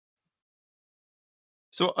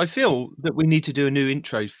So I feel that we need to do a new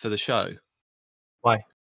intro for the show. Why?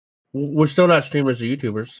 We're still not streamers or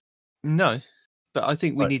YouTubers. No, but I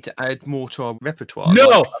think we What? need to add more to our repertoire. No,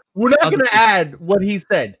 like we're not other going to people. add what he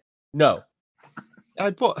said. No.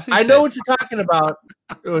 Add what? Who I said? know what you're talking about.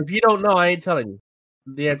 If you don't know, I ain't telling you.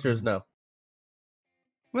 The answer is no.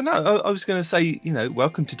 Well, no, I was going to say,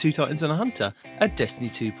 welcome to Two Titans and a Hunter, a Destiny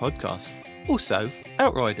 2 podcast. Also,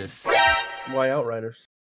 Outriders. Why Outriders?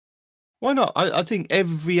 Why not? I think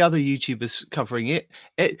every other YouTuber's covering it.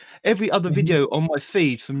 Every other video on my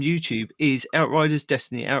feed from YouTube is Outriders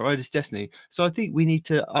Destiny, Outriders Destiny. So I think we need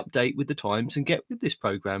to update with the times and get with this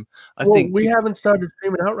program. I think we haven't started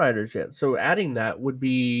streaming Outriders yet, so adding that would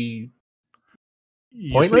be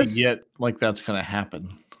pointless. Yet, like that's going to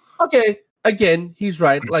happen. Okay, again, he's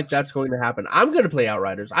right. Like that's going to happen. I'm going to play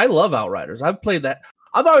Outriders. I love Outriders. I've played that.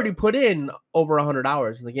 I've already put in over 100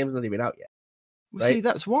 hours, and the game's not even out yet. Well, see,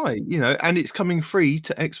 that's why, and it's coming free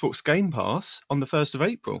to Xbox Game Pass on the 1st of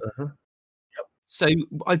April. Uh-huh. Yep. So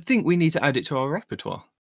I think we need to add it to our repertoire.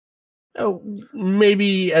 Oh,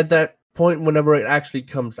 maybe at that point, whenever it actually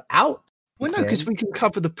comes out. Well, no, because we can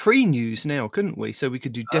cover the pre-news now, couldn't we? So we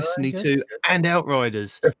could do Destiny 2 and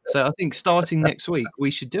Outriders. So I think starting next week,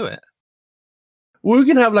 we should do it. We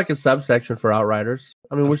can have like a subsection for Outriders.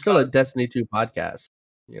 I mean, we're still a Destiny 2 podcast.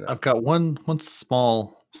 I've got one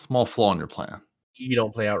small flaw in your plan. You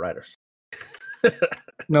don't play Outriders.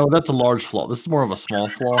 No, that's a large flaw. This is more of a small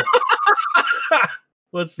flaw.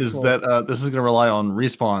 This is going to rely on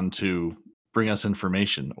Respawn to bring us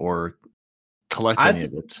information or collect any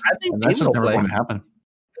of it. I think and that's just never going to happen.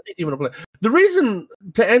 I think Demon will play. The reason,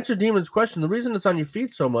 to answer Demon's question, the reason it's on your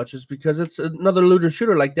feed so much is because it's another looter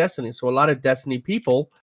shooter like Destiny. So a lot of Destiny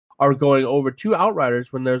people are going over to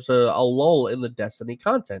Outriders when there's a lull in the Destiny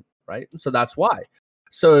content, right? So that's why.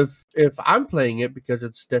 So if I'm playing it because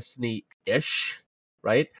it's Destiny-ish,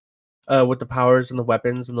 right, with the powers and the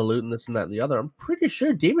weapons and the loot and this and that and the other, I'm pretty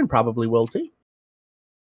sure Demon probably will too.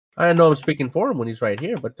 I know I'm speaking for him when he's right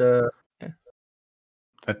here, but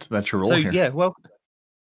that's your role here. Yeah,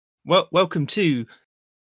 welcome to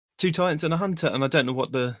Two Titans and a Hunter, and I don't know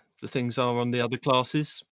what the things are on the other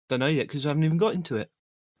classes. Don't know yet because I haven't even got into it.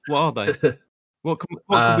 What are they? What could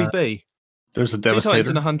we be? There's a Devastator. Two Titans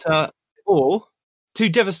and a Hunter, or two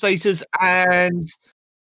Devastators and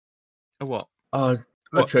a what? A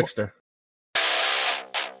Trickster.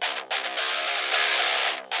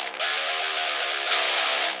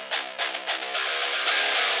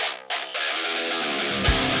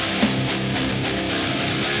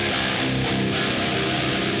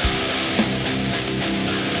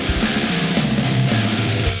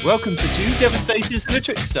 Welcome to Two Devastators and a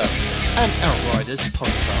Trickster, an Outriders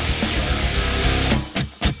podcast.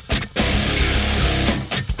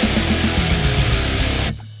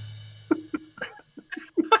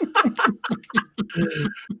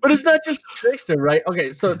 But it's not just Trickster, right?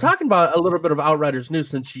 Okay, so talking about a little bit of Outriders news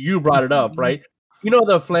since you brought it up, right? You know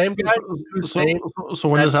the Flame guy? So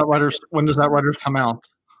when does Outriders come out?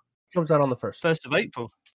 Comes out on the 1st of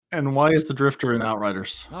April. And why is the Drifter in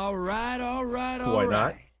Outriders? All right. Why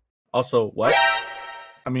not? Also, what?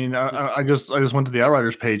 I mean, I just went to the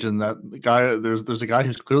Outriders page, and that guy there's a guy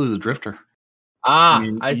who's clearly the Drifter.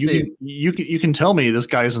 I see. You can tell me this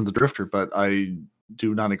guy isn't the Drifter, but I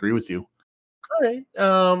do not agree with you. All right.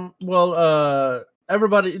 Well,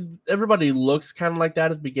 everybody looks kind of like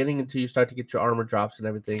that at the beginning until you start to get your armor drops and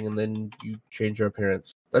everything, and then you change your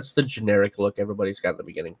appearance. That's the generic look everybody's got in the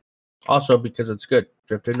beginning. Also, because it's good.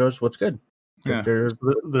 Drifter knows what's good. Drifter,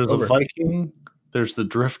 there's a Viking, there's the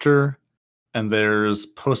Drifter, and there's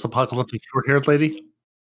post-apocalyptic short-haired lady.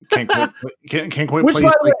 Can't quite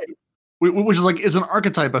place. Which is like it's an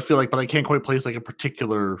archetype, I feel like, but I can't quite place like a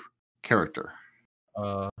particular character.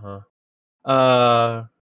 Well, I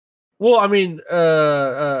mean,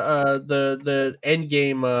 the end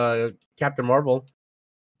game Captain Marvel,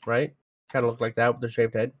 right? Kind of looked like that with the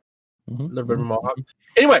shaved head, a little bit of a mohawk.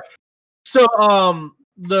 Anyway, so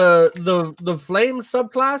the Flame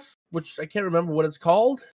subclass, which I can't remember what it's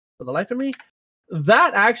called for the life of me,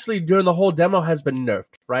 that actually during the whole demo has been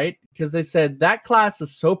nerfed, right? Because they said that class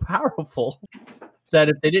is so powerful that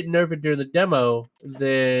if they didn't nerf it during the demo,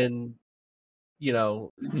 then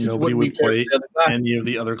nobody would play any of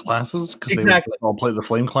the other classes because they would all play the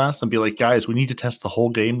Flame class and be like, guys, we need to test the whole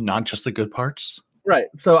game, not just the good parts. Right.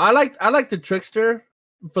 So I like the Trickster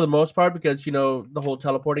for the most part because the whole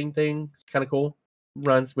teleporting thing is kind of cool.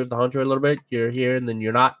 Runs with the Hunter a little bit. You're here and then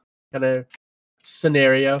you're not kind of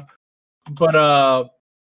scenario. But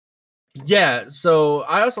yeah. So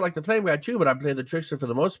I also like the Flame guy too, but I play the Trickster for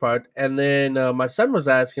the most part. And then my son was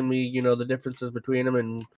asking me, the differences between them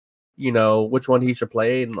and which one he should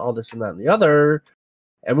play and all this and that and the other.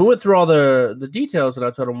 And we went through all the details, and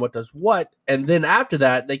I told him what does what. And then after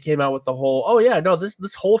that, they came out with the whole, oh yeah, no,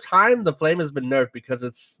 this whole time the Flame has been nerfed because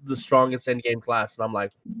it's the strongest end game class. And I'm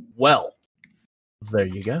like, well, there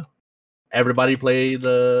you go. Everybody play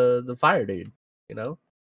the fire dude,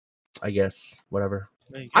 I guess, whatever.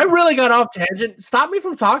 I really got off tangent. Stop me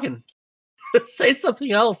from talking. Say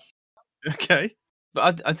something else. Okay.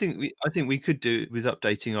 But I think we could do with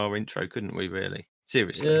updating our intro, couldn't we, really?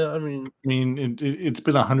 Seriously. Yeah, it's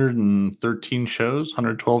been 113 shows,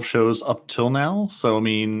 112 shows up till now. So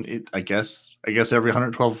I guess every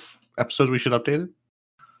 112 episodes we should update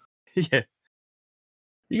it. Yeah.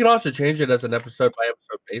 You can also change it as an episode by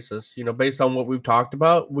episode basis. Based on what we've talked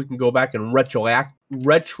about, we can go back and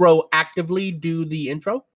retroactively do the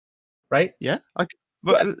intro, right? Yeah.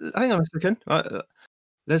 But hang on a second.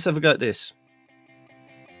 Let's have a go at this.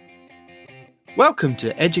 Welcome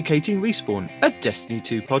to Educating Respawn, a Destiny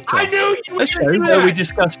 2 podcast. I knew you were a show where we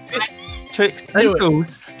discuss tips, tricks, and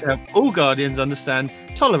tools to help all Guardians understand,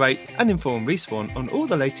 tolerate, and inform Respawn on all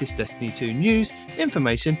the latest Destiny 2 news,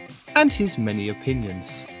 information, and his many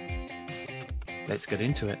opinions. Let's get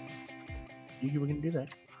into it. I knew you were going to do that.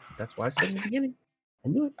 That's why I said in the beginning. I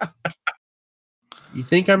knew it. You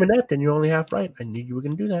think I'm inept and you're only half right. I knew you were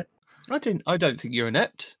going to do that. I don't think you're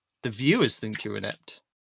inept. The viewers think you're inept.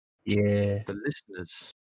 Yeah. The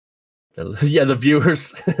listeners. The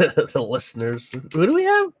viewers. The listeners. Who do we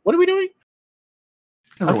have? What are we doing?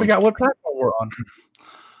 I forgot what platform we're on.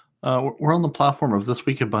 We're on the platform of This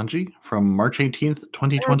Week at Bungie from March 18th,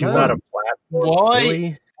 2021. Not a platform.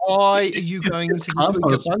 Why are you going into This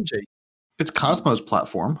Week at Bungie? It's Cosmos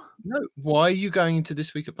platform. No, why are you going into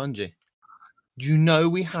This Week at Bungie?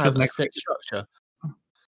 We have a set structure.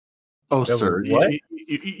 Oh, sir. What?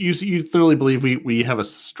 You thoroughly believe we have a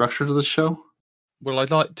structure to this show? Well,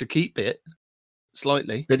 I'd like to keep it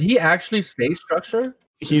slightly. Did he actually say structure?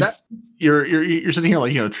 You're sitting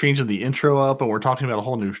here changing the intro up, and we're talking about a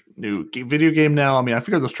whole new video game now. I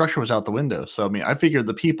figured the structure was out the window. So I figured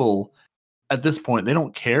the people at this point, they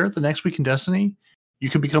don't care. The next week in Destiny, you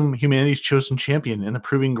could become humanity's chosen champion in the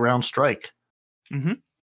Proving Ground Strike. Mm-hmm.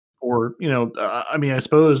 Or I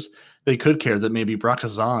suppose they could care that maybe Braca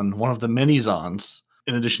Zahn, one of the many Zahns,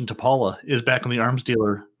 in addition to Paula, is back on the arms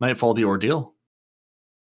dealer Nightfall: The Ordeal.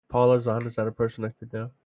 Paula Zahn, is that a person I should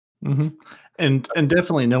know? Mm-hmm. And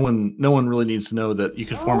definitely no one really needs to know that you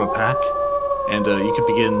could form a pack and you could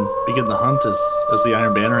begin the hunt as the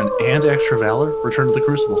Iron Banner and Extra Valor return to the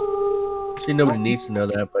Crucible. See, nobody needs to know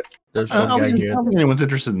that, but there's one guy here. I don't think anyone's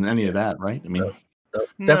interested in any of that, right? No.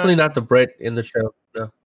 Definitely not the Brit in the show.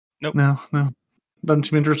 No. Nope. No. Doesn't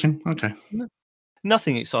seem interesting. Okay. No.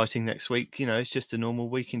 Nothing exciting next week. It's just a normal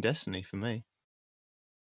week in Destiny for me.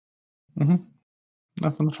 Mm-hmm.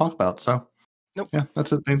 Nothing to talk about. So, nope. Yeah,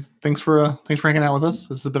 that's it. Thanks for hanging out with us.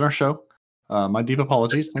 This has been our show. My deep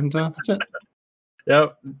apologies, and that's it.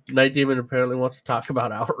 Yep. Night Demon apparently wants to talk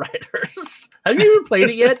about Outriders. Have you even played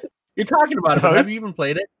it yet? You're talking about it. But have you even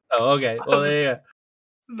played it? Oh, okay. Well, yeah.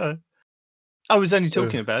 No. I was only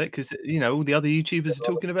talking about it because, all the other YouTubers are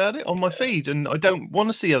talking about it on my feed, and I don't want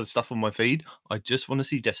to see other stuff on my feed. I just want to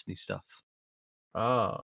see Destiny stuff.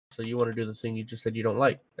 Ah, so you want to do the thing you just said you don't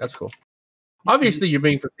like. That's cool. Obviously, you're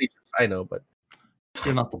being facetious. I know, but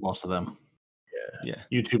you're not the boss of them. Yeah.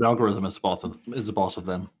 YouTube algorithm is the boss of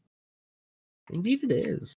them. Indeed it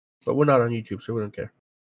is. But we're not on YouTube, so we don't care.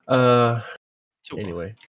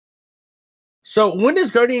 Anyway. So when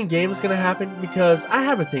is Guardian Games going to happen? Because I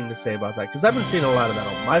have a thing to say about that. Because I've been seeing a lot of that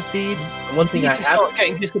on my feed. One thing I start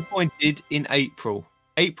getting disappointed in April.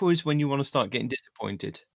 April is when you want to start getting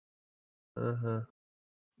disappointed. Uh-huh.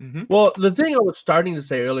 Mm-hmm. Well, the thing I was starting to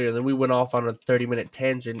say earlier, and then we went off on a 30-minute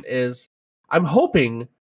tangent, is I'm hoping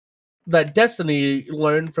that Destiny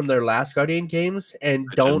learned from their last Guardian games and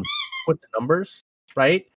don't put the numbers,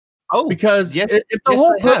 right? Oh, because if the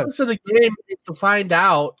whole purpose of the game is to find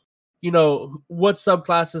out, what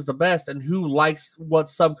subclass is the best and who likes what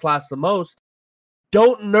subclass the most,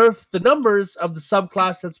 don't nerf the numbers of the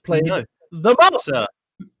subclass that's played the most.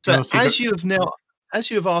 So as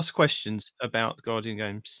you have asked questions about Guardian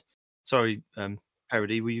Games, sorry,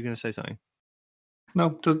 Parody, were you going to say something?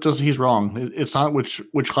 No, just he's wrong. It's not which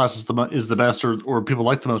class is the best or people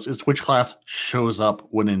like the most. It's which class shows up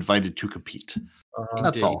when invited to compete.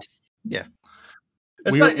 That's indeed. all. Yeah.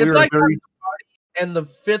 It's like and the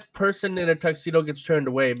fifth person in a tuxedo gets turned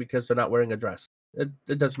away because they're not wearing a dress. It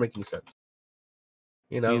doesn't make any sense.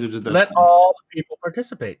 Let all the people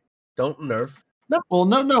participate. Don't nerf. No. Well,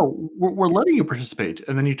 no. We're letting you participate,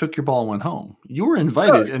 and then you took your ball and went home. You were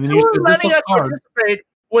invited, and then you said, letting us participate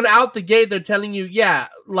when out the gate they're telling you, yeah,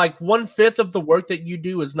 like 1/5 of the work that you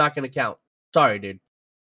do is not going to count. Sorry, dude.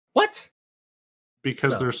 What?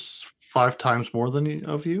 Because there's 5 times more than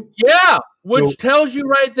of you. Yeah, which tells you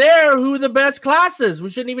right there who the best class is. We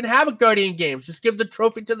shouldn't even have a Guardian Games. Just give the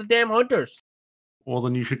trophy to the damn hunters. Well,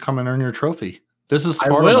 then you should come and earn your trophy. This is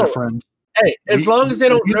Sparta, my friend. Hey, as long as they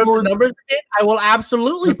don't nerf the numbers again, I will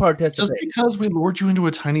absolutely participate. Just because we lured you into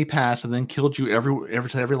a tiny pass and then killed you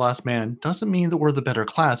every last man doesn't mean that we're the better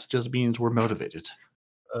class. It just means we're motivated.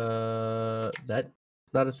 That's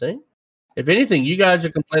not a thing. If anything, you guys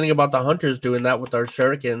are complaining about the hunters doing that with our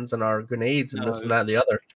shurikens and our grenades and this and that and the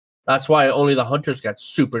other. That's why only the hunters got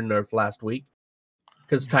super nerfed last week.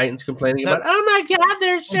 Because Titan's complaining about, oh my god,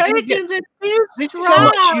 there's shurikens and this is how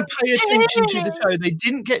much you pay attention to the show. They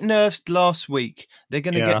didn't get nerfed last week. They're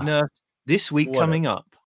going to get nerfed this week coming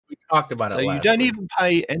up. We talked about it last week. So you don't even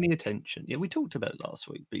pay any attention. Yeah, we talked about it last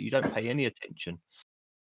week, but you don't pay any attention.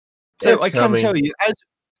 So I can tell you,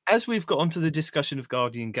 as we've got onto the discussion of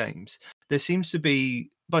Guardian Games, there seems to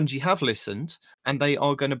be Bungie have listened and they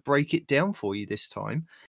are going to break it down for you this time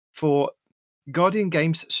for Guardian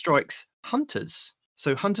Games Strikes Hunters.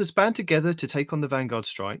 So Hunters band together to take on the Vanguard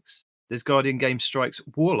Strikes. There's Guardian Games Strikes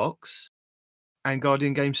Warlocks and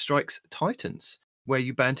Guardian Games Strikes Titans, where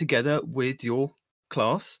you band together with your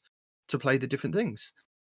class to play the different things.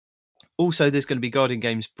 Also, there's going to be Guardian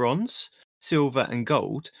Games Bronze, Silver and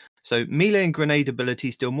Gold. So melee and grenade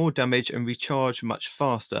abilities deal more damage and recharge much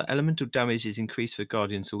faster. Elemental damage is increased for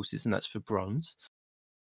Guardian sources, and that's for Bronze.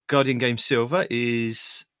 Guardian Games Silver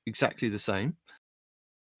is exactly the same.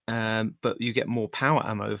 But you get more power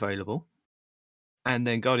ammo available. And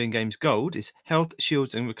then Guardian Games Gold is health,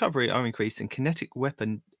 shields, and recovery are increased, and kinetic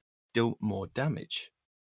weapon deal more damage.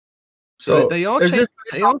 So they are. Is this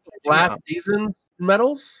last season's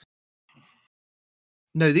medals?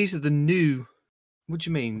 No, these are the new. What do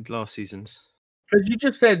you mean, last season's? Because you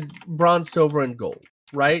just said bronze, silver, and gold,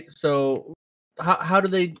 right? So how do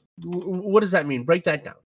they? What does that mean? Break that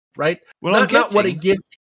down, right? Well, not what it gives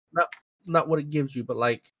you, not what it gives you, but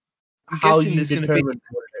like how you determine what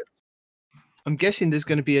it is. I'm guessing there's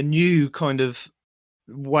going to be a new kind of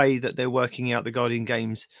way that they're working out the Guardian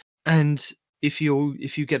Games, and if you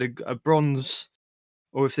get a bronze,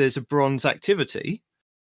 or if there's a bronze activity,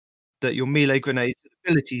 that your melee grenade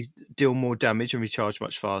abilities deal more damage and recharge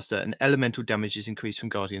much faster, and elemental damage is increased from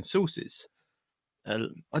Guardian sources.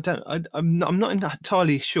 I'm not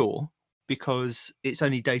entirely sure because it's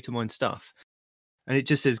only data mine stuff. And it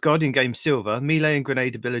just says Guardian Games Silver, melee and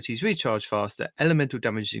grenade abilities recharge faster, elemental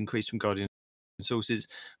damage is increased from Guardian sources,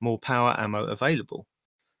 more power ammo available.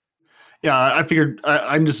 Yeah, I figured,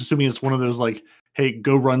 I'm just assuming it's one of those like, hey,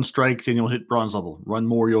 go run strikes and you'll hit bronze level. Run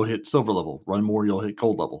more, you'll hit silver level. Run more, you'll hit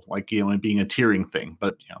gold level. Like, it being a tiering thing,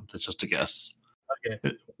 but that's just a guess.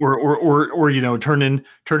 Okay. Or turn in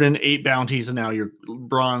 8 bounties and now you're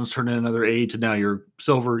bronze. Turn in another 8 and now you're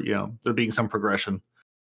silver. There being some progression.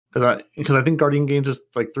 Because I think Guardian Games is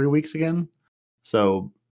like 3 weeks again.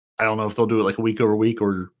 So I don't know if they'll do it like a week over week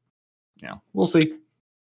or we'll see.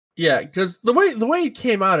 Yeah, because the way it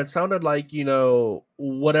came out, it sounded like,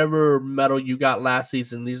 whatever medal you got last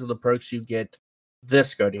season, these are the perks you get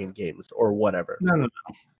this Guardian Games or whatever. No.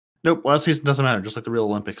 Nope, last season doesn't matter, just like the real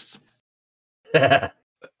Olympics.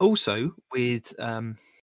 Also, with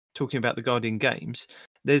talking about the Guardian Games,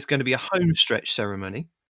 there's going to be a home stretch ceremony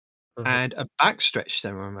and a back stretch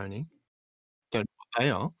ceremony. Don't know what they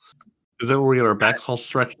are. Is that where we get our back all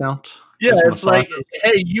stretched out? Yeah, it's like,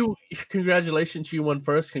 hey, congratulations, you won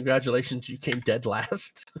first. Congratulations, you came dead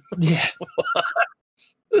last. Yeah.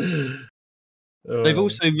 They've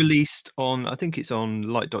also released on, I think it's on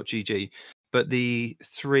light.gg, but the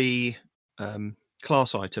 3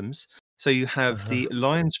 class items. So you have the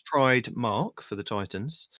Lion's Pride mark for the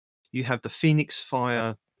Titans, you have the Phoenix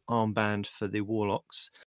Fire armband for the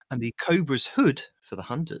Warlocks, and the Cobra's hood for the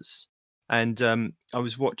Hunters. And I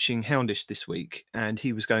was watching Houndish this week, and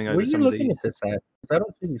he was going over some of these. At this at? I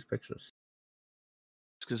don't see these pictures.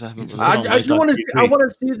 It's because I haven't. I just want to see. I want to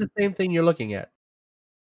see the same thing you're looking at.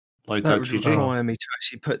 That would require me to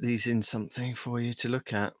actually put these in something for you to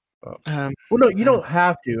look at. Well, no, you don't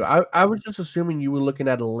have to. I was just assuming you were looking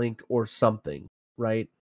at a link or something, right?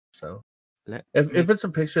 So, if it's a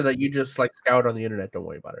picture that you just like scout on the internet, don't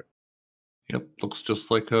worry about it. Yep, looks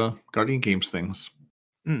just like Guardian Games things.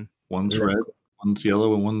 One's Yeah. red, one's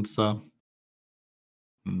yellow, and one's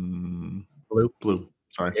blue.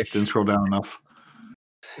 Sorry, didn't scroll down enough.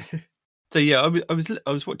 So yeah, I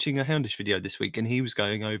was watching a Houndish video this week, and he was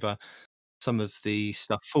going over some of the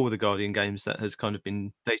stuff for the Guardian Games that has kind of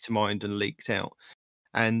been data mined and leaked out.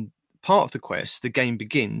 And part of the quest, the game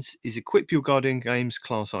begins, is equip your Guardian Games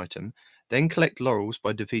class item, then collect laurels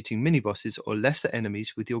by defeating mini-bosses or lesser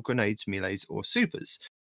enemies with your grenades, melees, or supers.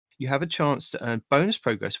 You have a chance to earn bonus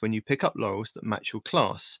progress when you pick up laurels that match your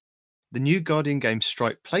class. The new Guardian Games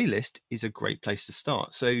Strike playlist is a great place to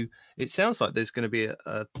start. So it sounds like there's going to be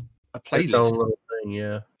a playlist. Its own little thing,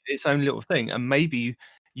 yeah. Its own little thing. And maybe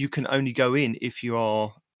you can only go in if you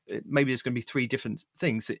are... Maybe there's going to be 3 different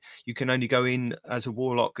things. That you can only go in as a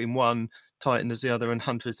Warlock in one, Titan as the other, and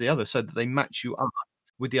Hunter as the other, so that they match you up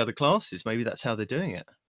with the other classes. Maybe that's how they're doing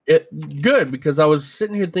it. Good, because I was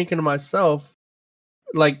sitting here thinking to myself,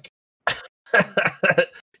 like,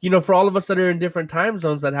 for all of us that are in different time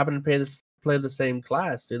zones that happen to play the same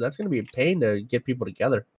class, dude, that's going to be a pain to get people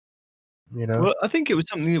together. Well, I think it was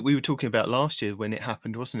something that we were talking about last year when it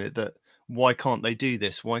happened, wasn't it? That why can't they do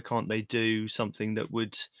this? Why can't they do something that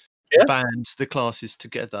would band the classes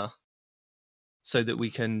together so that we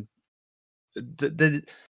can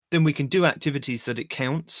then we can do activities that it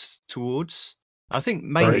counts towards? I think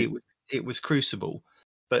mainly it was Crucible,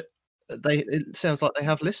 but it sounds like they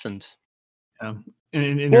have listened. Yeah.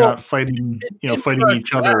 And you're not fighting, fighting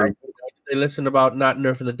each other. They listened about not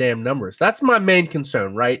nerfing the damn numbers. That's my main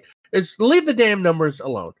concern, right? Is leave the damn numbers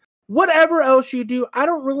alone. Whatever else you do, I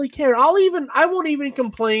don't really care. I won't even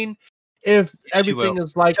complain if everything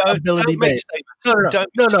is like ability based. No.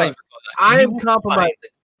 I am compromising.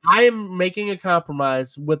 I am making a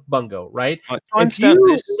compromise with Bungo, right? If you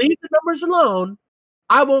leave the numbers alone,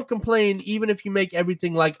 I won't complain even if you make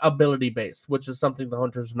everything like ability based, which is something the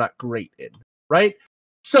Hunters are not great in, right?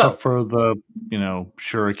 So for the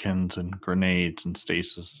shurikens and grenades and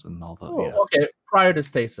stasis and all that. Okay. Prior to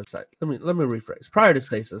stasis, let me rephrase. Prior to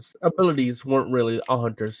stasis, abilities weren't really a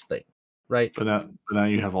Hunter's thing, right? But now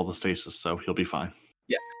you have all the stasis, so he'll be fine.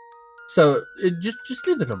 Yeah. So just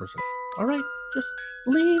leave the numbers alone. All right, just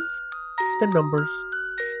leave the numbers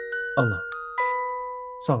alone.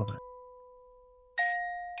 It's all about.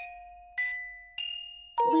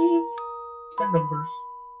 Leave the numbers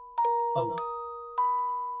alone.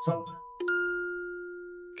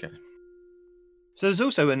 Okay. So there's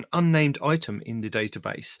also an unnamed item in the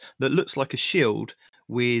database that looks like a shield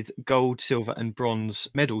with gold, silver, and bronze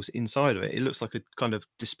medals inside of it. It looks like a kind of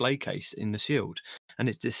display case in the shield. And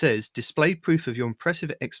it says, display proof of your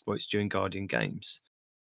impressive exploits during Guardian Games.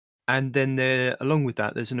 And then along with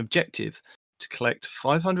that, there's an objective to collect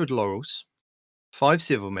 500 laurels, 5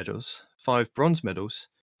 silver medals, 5 bronze medals,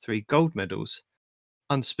 3 gold medals.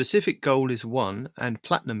 Unspecific goal is 1 and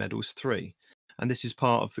platinum medals 3. And this is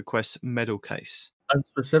part of the quest medal case.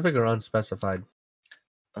 Unspecific or unspecified?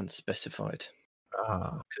 Unspecified.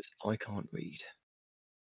 Because I can't read.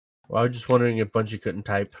 Well, I was just wondering if Bungie couldn't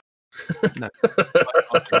type. No,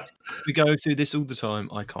 I can't read. We go through this all the time.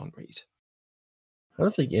 I can't read. I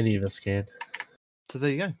don't think any of us can. So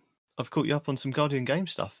there you go. I've caught you up on some Guardian Game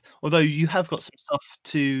stuff. Although you have got some stuff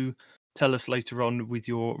to tell us later on with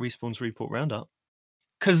your Respawn's Report Roundup.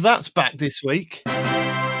 Because that's back this week.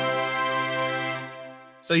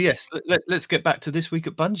 So yes, let's get back to this week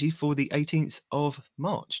at Bungie for the 18th of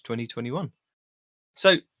March, 2021.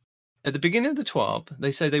 So at the beginning of the TWAB,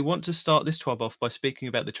 they say they want to start this TWAB off by speaking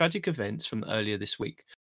about the tragic events from earlier this week.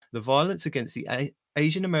 The violence against the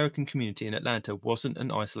Asian American community in Atlanta wasn't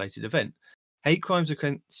an isolated event. Hate crimes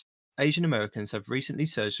against Asian Americans have recently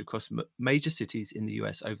surged across major cities in the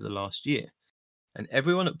US over the last year. And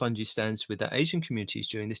everyone at Bungie stands with their Asian communities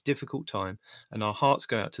during this difficult time, and our hearts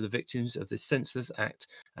go out to the victims of this senseless act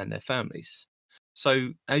and their families. So,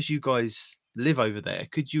 as you guys live over there,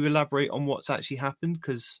 could you elaborate on what's actually happened?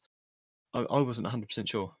 Because I wasn't 100%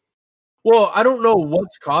 sure. Well, I don't know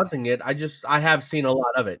what's causing it. I have seen a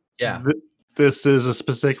lot of it. Yeah. This is a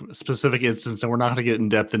specific instance, and we're not going to get in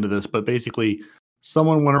depth into this, but basically,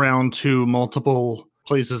 someone went around to multiple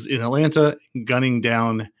places in Atlanta, gunning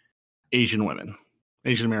down Asian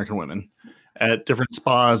American women at different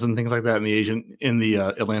spas and things like that in the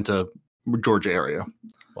Atlanta, Georgia area.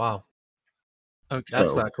 Wow. Okay.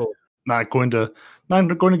 That's not cool. Not going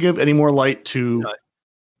to give any more light to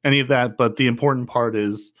any of that, but the important part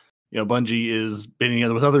is, Bungie is banding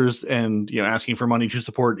together with others and, asking for money to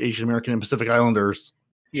support Asian American and Pacific Islanders.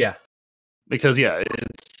 Yeah. Because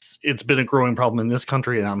it's been a growing problem in this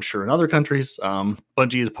country, and I'm sure in other countries.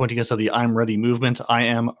 Bungie is pointing us to the I'm Ready movement,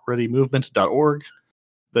 IamReadyMovement.org,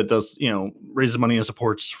 that does, raises money and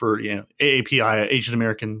supports for, AAPI, Asian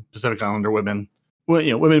American Pacific Islander women,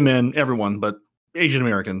 women, men, everyone, but Asian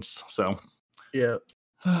Americans. So, yeah.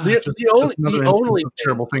 The only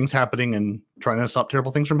terrible things happening and trying to stop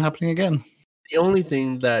terrible things from happening again. The only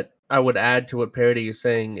thing that I would add to what Parody is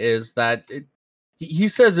saying is that he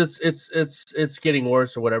says it's getting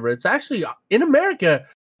worse or whatever. It's actually in America,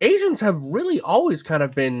 Asians have really always kind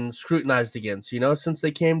of been scrutinized against, since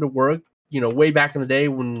they came to work, way back in the day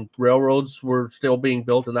when railroads were still being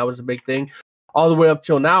built and that was a big thing, all the way up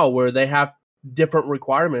till now where they have different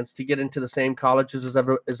requirements to get into the same colleges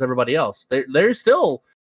as everybody else. They're still,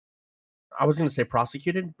 I was going to say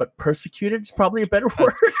prosecuted, but persecuted is probably a better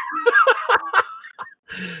word.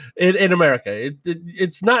 In America,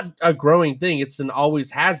 it's not a growing thing; it's an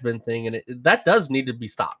always has been thing, and that does need to be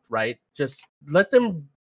stopped. Right? Just let them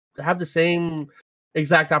have the same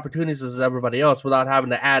exact opportunities as everybody else without having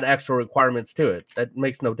to add extra requirements to it. That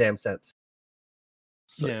makes no damn sense.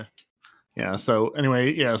 So, yeah. So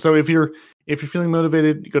anyway, yeah. So if you're feeling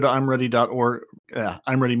motivated, go to imready.org,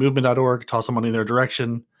 imreadymovement.org, toss some money in their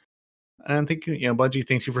direction. And thank you, Bungie,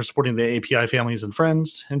 thanks you for supporting the API families and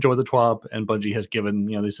friends. Enjoy the TWAB. And Bungie has given,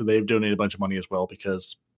 they said they've donated a bunch of money as well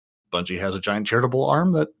because Bungie has a giant charitable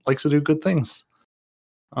arm that likes to do good things.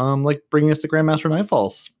 Like bringing us to Grandmaster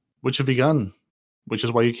Nightfalls, which have begun, which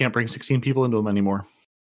is why you can't bring 16 people into them anymore.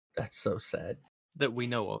 That's so sad. That we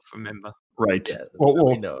know of, remember? Right. Yeah,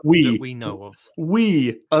 we know of.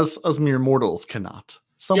 We, us mere mortals, cannot.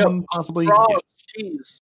 Someone possibly.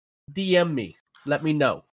 Jeez. DM me. Let me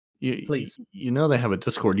know. Please. They have a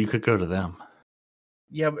Discord. You could go to them.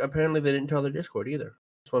 Yeah, apparently they didn't tell their Discord either.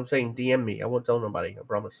 That's what I'm saying. DM me. I won't tell nobody. I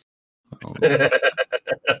promise. Oh.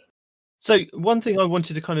 So one thing I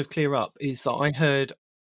wanted to kind of clear up is that I heard,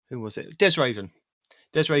 who was it? Des Raven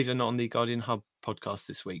on the Guardian Hub podcast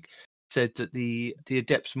this week said that the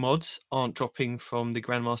Adept mods aren't dropping from the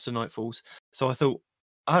Grandmaster Nightfalls. So I thought,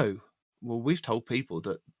 oh, well, we've told people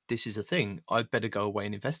that this is a thing. I'd better go away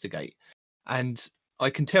and investigate. And I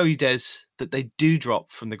can tell you, Des, that they do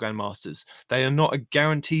drop from the Grandmasters. They are not a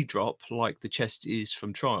guaranteed drop like the chest is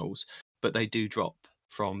from Trials, but they do drop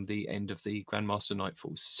from the end of the Grandmaster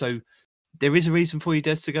Nightfalls. So there is a reason for you,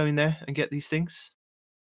 Des, to go in there and get these things.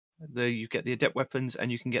 You get the Adept weapons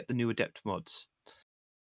and you can get the new Adept mods.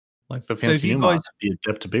 Like the fancy new mods, the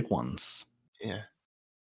Adept big ones. Yeah.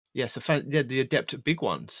 Yes, the Adept big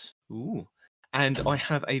ones. Ooh. And I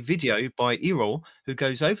have a video by Errol who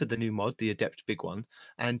goes over the new mod, the Adept big one,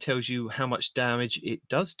 and tells you how much damage it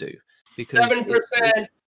does do. Because 7%.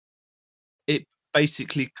 It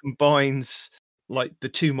basically combines like the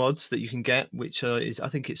two mods that you can get, which is, I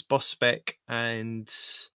think it's boss spec and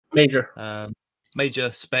major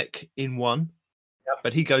spec in one. Yep.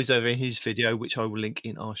 But he goes over in his video, which I will link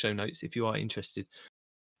in our show notes if you are interested.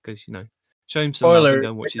 Because, show him some love and go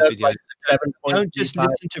and watch his video. Like Don't just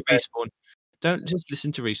listen to Respawn. Don't just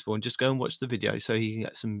listen to Respawn. Just go and watch the video so you can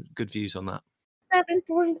get some good views on that.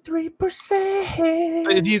 7.3%.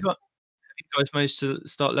 But have you guys managed to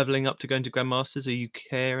start leveling up to going to Grandmasters? Are you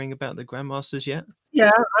caring about the Grandmasters yet?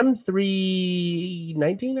 Yeah, I'm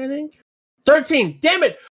 319, I think. 13. Damn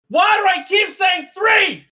it! Why do I keep saying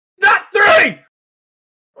 3? Not 3.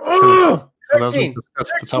 As we 13.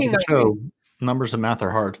 discussed at the top of the show, numbers and math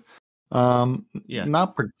are hard.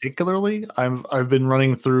 Not particularly. I've been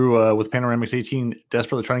running through with Panoramix 18,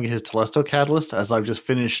 desperately trying to get his Telesto Catalyst, as I've just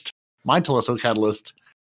finished my Telesto Catalyst,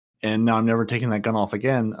 and now I'm never taking that gun off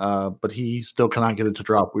again. But he still cannot get it to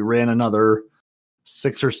drop. We ran another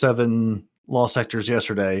 6 or 7 lost sectors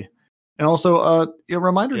yesterday, and also a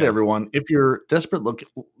reminder to everyone: if you're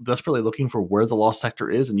desperately looking for where the lost sector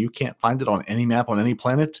is and you can't find it on any map on any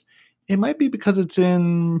planet, it might be because it's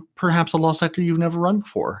in perhaps a lost sector you've never run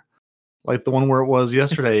before. Like the one where it was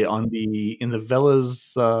yesterday in the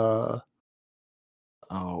Veles,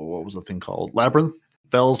 what was the thing called? Labyrinth?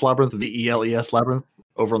 Veles Labyrinth, VELES Labyrinth,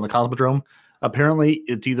 over on the Cosmodrome. Apparently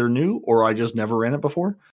it's either new or I just never ran it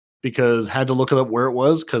before, because had to look it up where it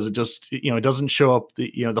was, because it just, it doesn't show up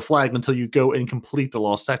the flag until you go and complete the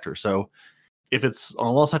lost sector. So if it's on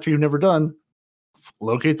a lost sector you've never done,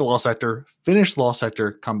 locate the lost sector, finish the lost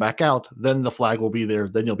sector, come back out, then the flag will be there.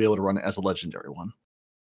 Then you'll be able to run it as a legendary one.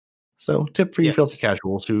 So, tip for you filthy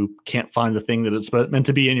casuals who can't find the thing that it's meant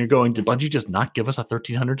to be, and you're going, did Bungie just not give us a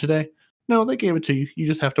 1300 today? No, they gave it to you. You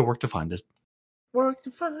just have to work to find it. Work to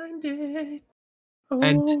find it.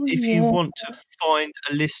 And if you want to find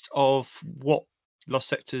a list of what lost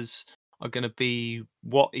sectors are going to be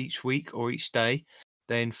what each week or each day,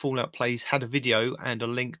 then Fallout Plays had a video and a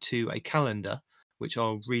link to a calendar, which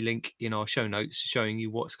I'll relink in our show notes, showing you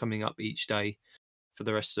what's coming up each day for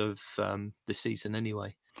the rest of the season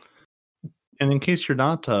anyway. And in case you're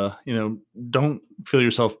not, don't feel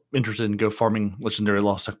yourself interested in go farming legendary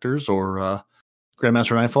lost sectors or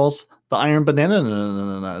Grandmaster Nightfalls, the Iron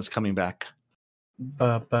Banana is coming back.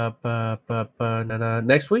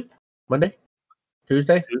 Next week? Monday?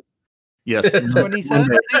 Tuesday? Yes.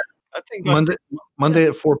 23rd, I think Monday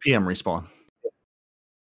at 4 p.m. respawn.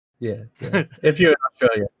 Yeah. If you're in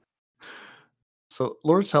Australia. So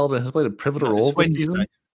Lord Saladin has played a pivotal role this season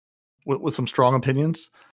with some strong opinions.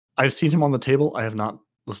 I've seen him on the table. I have not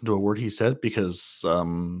listened to a word he said because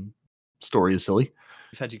story is silly.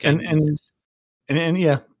 You've had your game and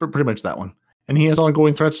yeah, pretty much that one. And he has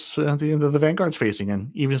ongoing threats at the end of the Vanguard's facing.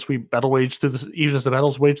 And even as the battles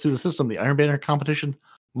wage through the system, the Iron Banner competition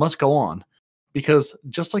must go on. Because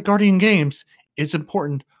just like Guardian games, it's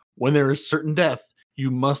important when there is certain death,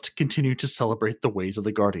 you must continue to celebrate the ways of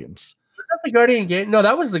the Guardians. Was that the Guardian game? No,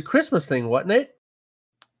 that was the Christmas thing, wasn't it?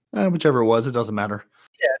 Whichever it was, it doesn't matter.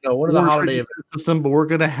 Yeah, no, one of the holiday events. System, but we're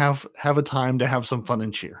gonna have a time to have some fun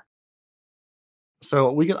and cheer.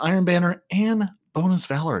 So we get Iron Banner and bonus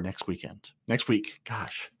Valor next week.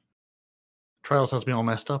 Gosh. Trials has me all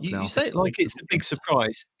messed up now. You say it like it's a big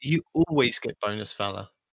surprise. You always get bonus Valor.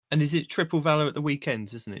 And is it triple Valor at the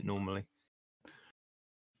weekends, isn't it, normally?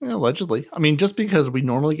 Yeah, allegedly. I mean, just because we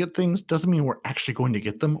normally get things doesn't mean we're actually going to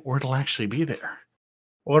get them or it'll actually be there.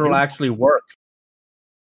 Or it'll actually work.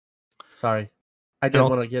 Sorry. I didn't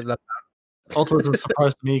want to give that out. Also, it's a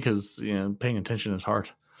surprise to me because paying attention is hard.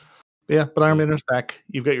 But Iron Banner's back.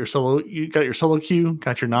 You got your solo queue,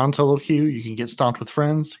 got your non-solo queue. You can get stomped with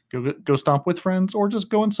friends, go stomp with friends, or just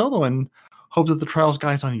go in solo and hope that the Trials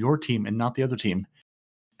guy's on your team and not the other team.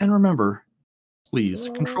 And remember, please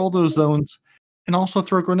control those zones and also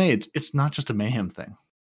throw grenades. It's not just a mayhem thing.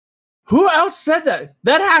 Who else said that?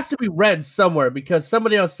 That has to be read somewhere because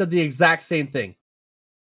somebody else said the exact same thing.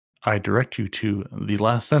 I direct you to the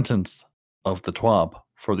last sentence of the TWAB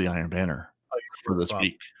for the Iron Banner for this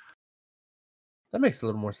week. That makes a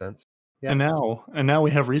little more sense. Yeah. And now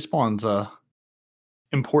we have Respawn's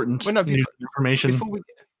important news information.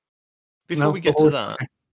 Before we get to that,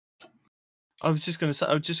 I was just going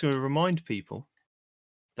to remind people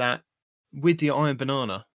that with the Iron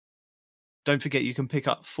Banana, don't forget you can pick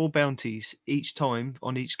up 4 bounties each time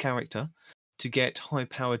on each character to get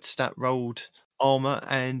high-powered stat-rolled armor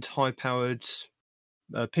and high-powered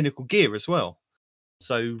pinnacle gear as well.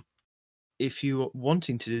 So if you're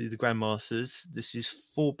wanting to do the Grandmasters, this is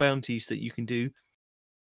 4 bounties that you can do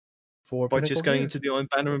by just going into the Iron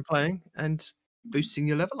Banner and playing and boosting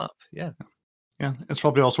your level up. Yeah. Yeah, it's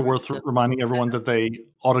probably also worth reminding everyone that they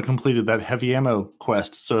auto-completed that heavy ammo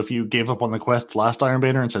quest. So if you gave up on the quest last Iron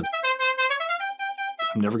Banner and said,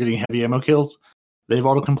 I'm never getting heavy ammo kills, they've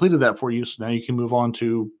auto-completed that for you. So now you can move on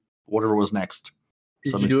to whatever was next.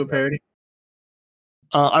 Did you do it, Parody?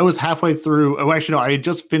 I was halfway through. Oh, actually, no, I had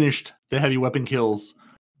just finished the heavy weapon kills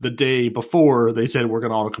the day before they said we're going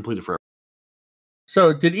to auto-complete it forever.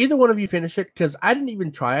 So did either one of you finish it? Because I didn't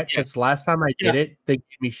even try it because last time I did it, they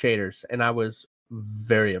gave me shaders and I was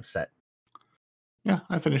very upset. Yeah,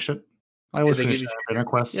 I finished it. I always finish Banner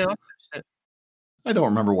quests. Yeah, I finished it. I don't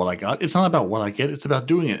remember what I got. It's not about what I get. It's about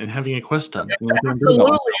doing it and having a quest done. It's absolutely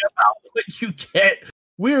about what you get.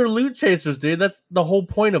 We're loot chasers, dude. That's the whole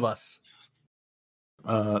point of us.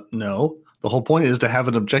 No. The whole point is to have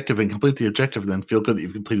an objective and complete the objective, then feel good that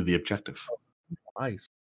you've completed the objective. Nice.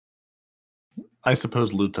 I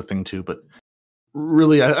suppose loot's a thing too, but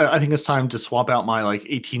really, I think it's time to swap out my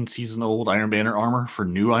 18-season-old Iron Banner armor for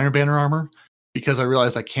new Iron Banner armor because I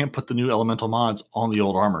realize I can't put the new elemental mods on the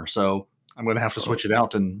old armor, so I'm going to have to switch it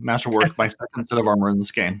out and masterwork my second set of armor in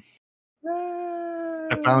this game.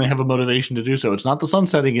 I finally have a motivation to do so. It's not the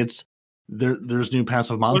sunsetting; it's there's new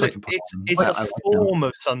passive mods I can put on. It's a form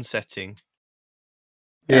of sunsetting.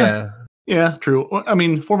 Yeah, true. I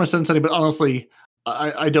mean, form of sunsetting, but honestly,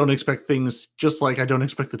 I don't expect things just like I don't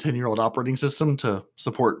expect the 10-year-old operating system to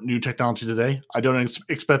support new technology today. I don't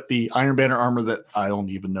expect the Iron Banner armor that I don't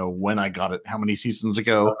even know when I got it, how many seasons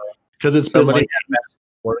ago, because it's been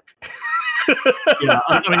work. Yeah,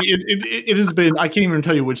 I mean, it has been. I can't even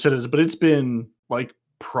tell you which set it is, but it's been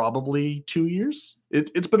probably 2 years.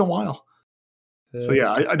 It's been a while. So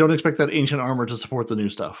yeah, I don't expect that ancient armor to support the new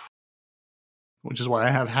stuff. Which is why I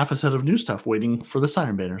have half a set of new stuff waiting for this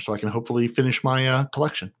Iron Banner, so I can hopefully finish my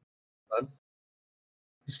collection. You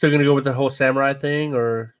still gonna go with the whole samurai thing,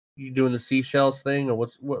 or you doing the seashells thing, or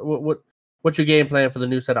what's your game plan for the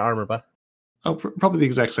new set of armor, bud? Oh, probably the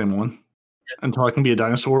exact same one. Until I can be a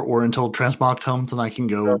dinosaur, or until Transmog comes, and I can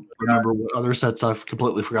go remember what other sets I've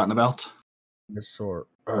completely forgotten about. Dinosaur.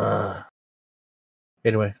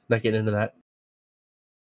 Anyway, not getting into that.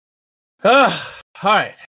 All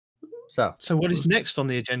right. So what is next on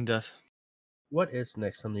the agenda? What is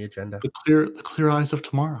next on the agenda? The clear eyes of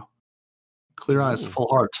tomorrow. Clear eyes, full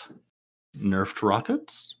heart. Nerfed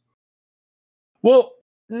rockets? Well,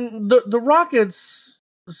 the rockets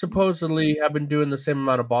supposedly have been doing the same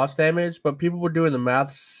amount of boss damage, but people were doing the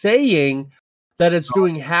math saying that it's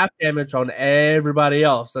doing half damage on everybody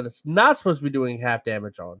else, that it's not supposed to be doing half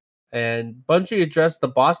damage on. And Bungie addressed the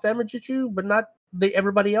boss damage issue, but not the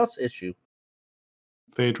everybody else issue.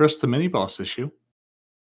 They addressed the mini boss issue.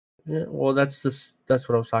 Yeah, well, that's what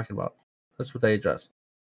I was talking about. That's what they addressed.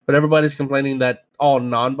 But everybody's complaining that all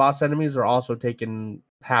non-boss enemies are also taking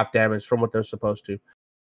half damage from what they're supposed to.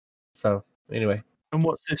 So anyway, And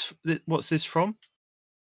what's this from?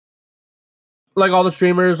 like all the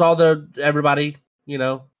streamers, everybody, you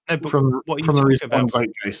know. From what are you from the talking Respawn about?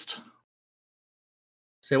 Zeitgeist.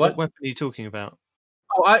 Say What what? weapon are you talking about?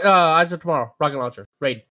 Oh, Eyes of Tomorrow, rocket launcher,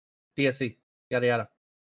 raid, DSC, yada yada,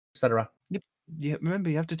 etc. Yeah, remember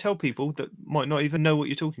you have to tell people that might not even know what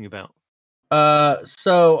you're talking about.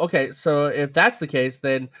 So if that's the case,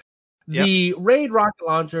 then the raid rocket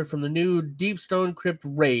launcher from the new Deep Stone Crypt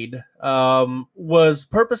raid was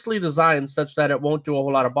purposely designed such that it won't do a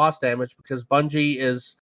whole lot of boss damage, because Bungie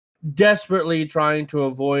is desperately trying to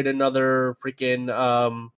avoid another freaking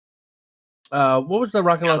what was the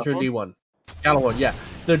rocket launcher in D1? Gallahorn, yeah.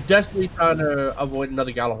 They're desperately trying to avoid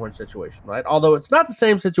another Gallahorn situation, right? Although it's not the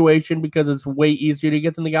same situation because it's way easier to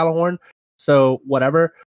get than the Gallahorn, so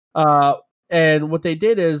whatever. And what they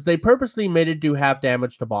did is they purposely made it do half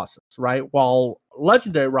damage to bosses, right? While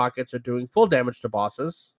legendary rockets are doing full damage to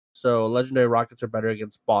bosses. So legendary rockets are better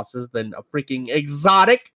against bosses than a freaking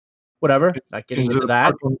exotic. Whatever. Not getting into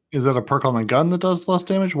that. Is that a perk on the gun that does less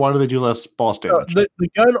damage? Why do they do less boss damage? The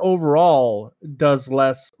gun overall does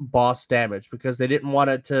less boss damage because they didn't want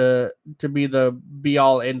it to be the be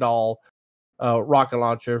all end all rocket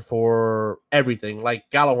launcher for everything like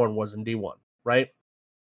Gallahorn was in D1, right?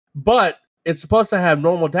 But it's supposed to have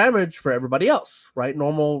normal damage for everybody else, right?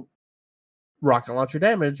 Normal rocket launcher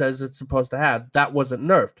damage as it's supposed to have. That wasn't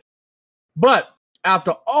nerfed. But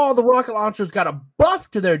after all the rocket launchers got a buff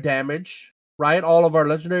to their damage, right? All of our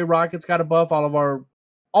legendary rockets got a buff.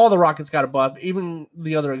 All the rockets got a buff. Even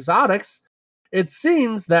the other exotics. It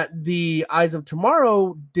seems that the Eyes of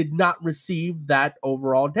Tomorrow did not receive that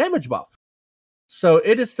overall damage buff. So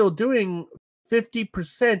it is still doing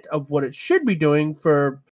 50% of what it should be doing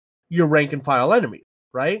for your rank and file enemies,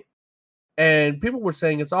 right? And people were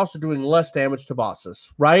saying it's also doing less damage to bosses,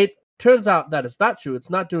 right? Turns out that it's not true. It's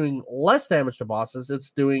not doing less damage to bosses.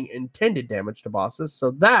 It's doing intended damage to bosses.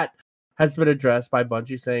 So that has been addressed by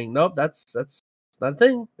Bungie saying, nope, that's not a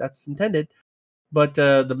thing. That's intended. But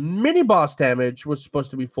the mini boss damage was supposed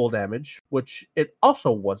to be full damage, which it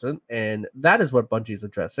also wasn't. And that is what Bungie's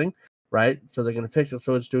addressing, right? So they're going to fix it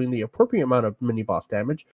so it's doing the appropriate amount of mini boss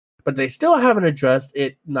damage. But they still haven't addressed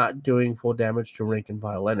it not doing full damage to rank and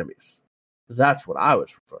file enemies. That's what I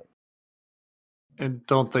was referring. And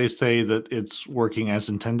don't they say that it's working as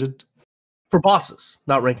intended? For bosses,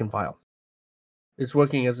 not rank and file. It's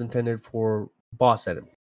working as intended for boss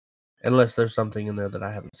enemies. Unless there's something in there that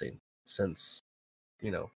I haven't seen since,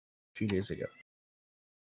 a few days ago.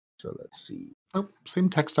 So let's see. Oh,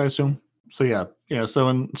 same text, I assume. So yeah. So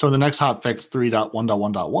in the next hotfix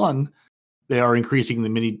 3.1.1.1, they are increasing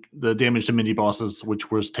the damage to mini bosses,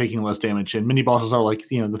 which was taking less damage. And mini bosses are like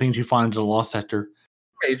the things you find in the Lost Sector.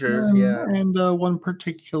 Majors, yeah. And one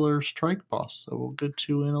particular strike boss that we'll get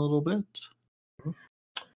to in a little bit.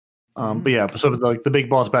 But yeah, so like the big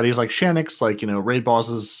boss baddies like Shanix, like raid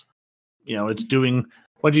bosses, it's doing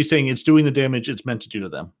what he's saying. It's doing the damage it's meant to do to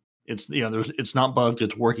them. It's it's not bugged.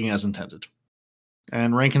 It's working as intended.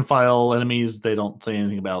 And rank and file enemies they don't say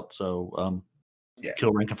anything about. So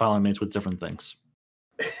kill rank and file enemies with different things.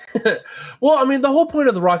 Well, I mean the whole point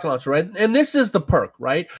of the rocket launcher, right? And this is the perk,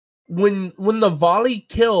 right? When the volley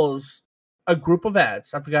kills a group of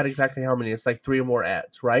ads, I forgot exactly how many. It's like 3 or more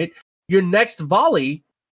ads, right? Your next volley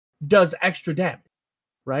does extra damage,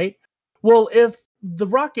 right? Well, if the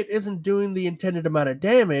rocket isn't doing the intended amount of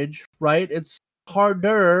damage, right? It's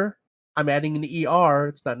harder. I'm adding an ER.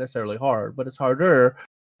 It's not necessarily hard, but it's harder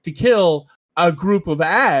to kill a group of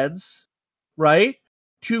ads, right?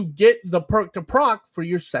 To get the perk to proc for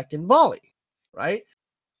your second volley, right?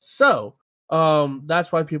 So,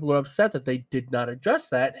 that's why people are upset that they did not address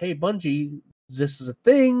that. Hey, Bungie, this is a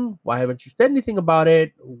thing. Why haven't you said anything about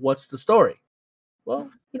it? What's the story?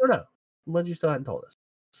 Well, we don't know. Bungie still hadn't told us.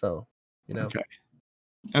 So,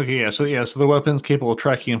 Okay, yeah. So the weapon's capable of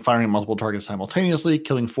tracking and firing multiple targets simultaneously.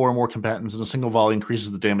 Killing 4 or more combatants in a single volley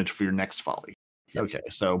increases the damage for your next volley. Yes. Okay,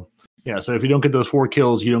 so if you don't get those 4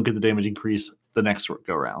 kills, you don't get the damage increase the next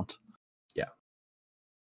go round. Yeah.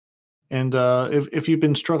 And if you've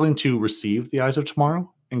been struggling to receive the Eyes of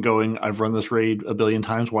Tomorrow and going, I've run this raid a billion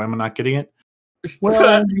times, why am I not getting it?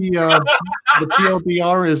 Well, the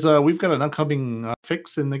PLDR is we've got an upcoming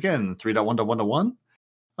fix in again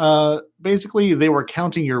 3.1.1.1. Basically, they were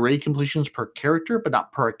counting your raid completions per character, but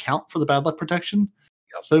not per account for the bad luck protection.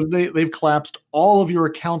 Yep. So they've collapsed all of your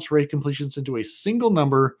accounts raid completions into a single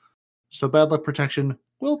number. So bad luck protection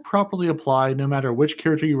will properly apply no matter which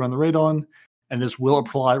character you run the raid on, and this will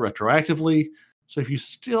apply retroactively. So if you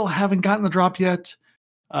still haven't gotten the drop yet,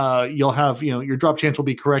 you'll have your drop chance will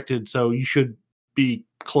be corrected. So you should be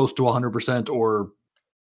close to 100%, or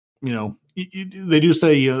they do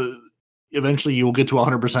say eventually you will get to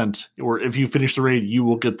 100%, or if you finish the raid you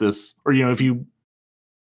will get this, or if you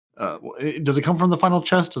does it come from the final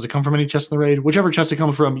chest, does it come from any chest in the raid, whichever chest it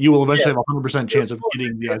comes from, you will eventually have a 100% chance of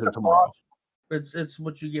getting the item tomorrow. It's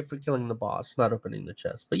what you get for killing the boss, not opening the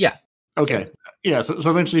chest. But yeah, okay, yeah, so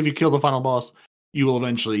eventually if you kill the final boss, you will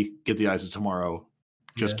eventually get the item tomorrow.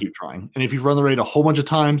 Just keep trying, and if you've run the raid a whole bunch of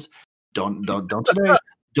times, don't today.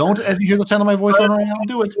 Don't, if you hear the sound of my voice run right now,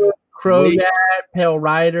 do it. Krogat, Pale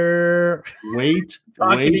Rider. Wait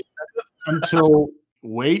until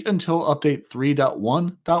update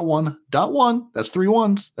 3.1.1.1. That's 3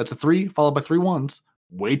 ones. That's a 3 followed by 3 ones.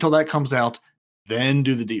 Wait till that comes out, then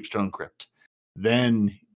do the Deepstone Crypt.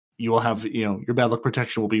 Then you will have, your bad luck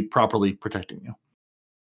protection will be properly protecting you.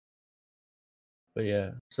 But yeah,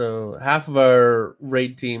 so half of our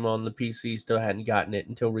raid team on the PC still hadn't gotten it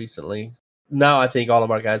until recently. Now I think all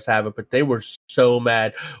of our guys have it, but they were so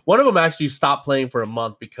mad. One of them actually stopped playing for a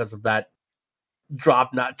month because of that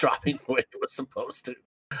drop not dropping the way it was supposed to.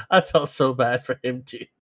 I felt so bad for him too.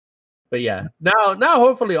 But yeah, now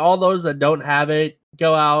hopefully all those that don't have it,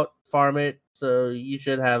 go out, farm it. So you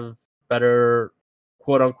should have better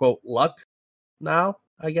quote unquote luck now,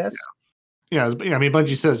 I guess. Yeah, I mean,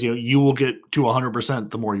 Bungie says, you will get to 100%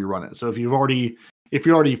 the more you run it. So if you're already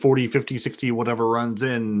 40, 50, 60, whatever runs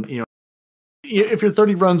in, if you're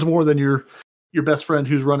 30 runs more than your best friend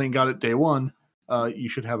who's running got it day one, you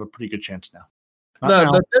should have a pretty good chance now.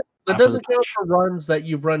 That doesn't count for runs that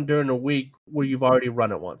you've run during a week where you've already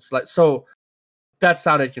run it once. So that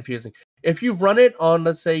sounded confusing. If you've run it on,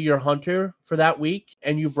 let's say, your hunter for that week,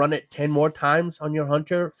 and you've run it 10 more times on your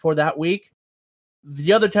hunter for that week,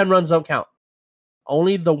 the other 10 runs don't count.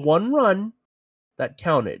 Only the one run that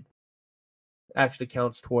counted actually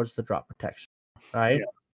counts towards the drop protection, right?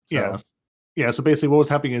 Yeah. So basically, what was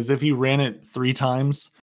happening is if you ran it 3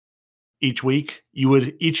 times each week,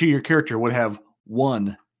 each of your character would have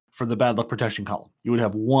 1 for the bad luck protection column. You would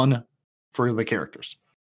have 1 for the characters.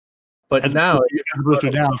 But now, as opposed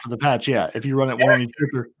to down for the patch, if you run it 1 on each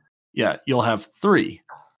character, you'll have 3.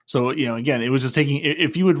 So again, it was just taking.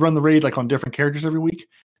 If you would run the raid like on different characters every week,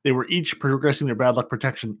 they were each progressing their bad luck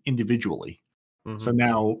protection individually. Mm-hmm. So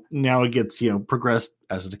now it gets progressed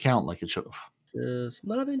as an account like it should have. Just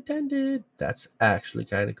not intended. That's actually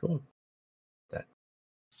kind of cool.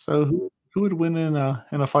 So who would win in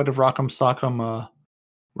a fight of Rock'em Sock'em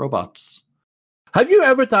robots? Have you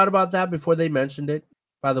ever thought about that before they mentioned it?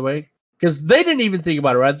 By the way, because they didn't even think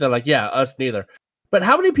about it, right? They're like, yeah, us neither. But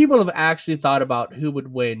how many people have actually thought about who would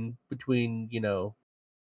win between a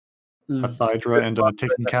Thydra and a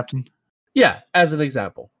Taken Captain? Yeah, as an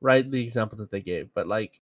example, right? The example that they gave, but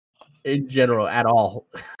like in general, at all,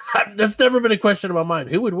 that's never been a question in my mind.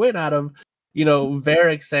 Who would win out of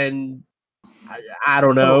Varix and I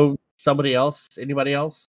don't know, somebody else, anybody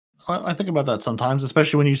else? I think about that sometimes,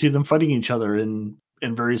 especially when you see them fighting each other in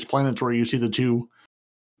various planets where you see the two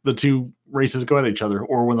races go at each other,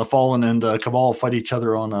 or when the Fallen and Cabal fight each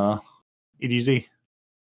other on EDZ.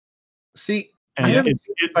 See, and I haven't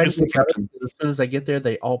seen fighting each other. As soon as I get there,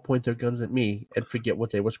 they all point their guns at me and forget what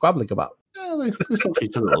they were squabbling about. Yeah, they still fight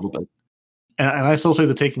each other a little bit. And I still say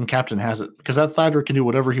the Taken Captain has it, because that Thydra can do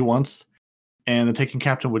whatever he wants, and the Taken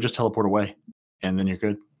Captain would just teleport away, and then you're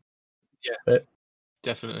good. Yeah,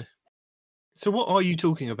 definitely. So what are you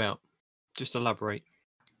talking about? Just elaborate.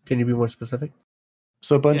 Can you be more specific?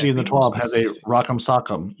 So Bungie and the TWAB has a Rock'em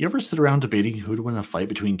Sock'em. You ever sit around debating who to win a fight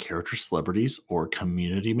between character celebrities or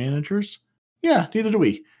community managers? Yeah, neither do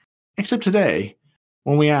we. Except today,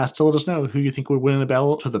 when we asked to let us know who you think would win in a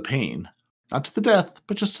battle to the pain. Not to the death,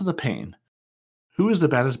 but just to the pain. Who is the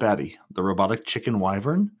baddest baddie? The robotic chicken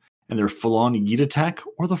wyvern and their full-on yeet attack,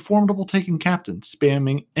 or the formidable Taken Captain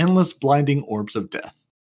spamming endless blinding orbs of death?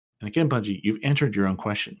 And again, Bungie, you've answered your own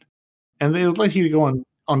question. And they would like you to go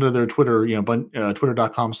onto their Twitter,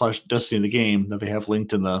 twitter.com/Destiny the Game that they have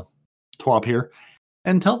linked in the TWAB here,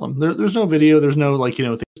 and tell them. There's no video, there's no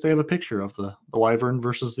things. They have a picture of the wyvern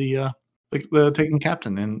versus the Taken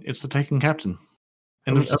Captain, and it's the Taken Captain.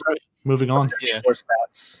 And moving on. Yeah. More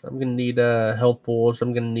stats. I'm gonna need health pools.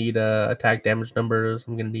 I'm gonna need attack damage numbers.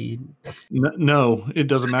 I'm gonna need. No, it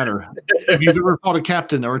doesn't matter. If you've ever fought a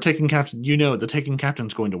captain or a taken captain, you know the taken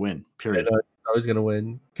captain's going to win. Period. He's always gonna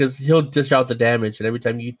win because he'll dish out the damage, and every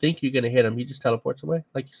time you think you're gonna hit him, he just teleports away,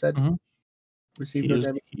 like you said. Mhm. Receive He no is,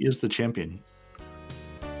 damage. he is the champion.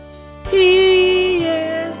 He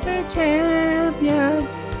is the champion.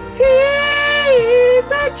 He is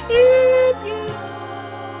the champion.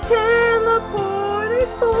 Teleported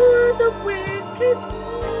for the win, 'cause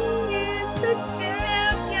he is the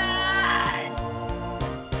champion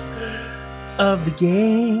of the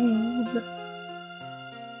game.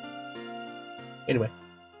 Anyway.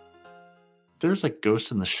 There's a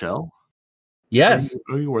Ghost in the Shell. Yes.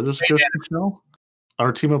 Are you aware there's a Ghost in the Shell?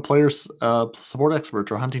 Our team of players, support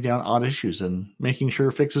experts, are hunting down odd issues and making sure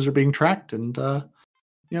fixes are being tracked. And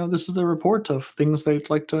this is the report of things they'd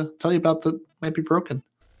like to tell you about that might be broken.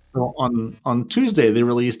 So on Tuesday they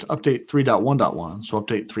released update 3.1.1, so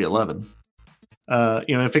update 3.11.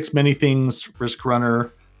 It fixed many things: Risk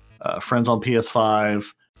Runner, friends on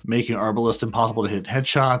PS5, making Arbalest impossible to hit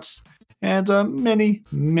headshots, and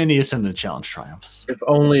many Ascendant Challenge triumphs. If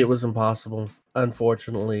only it was impossible.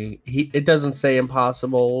 Unfortunately, it doesn't say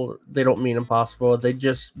impossible. They don't mean impossible. They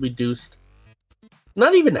just reduced,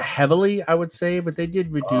 not even heavily, I would say, but they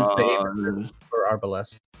did reduce the aim for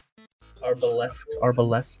Arbalest.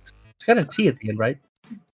 Arbalest. It's got a T at the end, right?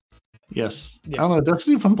 Yes. Yeah. I don't know.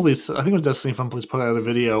 Destiny Fun Police, I think it was Destiny Fun Police put out a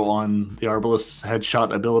video on the Arbalest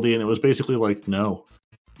headshot ability, and it was basically like, no,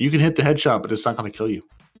 you can hit the headshot, but it's not going to kill you.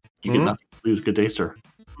 You get nothing to lose. Good day, sir.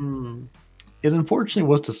 It unfortunately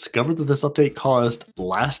was discovered that this update caused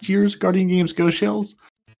last year's Guardian Games Ghost Shells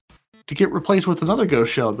to get replaced with another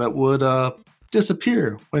Ghost Shell that would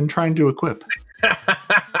disappear when trying to equip.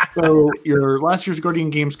 So your last year's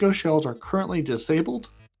Guardian Games Ghost Shells are currently disabled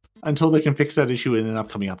until they can fix that issue in an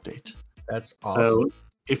upcoming update. That's awesome. So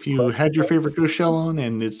if you had your favorite Ghost Shell on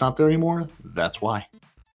and it's not there anymore, that's why.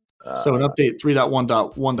 So in update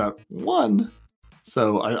 3.1.1.1,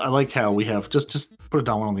 so I like how we have just put a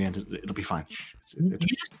 $1 on the end. It'll be fine.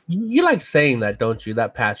 You like saying that, don't you?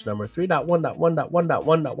 That patch number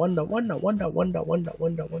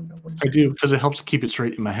 3.1.1.1.1.1.1.1.1.1.1.1. I do, because it helps keep it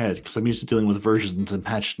straight in my head, because I'm used to dealing with versions and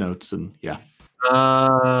patch notes, and yeah.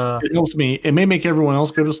 It helps me. It may make everyone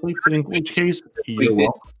else go to sleep, but in which case, you're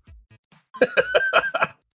welcome.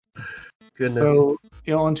 Goodness. So,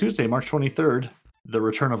 on Tuesday, March 23rd, the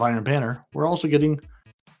return of Iron Banner, we're also getting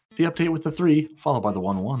the update with the 3, followed by the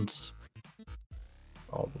 1-1s.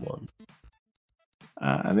 All the one.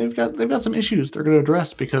 And they've got some issues they're going to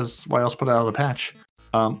address, because why else put out a patch?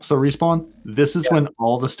 So Respawn, this is when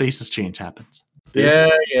all the stasis change happens.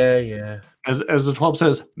 Yeah. As the 12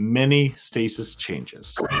 says, many stasis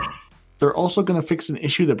changes. They're also going to fix an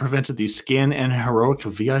issue that prevented the Scan and Heroic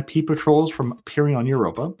VIP patrols from appearing on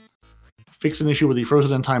Europa. Fix an issue where the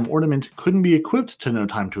Frozen in Time ornament couldn't be equipped to No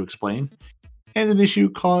Time to Explain. And an issue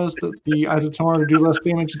caused the Eyes of Tomorrow to do less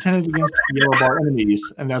damage intended against the yellow bar enemies,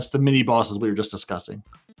 and that's the mini bosses we were just discussing.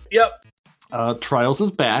 Yep. Trials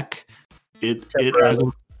is back. It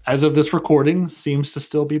as of this recording seems to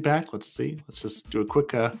still be back. Let's see. Let's just do a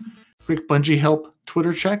quick Bungie help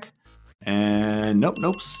Twitter check. And nope,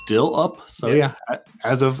 still up. So yeah,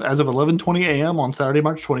 as of 11:20 a.m. on Saturday,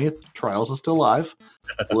 March 20th, Trials is still live.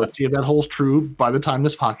 Let's see if that holds true by the time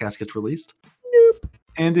this podcast gets released. Nope.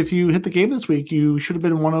 And if you hit the game this week, you should have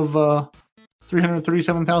been one of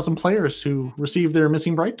 337,000 players who received their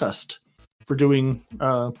missing Bright Dust for doing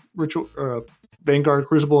ritual Vanguard,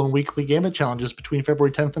 Crucible, and weekly Gambit challenges between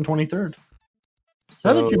February 10th and 23rd.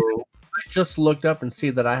 Now that I just looked up and see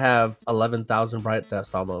that I have 11,000 Bright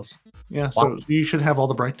Dust almost. Yeah, so you should have all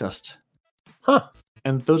the Bright Dust. Huh.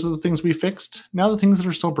 And those are the things we fixed. Now the things that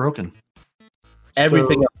are still broken.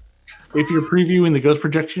 Everything else. If you're previewing the Ghost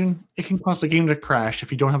projection, it can cause the game to crash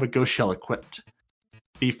if you don't have a Ghost Shell equipped.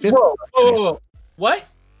 The fifth... Whoa. What?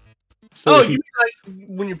 So you mean like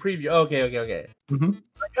when you preview. Okay. Mm-hmm.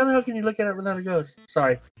 How the hell can you look at it without a ghost?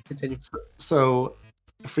 Sorry, continue. So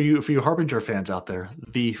for you Harbinger fans out there,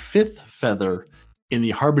 the 5th feather in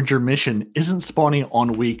the Harbinger mission isn't spawning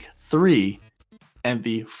on week 3, and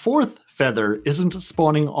the 4th feather isn't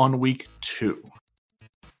spawning on week 2.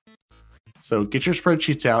 So get your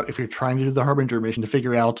spreadsheets out if you're trying to do the Harbinger mission to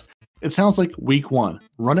figure out. It sounds like week 1.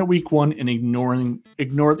 Run at week 1 and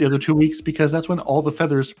ignore the other 2 weeks, because that's when all the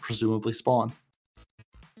feathers presumably spawn.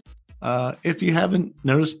 If you haven't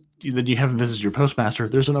noticed that you haven't visited your postmaster,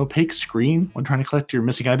 there's an opaque screen when trying to collect your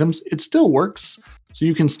missing items. It still works, so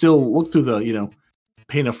you can still look through the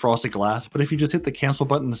pane of frosted glass. But if you just hit the cancel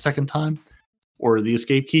button the second time, or the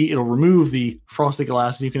escape key, it'll remove the frosted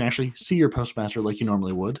glass and you can actually see your postmaster like you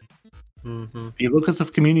normally would. Mm-hmm. The Locus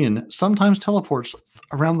of Communion sometimes teleports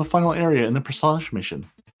around the final area in the Presage mission.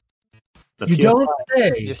 The You PS5 don't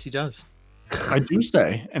say. Yes, he does. I do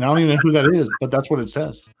say, and I don't even know who that is, but that's what it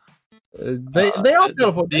says. They all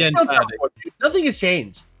teleport. the They end still verdict. teleport, dude. Nothing has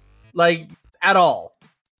changed, like at all.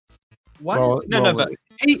 What? Well, No, but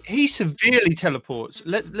he severely teleports.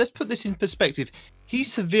 Let's put this in perspective. He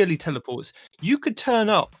severely teleports. You could turn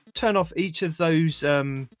off each of those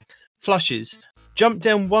flushes, jump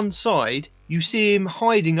down one side. You see him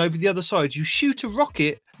hiding over the other side. You shoot a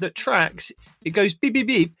rocket that tracks. It goes beep beep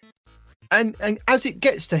beep, and as it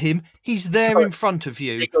gets to him, he's there in front of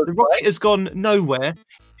you. It goes The rocket what? has gone nowhere,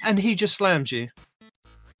 and he just slams you.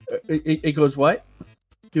 It goes what?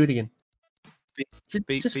 Do it again. Beep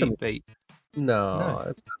Just beep beep. No, No.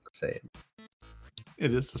 it's not the same.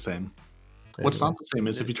 it is the same. What's Anyway. not the same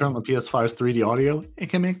is if you turn on the PS5's 3D audio, it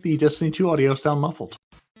can make the Destiny 2 audio sound muffled.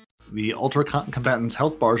 The Ultra Combatant's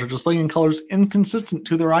health bars are displaying in colors inconsistent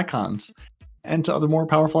to their icons, and to other more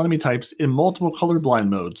powerful enemy types in multiple colorblind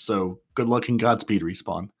modes, so good luck and Godspeed,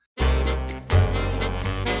 Respawn.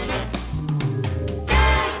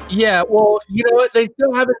 Yeah, well, you know what? They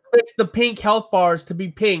still haven't fixed the pink health bars to be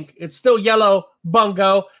pink. It's still yellow,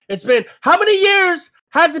 bungo. It's been how many years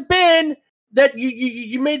has it been that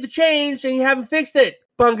you made the change and you haven't fixed it,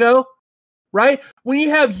 bungo? Right? When you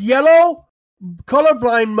have yellow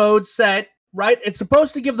colorblind mode set, right? It's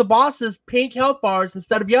supposed to give the bosses pink health bars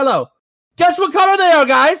instead of yellow. Guess what color they are,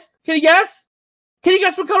 guys? Can you guess? Can you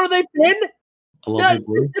guess what color they've been? A lovely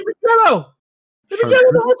blue. They've been yellow. They've been Sure.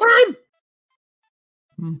 yellow the whole time.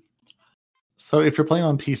 So if you're playing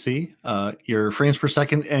on PC, your frames per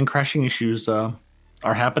second and crashing issues are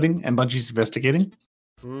happening, and Bungie's investigating.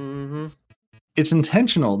 Mm-hmm. It's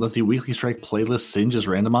intentional that the Weekly Strike playlist singe is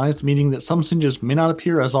randomized, meaning that some singes may not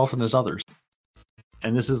appear as often as others.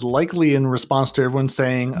 And this is likely in response to everyone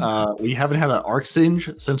saying, we haven't had an arc singe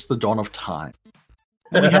since the dawn of time.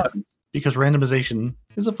 And we haven't, because randomization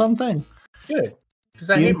is a fun thing. Good. Because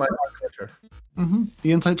I hate my art culture.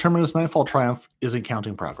 The Insight Terminus Nightfall Triumph is in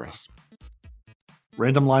counting progress.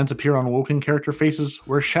 Random lines appear on Woken character faces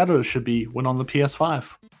where shadows should be when on the PS5.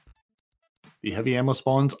 The heavy ammo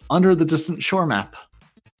spawns under the Distant Shore map.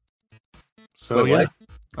 So Wait,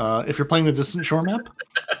 if you're playing the Distant Shore map,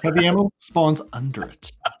 heavy ammo spawns under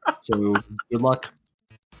it. So good luck.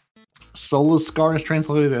 Solar Scar is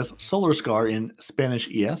translated as Solar Scar in Spanish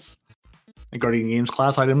ES. And Guardian Games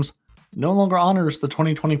class items no longer honors the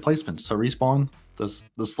 2020 placement. So Respawn,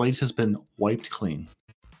 the slate has been wiped clean.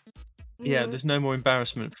 Yeah, there's no more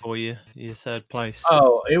embarrassment for you. Your third place.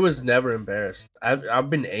 Oh, it was never embarrassed.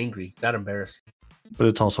 I've been angry, not embarrassed. But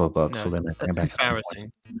it's also a bug, No, so they might bring it that's back. At some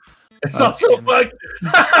point. embarrassing. It's also a bug.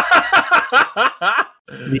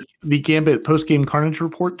 The Gambit post-game Carnage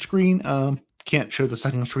report screen can't show the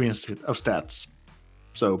second screen of stats,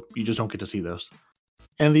 so you just don't get to see those.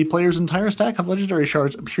 And the player's entire stack of legendary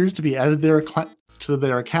shards appears to be added to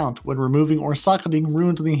their account when removing or socketing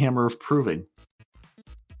Ruins of the Hammer of Proving.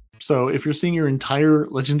 So if you're seeing your entire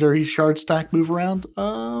legendary shard stack move around,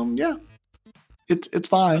 yeah, it's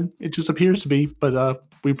fine. It just appears to be, but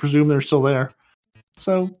we presume they're still there.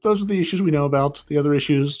 So those are the issues we know about. The other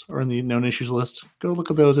issues are in the known issues list. Go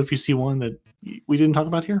look at those if you see one that we didn't talk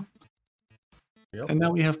about here. Yep. And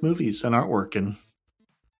now we have movies and artwork, and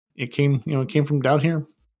it came from down here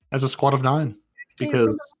as a squad of 9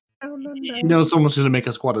 because someone's going to make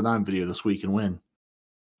a squad of 9 video this week and win.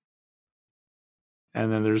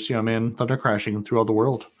 And then there's man thunder crashing through all the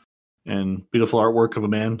world, and beautiful artwork of a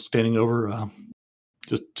man standing over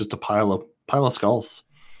just a pile of skulls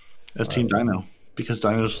as Team Dino, because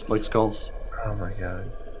dinos like skulls. Oh my god!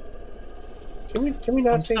 Can we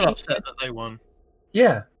not I'm say still upset that they won.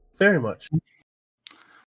 Yeah, very much.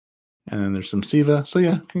 And then there's some Siva. So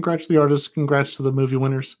yeah, congrats to the artists, congrats to the movie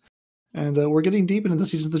winners. And we're getting deep into the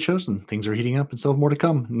season of The Chosen. Things are heating up and still have more to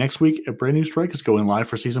come. Next week, a brand new strike is going live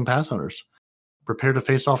for season pass owners. Prepare to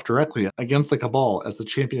face off directly against the Cabal as the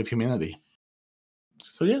champion of humanity.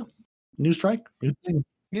 So yeah, new strike, new thing.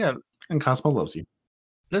 Yeah, And Cosmo loves you.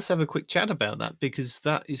 let's have a quick chat about that, because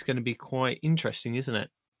that is going to be quite interesting, isn't it? I don't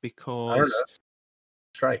Because know.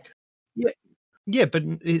 Strike. yeah, but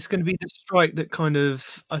it's going to be the strike that kind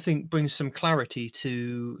of, I think, brings some clarity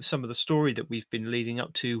to some of the story that we've been leading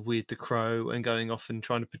up to with the Crow and going off and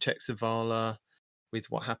trying to protect Zavala with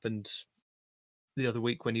what happened the other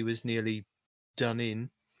week when he was nearly done in.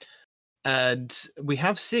 And we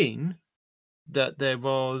have seen that there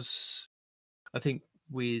was, I think,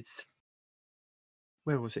 with,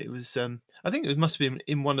 where was it? It was, I think it must have been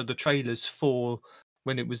in one of the trailers for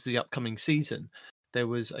when it was the upcoming season, there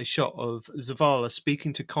was a shot of Zavala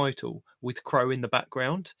speaking to Keitel with Crow in the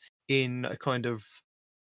background in a kind of,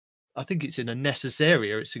 I think it's in a Nessus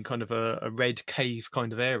area. It's in kind of a red cave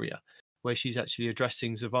kind of area where she's actually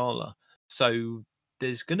addressing Zavala. So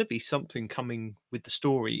there's going to be something coming with the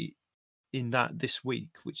story in that this week,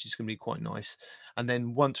 which is going to be quite nice. And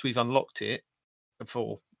then once we've unlocked it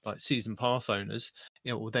for like season pass owners,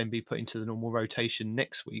 it will then be put into the normal rotation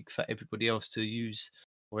next week for everybody else to use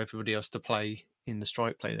or everybody else to play in the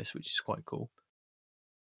Strike playlist, which is quite cool.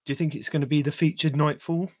 Do you think it's going to be the featured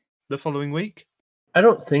Nightfall the following week? I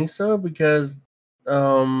don't think so, because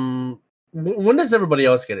when does everybody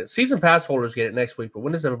else get it? Season pass holders get it next week, but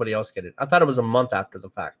when does everybody else get it? I thought it was a month after the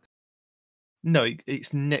fact. No,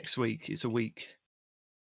 it's next week. It's a week.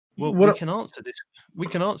 Well, What- we can answer this. We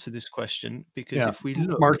can answer this question because Yeah, if we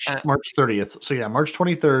look March at 30th. So yeah, March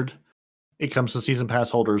 23rd, it comes to season pass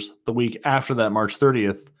holders. The week after that, March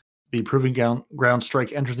 30th, the Proving Ground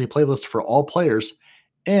Strike enters the playlist for all players,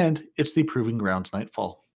 and it's the Proving Grounds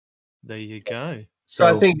Nightfall. there you go. So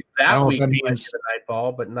I think I that don't know week if that we might means- get the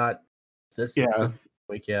Nightfall, but not this Yeah.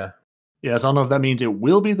 week. Yeah. Yeah, so I don't know if that means it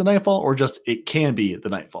will be the Nightfall or just it can be the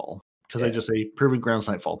Nightfall, because they Yeah. just say Proving Grounds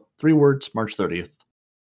Nightfall. 3 words, March 30th.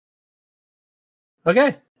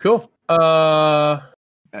 Okay. Cool.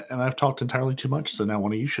 And I've talked entirely too much, so now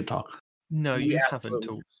one of you should talk. No, We you haven't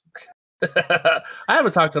absolutely- talked. I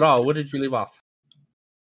haven't talked at all. What did you leave off?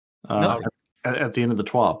 Nothing. At the end of the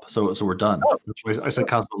TWAB, so we're done. Oh. That's why I said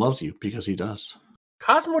Cosmo loves you, because he does.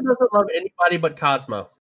 Cosmo doesn't love anybody but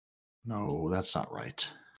Cosmo. No, that's not right.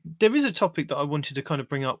 There is a topic that I wanted to kind of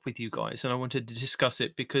bring up with you guys, and I wanted to discuss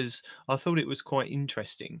it because I thought it was quite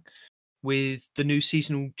interesting with the new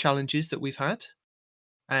seasonal challenges that we've had.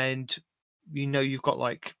 And you've got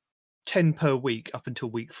like 10 per week up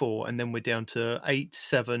until week 4, and then we're down to 8,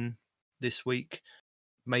 7 this week,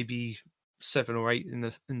 maybe 7 or 8 in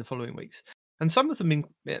the following weeks. And some of them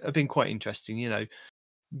have been quite interesting.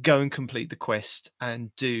 Go and complete the quest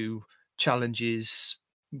and do challenges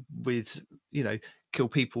with kill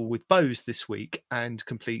people with bows this week and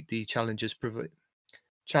complete the challenges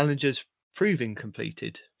proving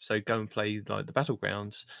completed. So go and play like the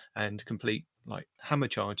battlegrounds and complete like hammer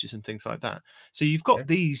charges and things like that. So you've got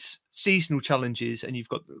these seasonal challenges and you've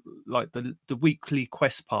got like the weekly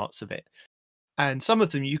quest parts of it. And some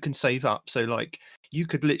of them you can save up. So like you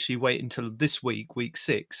could literally wait until this week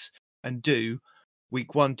 6, and do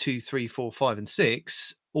week 1, 2, 3, 4, 5, and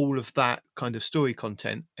 6, all of that kind of story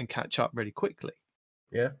content and catch up really quickly.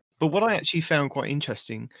 Yeah. But what I actually found quite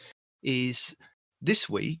interesting is this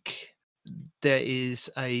week there is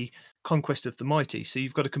a Conquest of the Mighty. So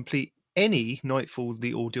you've got to complete any Nightfall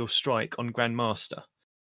the Ordeal Strike on Grandmaster.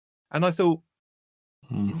 And I thought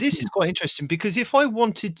this is quite interesting because if I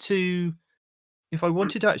wanted to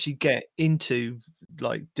actually get into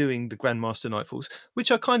like doing the Grandmaster Nightfalls,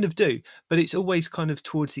 which I kind of do, but it's always kind of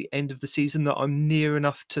towards the end of the season that I'm near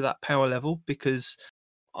enough to that power level because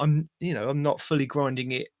I'm not fully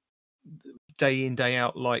grinding it day in, day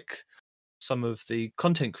out like some of the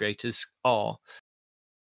content creators are.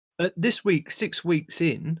 This week, 6 weeks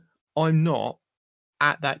in, I'm not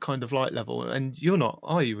at that kind of light level, and you're not,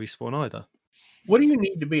 are you, Respawn, either? What do you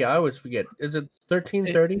need to be? I always forget. Is it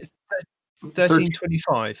 1330?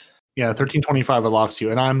 1325. Yeah, 1325 unlocks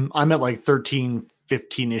you, and I'm at like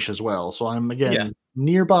 1315-ish as well. So I'm again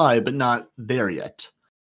nearby, but not there yet.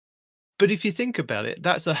 But if you think about it,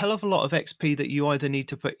 that's a hell of a lot of XP that you either need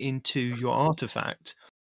to put into your artifact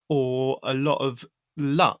or a lot of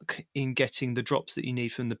luck in getting the drops that you need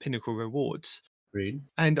from the pinnacle rewards. Agreed.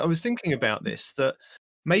 And I was thinking about this, that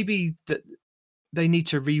maybe that they need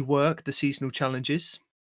to rework the seasonal challenges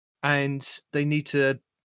and they need to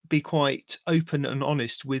be quite open and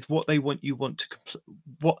honest with what they want you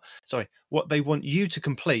to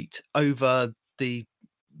complete over the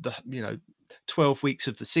 12 weeks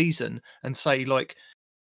of the season, and say like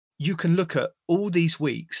you can look at all these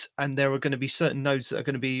weeks and there are going to be certain nodes that are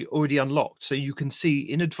going to be already unlocked, so you can see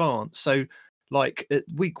in advance. So like at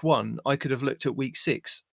week 1 I could have looked at week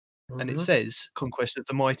 6 and it says Conquest of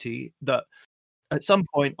the Mighty that at some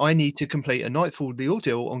point I need to complete a Nightfall the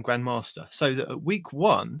Ordeal on Grandmaster, so that at week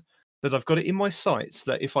 1 that I've got it in my sights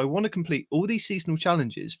that if I want to complete all these seasonal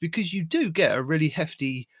challenges, because you do get a really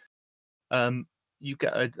hefty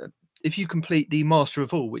if you complete the Master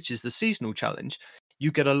of All, which is the seasonal challenge, you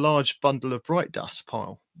get a large bundle of Bright Dust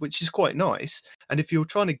pile, which is quite nice. And if you're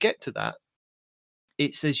trying to get to that,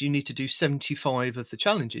 it says you need to do 75 of the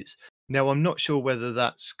challenges. Now, I'm not sure whether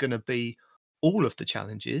that's going to be all of the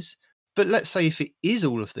challenges, but let's say if it is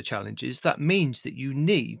all of the challenges, that means that you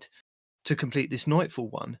need to complete this Nightfall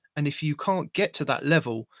one. And if you can't get to that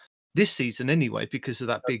level this season anyway, because of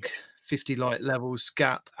that big 50 light levels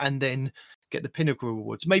gap, and then get the pinnacle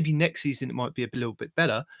rewards, maybe next season it might be a little bit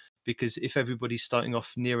better, because if everybody's starting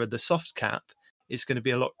off nearer the soft cap, it's going to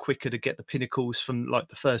be a lot quicker to get the pinnacles from like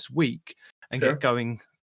the first week and get going,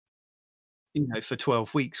 for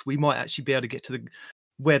 12 weeks. We might actually be able to get to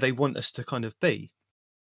where they want us to kind of be.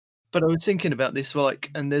 But I was thinking about this,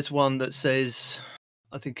 and there's one that says,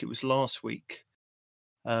 I think it was last week,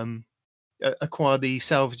 acquire the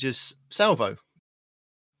Salvager's Salvo,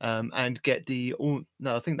 and get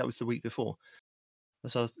I think that was the week before.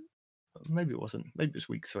 So maybe it wasn't. Maybe it was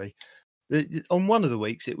week 3. On one of the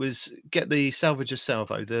weeks, it was get the Salvager's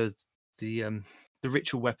Salvo, the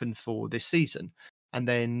ritual weapon for this season, and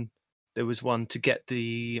then there was one to get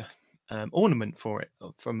the ornament for it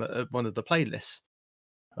from one of the playlists.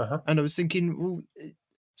 And I was thinking, well,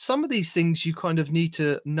 some of these things you kind of need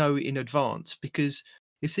to know in advance, because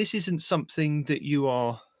if this isn't something that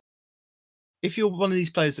if you're one of these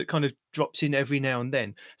players that kind of drops in every now and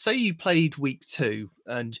then, say you played week 2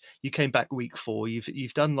 and you came back week 4,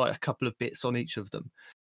 you've done like a couple of bits on each of them.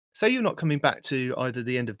 Say you're not coming back to either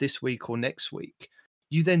the end of this week or next week,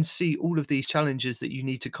 you then see all of these challenges that you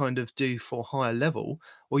need to kind of do for higher level,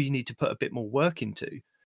 or you need to put a bit more work into.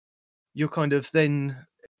 You're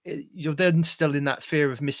then still in that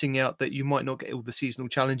fear of missing out, that you might not get all the seasonal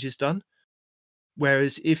challenges done.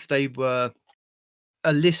 Whereas if they were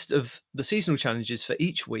a list of the seasonal challenges for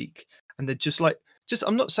each week, and they're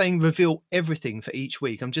I'm not saying reveal everything for each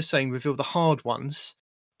week. I'm just saying reveal the hard ones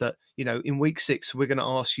that, in week 6, we're going to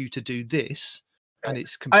ask you to do this, and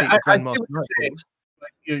it's complete Grandmaster Nightfalls.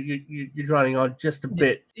 You're drawing on just a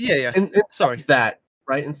bit. Yeah. Sorry.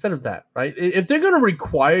 Instead of that, right? If they're going to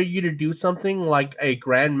require you to do something like a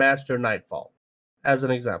Grandmaster Nightfall, as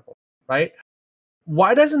an example, right?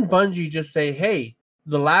 Why doesn't Bungie just say, hey,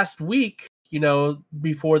 the last week,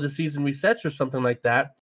 before the season resets or something like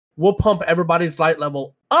that, we'll pump everybody's light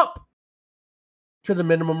level up to the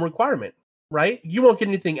minimum requirement, right? You won't get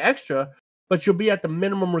anything extra, but you'll be at the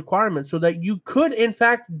minimum requirement so that you could, in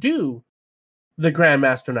fact, do the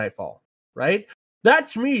Grandmaster Nightfall, right? That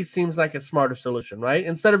to me seems like a smarter solution, right?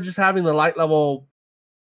 Instead of just having the light level,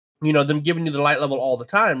 them giving you the light level all the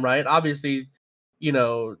time, right? Obviously,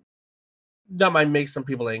 that might make some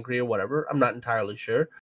people angry or whatever. I'm not entirely sure.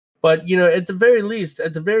 But, at the very least,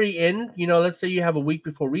 at the very end, let's say you have a week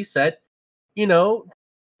before reset,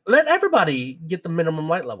 let everybody get the minimum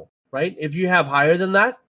light level, right? If you have higher than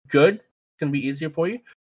that, good. It's going to be easier for you.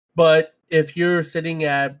 But if you're sitting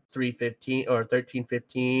at 315 or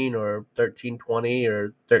 1315 or 1320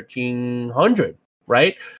 or 1300,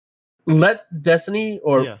 right? Let Destiny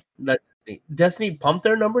Destiny pump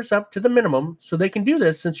their numbers up to the minimum so they can do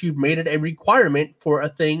this, since you've made it a requirement for a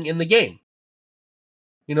thing in the game.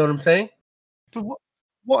 You know what I'm saying? But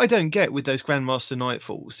what I don't get with those Grandmaster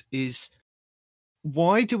Nightfalls is,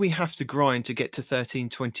 why do we have to grind to get to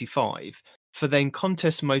 1325 for then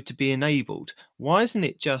contest mode to be enabled? Why isn't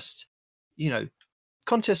it just,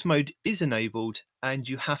 contest mode is enabled and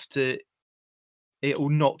you have to, it will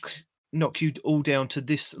knock you all down to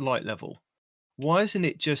this light level? Why isn't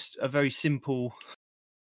it just a very simple,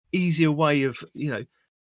 easier way of, you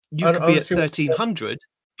could be at 1300,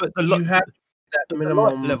 but you have that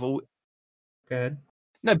minimum level. Go ahead.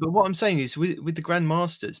 No, but what I'm saying is with the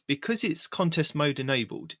Grandmasters, because it's contest mode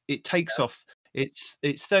enabled, it takes off. It's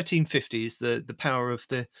 1350 is the power of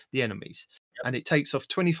the enemies, and it takes off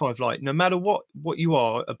 25 light. No matter what you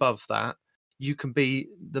are above that, you can be,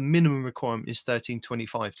 the minimum requirement is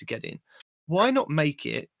 1325 to get in. Why not make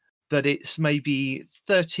it that it's maybe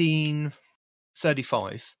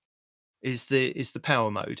 1335 is the power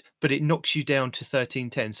mode, but it knocks you down to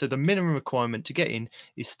 1310. So the minimum requirement to get in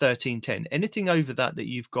is 1310. Anything over that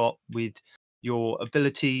you've got with your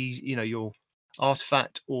ability, your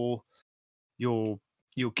artifact or your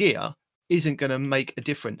gear, isn't going to make a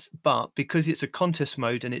difference. But because it's a contest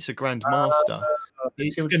mode and it's a Grandmaster,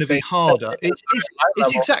 it's going to be harder. It's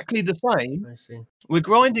exactly the same. I see. We're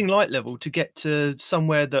grinding light level to get to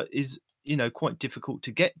somewhere that is, quite difficult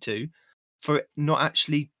to get to, for it not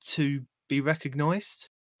actually to be recognized.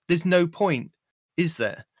 There's no point, is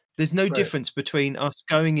there? There's no difference between us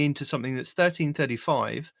going into something that's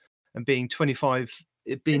 1335 and being 25,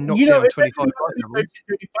 it being knocked down 25 light levels.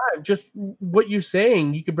 Just what you're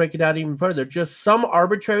saying, you could break it out even further. Just some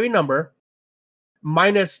arbitrary number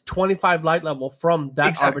minus 25 light level from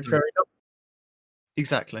that arbitrary number.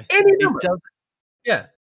 Exactly. Any number.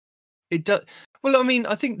 It does. Well, I mean,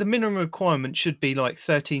 I think the minimum requirement should be like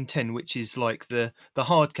 1310, which is like the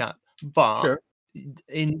hard cap. But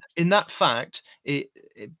in that fact, it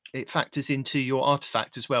factors into your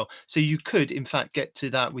artifact as well. So you could, in fact, get to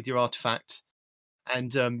that with your artifact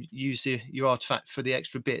and use your artifact for the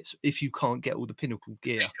extra bits if you can't get all the pinnacle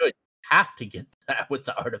gear. You could have to get that with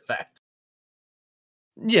the artifact.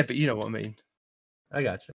 Yeah, but you know what I mean. I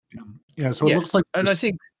got you. Yeah, so it looks like, and I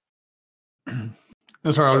think. I'm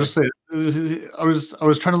sorry, I was just saying. I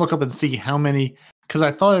was trying to look up and see how many, because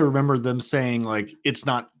I thought I remember them saying like it's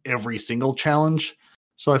not every single challenge.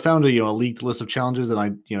 So I found a leaked list of challenges, and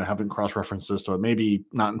I haven't cross-referenced this, so it may be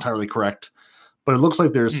not entirely correct. But it looks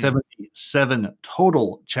like there's 77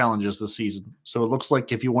 total challenges this season. So it looks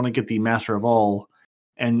like if you want to get the Master of All,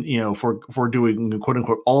 and for doing quote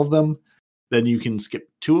unquote all of them, then you can skip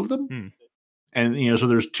 2 of them. And so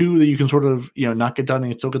there's 2 that you can sort of not get done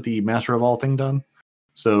and still get the Master of All thing done.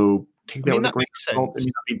 So take that with a grain of salt. It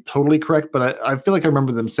may not be totally correct, but I feel like I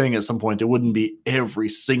remember them saying at some point it wouldn't be every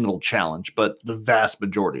single challenge, but the vast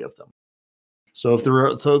majority of them. So if there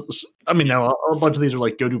are, now a bunch of these are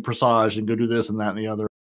like go do Presage and go do this and that and the other.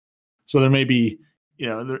 So there may be,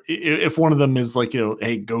 if one of them is like,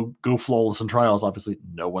 hey, go flawless in trials. Obviously,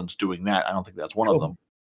 no one's doing that. I don't think that's one of them.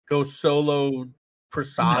 Go solo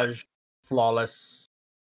Presage, flawless,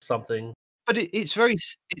 something. But it's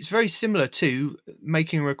very similar to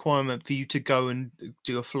making a requirement for you to go and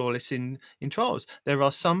do a flawless in trials. There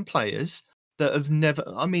are some players that have never.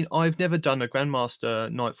 I mean, I've never done a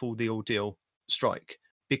Grandmaster Nightfall the Ordeal strike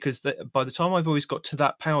because by the time I've always got to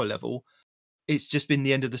that power level, it's just been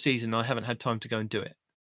the end of the season. I haven't had time to go and do it.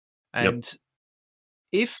 And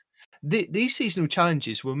if these seasonal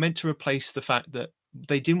challenges were meant to replace the fact that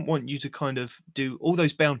they didn't want you to kind of do all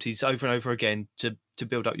those bounties over and over again to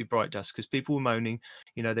build up your Bright Dust, because people were moaning,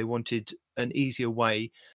 they wanted an easier way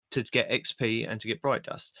to get XP and to get Bright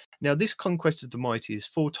Dust. Now, this Conquest of the Mighty is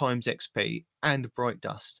 4 times XP and Bright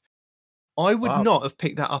Dust. I would not have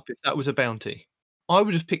picked that up if that was a bounty. I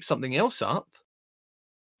would have picked something else up.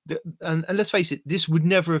 And let's face it, this would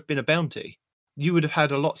never have been a bounty. You would have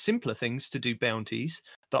had a lot simpler things to do bounties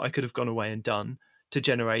that I could have gone away and done to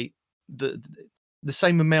generate the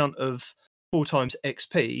same amount of 4 times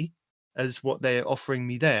XP as what they're offering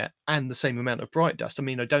me there, and the same amount of Bright Dust. I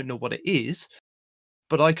mean, I don't know what it is,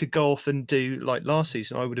 but I could go off and do, like last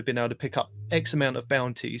season, I would have been able to pick up X amount of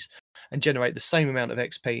bounties and generate the same amount of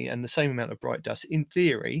XP and the same amount of Bright Dust, in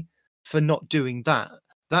theory, for not doing that.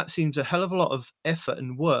 That seems a hell of a lot of effort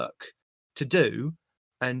and work to do,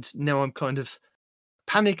 and now I'm kind of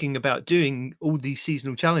panicking about doing all these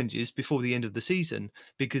seasonal challenges before the end of the season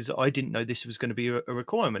because I didn't know this was going to be a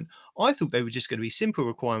requirement. I thought they were just going to be simple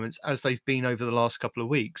requirements as they've been over the last couple of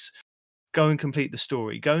weeks. Go and complete the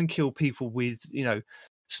story. Go and kill people with,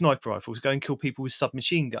 sniper rifles. Go and kill people with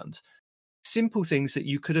submachine guns. Simple things that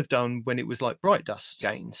you could have done when it was like Bright Dust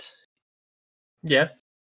gains. Yeah.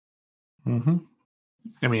 Mm-hmm.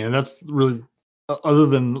 I mean, and that's really, other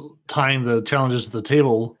than tying the challenges to the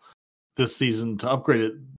table this season to upgrade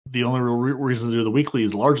it, the only real reason to do the weekly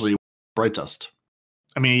is largely Bright Dust.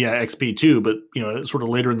 I mean, yeah, XP too, but sort of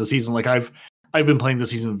later in the season, like I've been playing this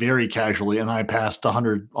season very casually, and I passed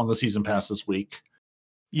 100 on the season pass this week.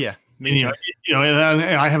 Yeah, and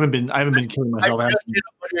I haven't been killing myself. I just did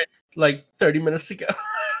 100 like 30 minutes ago.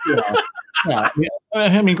 yeah.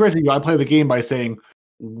 I mean, granted, I play the game by saying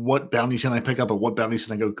what bounties can I pick up and what bounties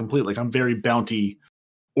can I go complete. Like I'm very bounty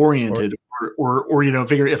oriented, or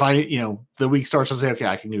figure if I the week starts, I say, okay,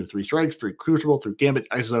 I can do 3 strikes, 3 crucible, 3 gambit.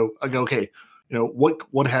 I go, okay,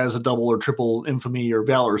 what has a double or triple infamy or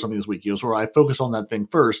valor or something this week? So I focus on that thing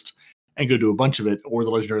first and go do a bunch of it, or the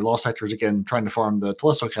legendary lost sectors again, trying to farm the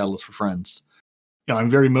Telesto catalyst for friends. I'm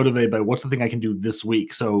very motivated by what's the thing I can do this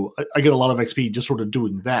week. So I get a lot of XP just sort of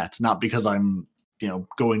doing that, not because I'm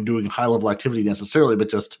doing high level activity necessarily, but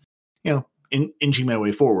just inching my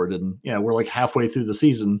way forward. And we're like halfway through the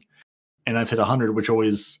season, and I've hit 100, which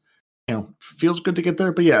always feels good to get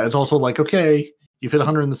there. But yeah, it's also like, okay, you've hit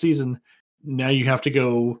 100 in the season. Now you have to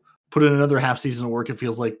go put in another half season of work. It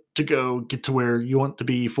feels like to go get to where you want to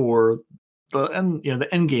be for the end, the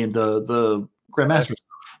end game, the Grandmaster stuff.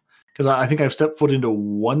 Because I think I've stepped foot into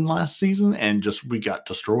one last season and we got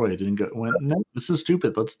destroyed and went, no, this is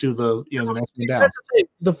stupid. Let's do the the next one down.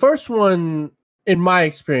 The first one, in my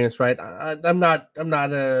experience, right? I'm not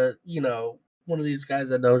a one of these guys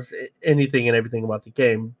that knows anything and everything about the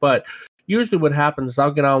game, but usually what happens is I'll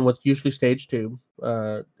get on with usually stage 2,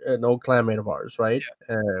 an old clanmate of ours, right?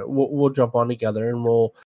 Yeah. We'll jump on together and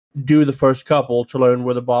we'll do the first couple to learn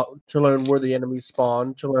where the enemies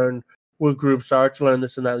spawn, to learn where groups are, to learn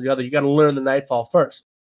this and that and the other. You got to learn the Nightfall first.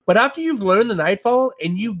 But after you've learned the Nightfall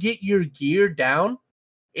and you get your gear down,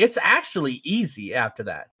 it's actually easy after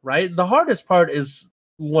that, right? The hardest part is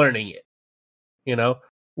learning it,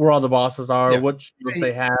 where all the bosses are, what skills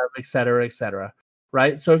they have, et cetera,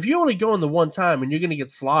 right? So if you only go in the one time and you're going to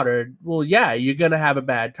get slaughtered, well, yeah, you're going to have a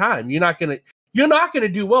bad time. You're not going to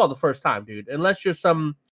do well the first time, dude, unless you're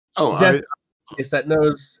some that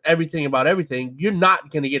knows everything about everything. You're not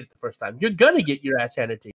going to get it the first time. You're going to get your ass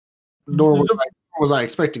handed to you. Nor was I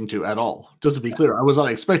expecting to at all. Just to be clear, I was not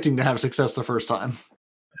expecting to have success the first time.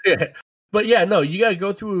 Yeah. But yeah, no, you got to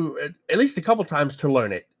go through at least a couple times to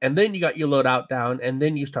learn it. And then you got your loadout down, and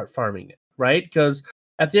then you start farming it, right? Because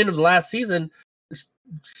at the end of the last season,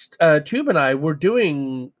 Tube and I were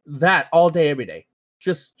doing that all day, every day.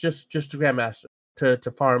 Just to Grandmaster,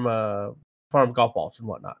 to farm golf balls and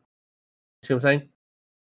whatnot. See what I'm saying?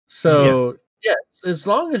 So yeah, as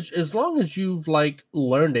long as you've like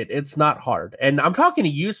learned it, it's not hard. And I'm talking to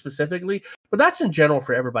you specifically, but that's in general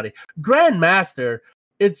for everybody. Grandmaster,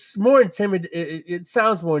 it's more it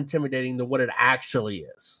sounds more intimidating than what it actually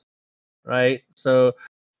is, right? So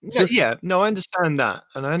I understand that,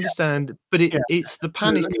 and I understand, but it's the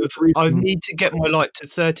panic of I need to get my light to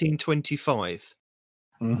 1325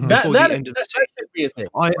 before the end of the season.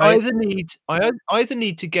 I either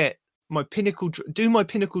need to get my pinnacle, do my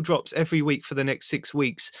pinnacle drops every week for the next 6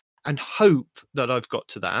 weeks, and hope that I've got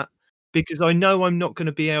to that, because I know I'm not going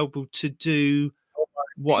to be able to do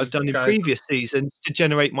what I've done in previous seasons to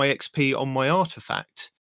generate my XP on my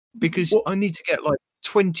artifact, because I need to get like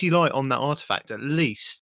 20 light on that artifact at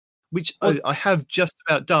least, which I have just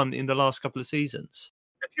about done in the last couple of seasons.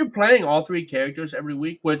 If you're playing all 3 characters every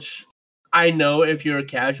week, which I know if you're a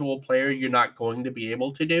casual player, you're not going to be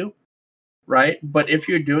able to do, right? But if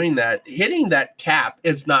you're doing that, hitting that cap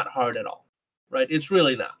is not hard at all, right? It's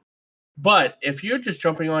really not. But if you're just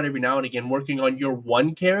jumping on every now and again, working on your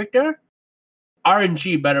one character,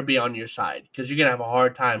 RNG better be on your side, because you're going to have a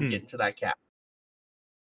hard time getting to that cap.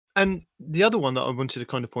 And the other one that I wanted to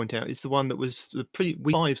kind of point out is the one that was the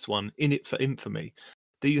pre-Wives one, In It for Infamy,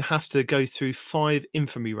 that you have to go through 5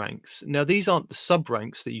 infamy ranks. Now, these aren't the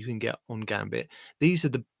sub-ranks that you can get on Gambit. These are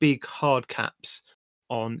the big hard caps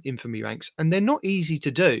on infamy ranks, and they're not easy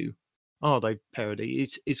to do, are they, Parody?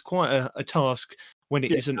 It's quite a task when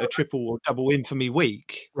it isn't a triple or double infamy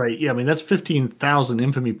week. Right, yeah, I mean, that's 15,000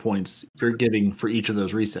 infamy points you're getting for each of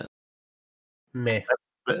those resets. Meh.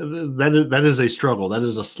 That is a struggle. That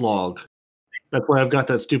is a slog. That's why I've got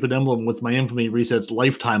that stupid emblem with my infamy resets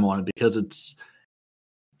lifetime on it, because it's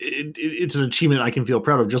an achievement I can feel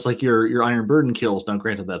proud of, just like your Iron Burden kills. Now,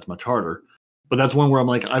 granted, that's much harder, but that's one where I'm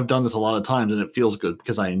like, I've done this a lot of times and it feels good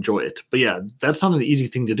because I enjoy it. But yeah, that's not an easy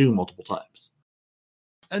thing to do multiple times.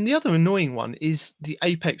 And the other annoying one is the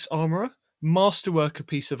Apex Armorer, masterwork a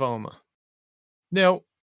piece of armor. Now,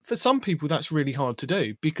 for some people, that's really hard to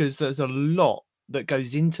do, because there's a lot that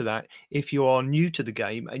goes into that if you are new to the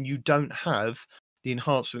game and you don't have the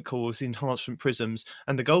enhancement cores, the enhancement prisms,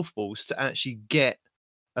 and the golf balls to actually get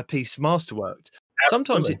a piece masterworked.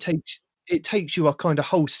 Sometimes it takes you a kind of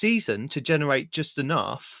whole season to generate just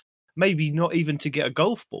enough, maybe not even to get a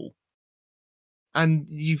golf ball. And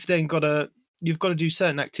you've then got to do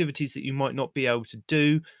certain activities that you might not be able to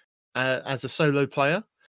do as a solo player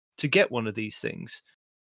to get one of these things.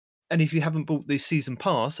 And if you haven't bought the season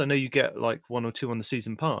pass, I know you get like 1 or 2 on the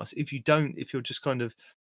season pass. If you're just kind of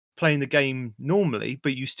playing the game normally,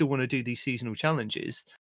 but you still want to do these seasonal challenges,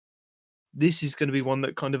 this is going to be one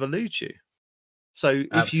that kind of eludes you. So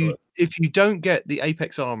if you don't get the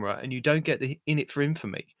Apex Armorer and you don't get the In It for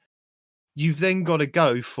Infamy, you've then got to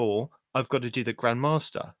go for, I've got to do the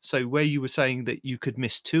Grandmaster. So where you were saying that you could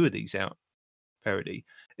miss 2 of these out, Parody,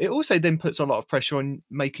 it also then puts a lot of pressure on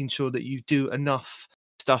making sure that you do enough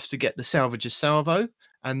stuff to get the Salvager's Salvo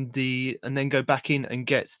and then go back in and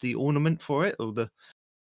get the ornament for it, or the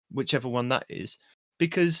whichever one that is,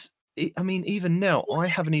 because even now I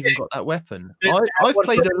haven't even got that weapon. I've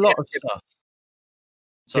played a lot of stuff.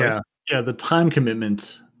 So yeah, the time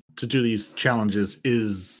commitment to do these challenges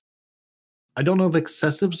is, I don't know if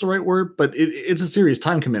excessive is the right word, but it's a serious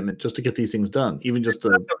time commitment just to get these things done. Even just to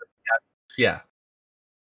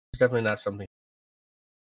it's definitely not something.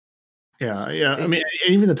 Yeah. I mean,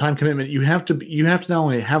 even the time commitment, you have to not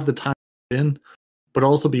only have the time in, but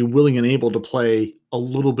also be willing and able to play a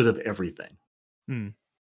little bit of everything. You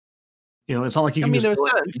know, it's not like you can just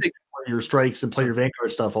play your strikes and play your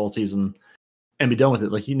Vanguard stuff all season and be done with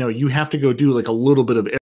it. Like, you have to go do like a little bit of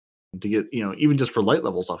everything to get, even just for light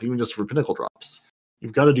level stuff, even just for pinnacle drops.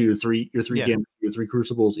 You've got to do your three games, your 3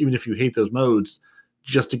 crucibles, even if you hate those modes,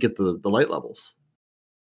 just to get the light levels.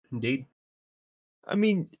 Indeed. I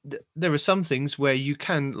mean, there are some things where you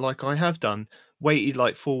can, like I have done, waited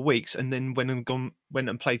like 4 weeks and then went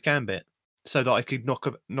and played Gambit so that I could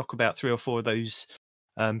knock about 3 or 4 of those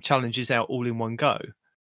challenges out all in one go.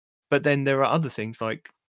 But then there are other things like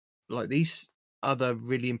these other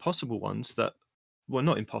really impossible ones that, well,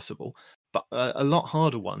 not impossible, but a lot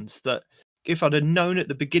harder ones that if I'd have known at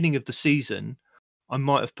the beginning of the season, I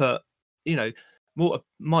might have put,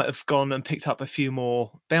 might have gone and picked up a few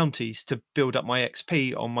more bounties to build up my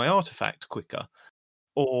XP on my artifact quicker,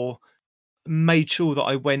 or made sure that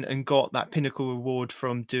I went and got that pinnacle reward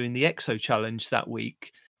from doing the Exo challenge that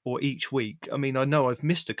week or each week. I mean, I know I've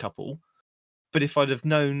missed a couple, but if I'd have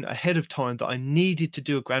known ahead of time that I needed to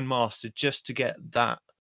do a Grandmaster just to get that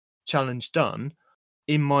challenge done,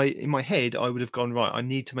 in my head, I would have gone, right, I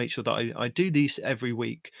need to make sure that I do these every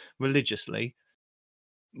week religiously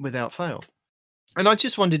without fail. And I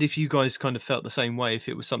just wondered if you guys kind of felt the same way, if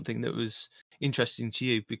it was something that was interesting to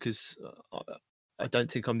you, because I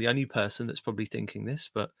don't think I'm the only person that's probably thinking this,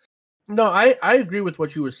 but... No, I agree with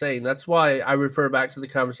what you were saying. That's why I refer back to the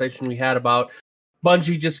conversation we had about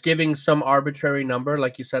Bungie just giving some arbitrary number,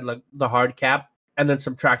 like you said, like the hard cap, and then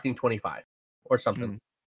subtracting 25 or something.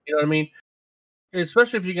 You know what I mean?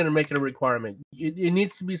 Especially if you're going to make it a requirement. It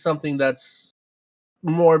needs to be something that's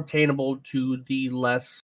more obtainable to the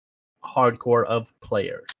less hardcore of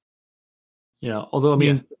players. Yeah, although, I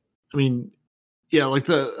mean, like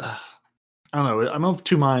I don't know, I'm of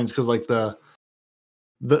two minds, because like the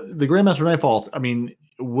Grandmaster Nightfalls, I mean,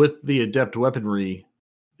 with the adept weaponry,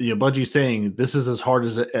 Bungie saying this is as hard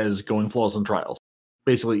as going flawless in trials.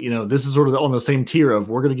 Basically, this is sort of on the same tier of,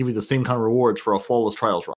 we're going to give you the same kind of rewards for a flawless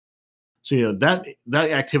trials run. So that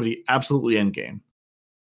activity absolutely endgame.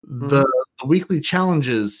 The weekly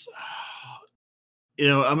challenges,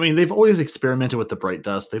 I mean, they've always experimented with the Bright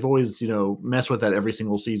Dust. They've always messed with that every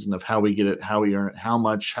single season of how we get it, how we earn it, how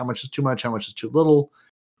much is too much, how much is too little.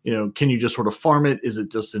 Can you just sort of farm it? Is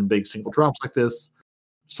it just in big single drops like this?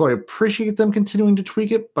 So I appreciate them continuing to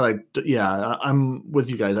tweak it, but I'm with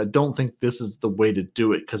you guys. I don't think this is the way to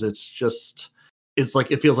do it, because it's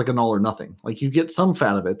like, it feels like an all or nothing. Like, you get some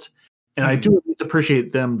fat of it, and I do at least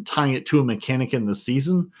appreciate them tying it to a mechanic in the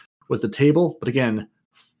season with the table. But again,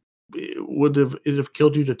 would it have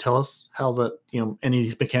killed you to tell us how that any of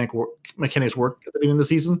these mechanics work at the beginning of the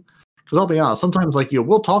season? Because I'll be honest, sometimes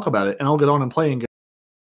we'll talk about it, and I'll get on and play and go,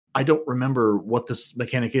 I don't remember what this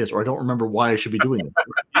mechanic is, or I don't remember why I should be doing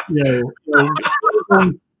it.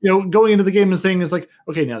 Going into the game and saying, it's like,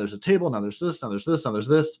 okay, now there's a table, now there's this, now there's this, now there's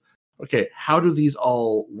this. Okay, how do these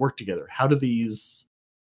all work together? How do these,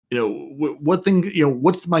 what thing,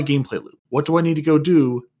 what's my gameplay loop? What do I need to go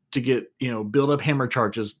do to get, build up hammer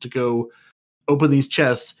charges, to go open these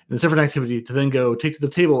chests in this different activity, to then go take to the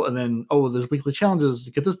table, and then, there's weekly challenges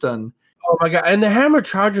to get this done. Oh my god! And the hammer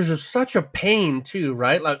chargers are such a pain too,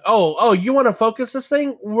 right? Like, you want to focus this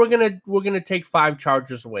thing? We're gonna take 5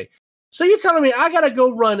 chargers away. So you're telling me I gotta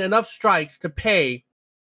go run enough strikes to pay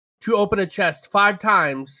to open a chest 5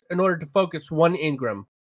 times in order to focus 1 Ingram?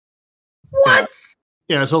 What?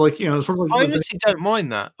 Yeah. So sort of like, I honestly don't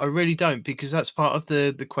mind that. I really don't, because that's part of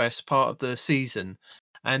the quest, part of the season,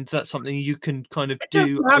 and that's something you can kind of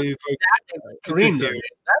do over that extreme period.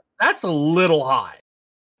 That's a little high,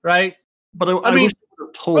 right? But I wish you would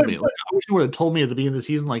have told me. I wish you would have told me at the beginning of the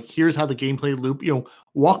season, like, here's how the gameplay loop,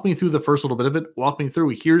 walk me through the first little bit of it. Walk me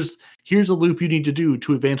through, here's a loop you need to do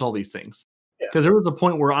to advance all these things. Because there was a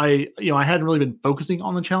point where I hadn't really been focusing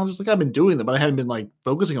on the challenges. Like, I've been doing them, but I hadn't been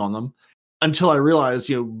focusing on them until I realized,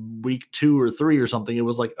 week 2 or 3 or something, it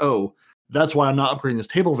was like, oh, that's why I'm not upgrading this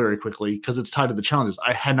table very quickly, because it's tied to the challenges.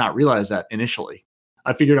 I had not realized that initially.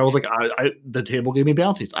 I figured, I was like, the table gave me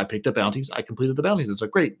bounties. I picked up bounties. I completed the bounties. It's like,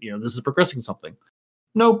 great. This is progressing something.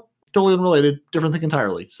 Nope. Totally unrelated. Different thing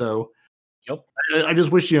entirely. So, yep. I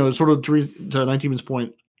just wish, sort of to 19's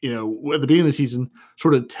point, at the beginning of the season,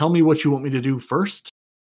 sort of tell me what you want me to do first.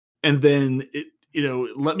 And then,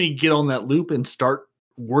 let me get on that loop and start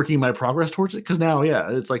working my progress towards it. Because now,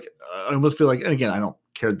 it's like, I almost feel like, and again, I don't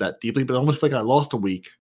care that deeply, but I almost feel like I lost a week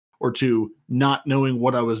or 2 not knowing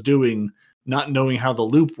what I was doing, not knowing how the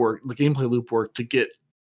loop worked, the gameplay loop worked, to get,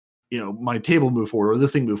 my table move forward or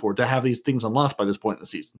this thing move forward, to have these things unlocked by this point in the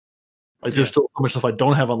season. Like, there's still so much stuff I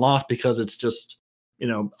don't have unlocked, because it's just,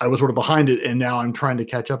 I was sort of behind it, and now I'm trying to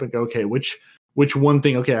catch up and go, okay, which one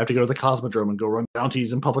thing? Okay, I have to go to the Cosmodrome and go run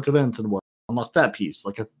bounties and public events and unlock that piece,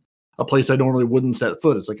 like a place I normally wouldn't set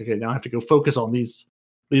foot. It's like, okay, now I have to go focus on these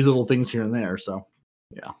little things here and there. So,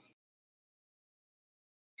 yeah.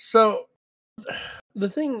 So, the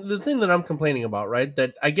thing that I'm complaining about, right,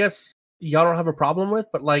 that I guess y'all don't have a problem with,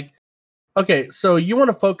 but okay, so you want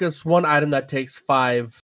to focus one item that takes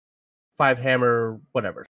 5 hammer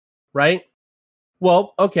whatever, right?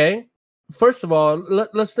 Well, okay. First of all,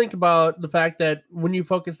 let's think about the fact that when you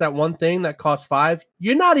focus that one thing that costs 5,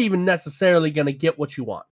 you're not even necessarily going to get what you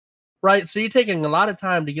want, right? So you're taking a lot of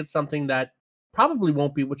time to get something that probably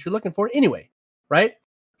won't be what you're looking for anyway, right?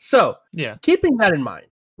 So Yeah. keeping that in mind,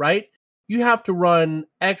 right? You have to run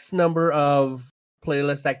X number of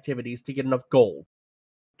playlist activities to get enough gold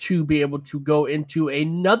to be able to go into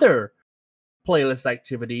another playlist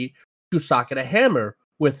activity to socket a hammer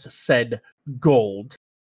with said gold,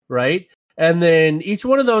 right? And then each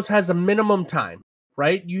one of those has a minimum time,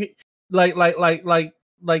 right? You like the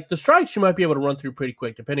strikes you might be able to run through pretty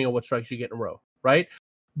quick depending on what strikes you get in a row, right?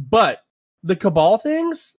 But the Cabal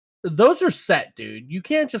things, those are set, dude. You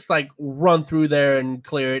can't just like run through there and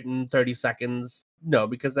clear it in 30 seconds. No,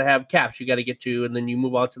 because they have caps you got to get to, and then you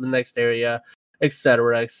move on to the next area,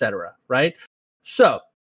 etc., right? So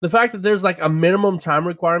the fact that there's like a minimum time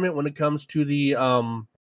requirement when it comes to the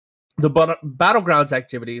battlegrounds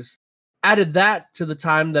activities, added that to the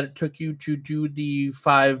time that it took you to do the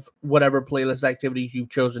 5 whatever playlist activities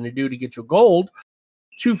you've chosen to do to get your gold,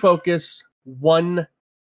 to focus one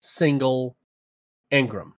single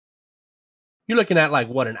engram. You're looking at like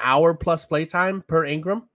what, an hour plus playtime per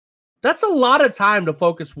engram? That's a lot of time to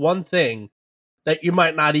focus one thing that you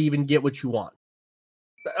might not even get what you want.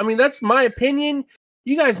 I mean, that's my opinion.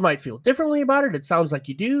 You guys might feel differently about it. It sounds like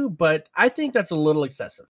you do, but I think that's a little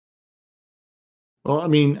excessive. Well, I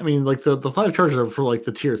mean, like the 5 charges are for like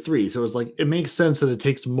the tier 3, so it's like it makes sense that it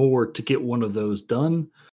takes more to get one of those done.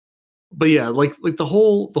 But yeah, like the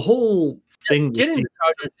whole thing. Getting the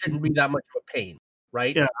charges shouldn't be that much of a pain,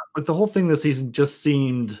 right? Yeah, like the whole thing this season just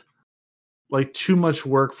seemed like too much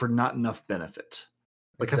work for not enough benefit.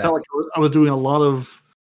 Like exactly. I felt like I was doing a lot.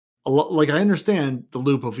 Like I understand the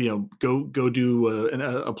loop of go do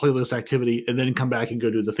a playlist activity and then come back and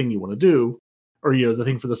go do the thing you want to do, or the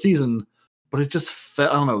thing for the season. But it just I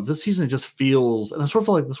don't know. This season just feels, and I sort of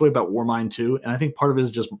feel like this way about Warmind too. And I think part of it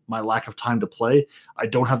is just my lack of time to play. I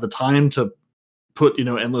don't have the time to put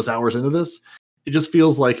endless hours into this. It just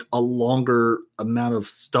feels like a longer amount of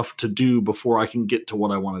stuff to do before I can get to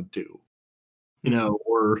what I want to do.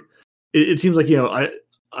 Or it seems like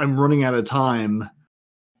I'm running out of time.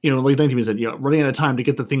 Like 19 said, running out of time to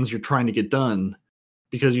get the things you're trying to get done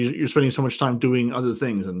because you're spending so much time doing other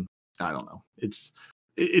things, and I don't know.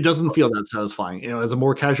 It doesn't feel that satisfying. As a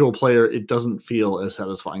more casual player, it doesn't feel as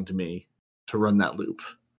satisfying to me to run that loop.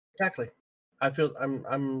 Exactly. I feel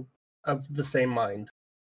I'm of the same mind.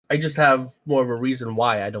 I just have more of a reason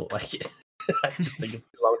why I don't like it. I just think it's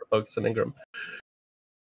too long to focus on engram.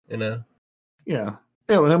 Yeah.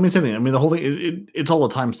 I mean, same thing. I mean, the whole thing it's all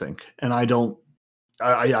a time sink, and I don't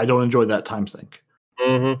enjoy that time sink.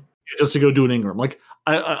 Mm-hmm. Just to go do an engram, like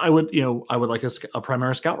I would like a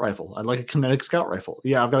primary scout rifle. I'd like a kinetic scout rifle.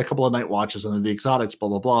 Yeah, I've got a couple of night watches and the exotics, blah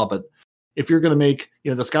blah blah. But if you're going to make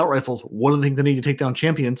the scout rifles one of the things I need to take down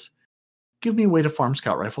champions, give me a way to farm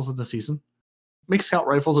scout rifles in the season. Make scout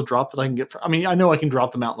rifles a drop that I can get. I mean, I know I can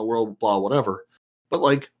drop them out in the world, blah whatever. But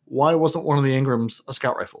like, why wasn't one of the engrams a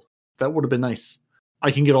scout rifle? That would have been nice. I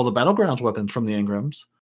can get all the battlegrounds weapons from the engrams,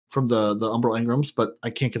 from the Umbral engrams, but I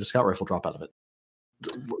can't get a scout rifle drop out of it.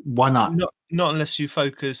 Why not? Not unless you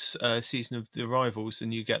focus Season of the Arrivals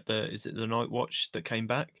and you get is it the Night Watch that came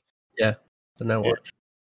back? Yeah, the Night Watch.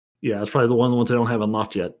 Yeah, it's probably one of the ones I don't have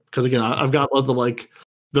unlocked yet. Because again, I've got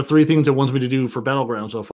the 3 things it wants me to do for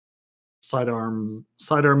Battlegrounds so far. Sidearm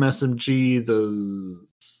SMG, the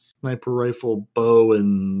sniper rifle, bow,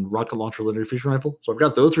 and rocket launcher linear fusion rifle. So I've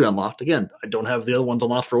got those 3 unlocked. Again, I don't have the other ones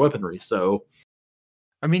unlocked for weaponry. So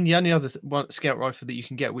I mean, the only other scout rifle that you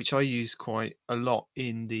can get, which I use quite a lot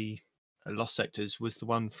in the Lost Sectors, was the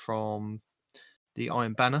one from the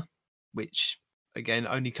Iron Banner, which again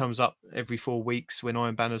only comes up every 4 weeks when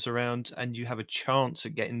Iron Banner's around, and you have a chance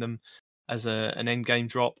at getting them as an end game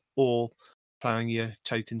drop or plowing your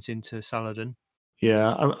tokens into Saladin.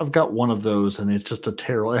 Yeah, I've got one of those, and it's just a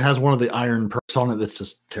terrible. It has one of the iron perks on it that's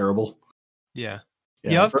just terrible. Yeah,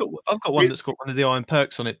 I've got one that's got one of the iron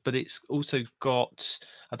perks on it, but it's also got,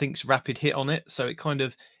 I think it's rapid hit on it. So it kind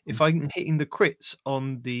of, if I'm hitting the crits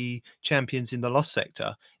on the champions in the Lost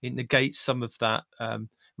Sector, it negates some of that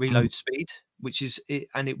reload speed, which is it,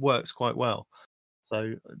 and it works quite well.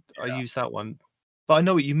 So I use that one. But I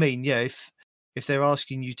know what you mean. Yeah, if they're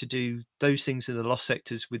asking you to do those things in the Lost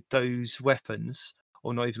Sectors with those weapons,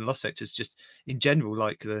 or not even Lost Sectors, just in general,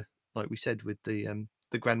 like we said with the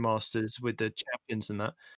Grandmasters, with the champions and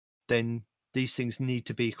that, then these things need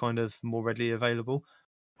to be kind of more readily available,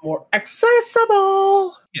 more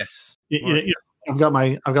accessible. Yes. Yeah. I've got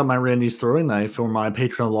my Randy's throwing knife or my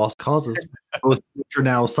Patron of Lost Causes, both which are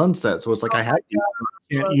now sunset. So it's like I can't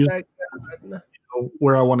use know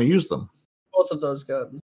where I want to use them. Both of those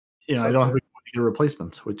guns. Yeah, I don't have to get a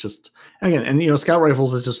replacement. Which just and scout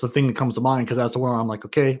rifles is just the thing that comes to mind because that's the one I'm like,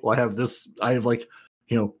 okay, well, I have this. I have like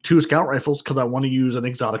 2 scout rifles because I want to use an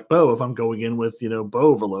exotic bow if I'm going in with bow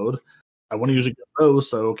overload. I want to use a good bow,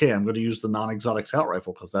 so okay, I'm going to use the non-exotic scout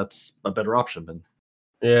rifle because that's a better option. But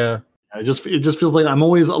yeah, it just feels like I'm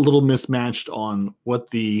always a little mismatched on what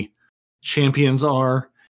the champions are,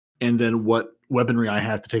 and then what weaponry I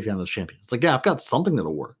have to take down those champions. It's like, yeah, I've got something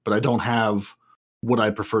that'll work, but I don't have what I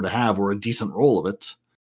prefer to have or a decent roll of it.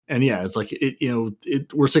 And yeah, it's like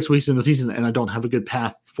we're 6 weeks in the season, and I don't have a good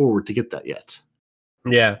path forward to get that yet.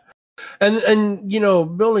 Yeah. And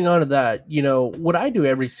building onto that, what I do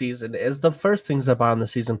every season is the first things I buy on the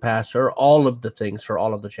season pass are all of the things for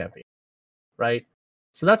all of the champions, right?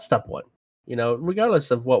 So that's step one. Regardless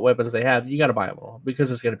of what weapons they have, you got to buy them all because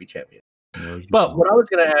it's going to be champions. But what I was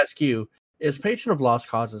going to ask you is Patron of Lost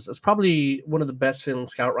Causes is probably one of the best feeling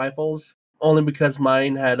scout rifles, only because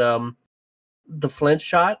mine had the flint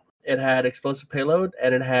shot, it had explosive payload,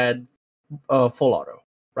 and it had full auto.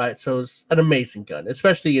 Right, so it's an amazing gun,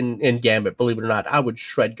 especially in Gambit. Believe it or not, I would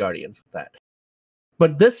shred Guardians with that.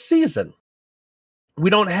 But this season, we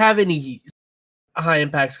don't have any high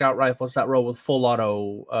impact scout rifles that roll with full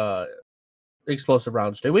auto explosive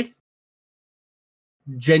rounds, do we?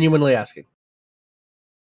 Genuinely asking.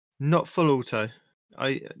 Not full auto.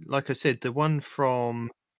 Like I said, the one from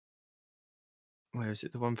where is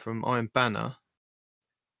it? The one from Iron Banner.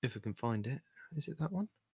 If I can find it, is it that one?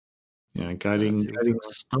 Yeah, guiding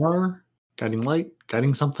star, guiding light,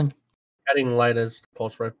 guiding something. Guiding light is the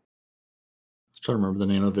pulse rifle. I was trying to remember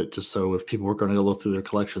the name of it, just so if people were going to go look through their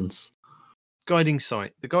collections. Guiding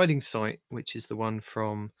sight. The guiding sight, which is the one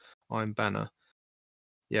from Iron Banner.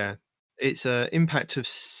 Yeah, it's an impact of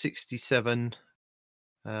 67.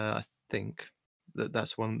 I think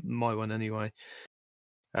that's my one anyway.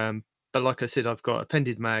 But like I said, I've got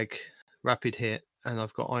appended mag, rapid hit, and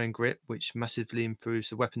I've got Iron Grip, which massively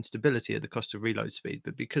improves the weapon stability at the cost of reload speed.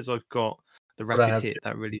 But because I've got the rapid hit,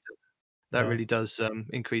 that really does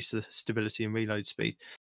increase the stability and reload speed.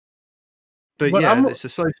 But yeah, it's a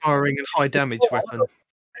slow firing and high damage weapon.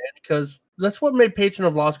 Because that's what made Patron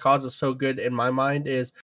of Lost Causes so good in my mind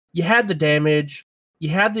is you had the damage, you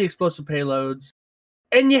had the explosive payloads,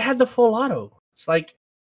 and you had the full auto. It's like,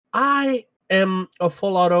 I am a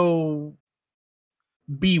full auto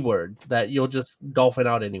B word that you'll just dolphin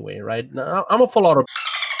out anyway, right? I'm a full auto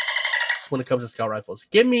when it comes to scout rifles.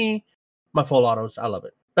 Give me my full autos. I love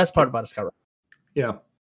it. Best part about a scout rifle. Yeah.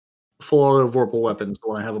 Full auto vorpal weapons, the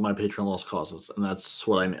one I have on my Patreon Lost Causes, and that's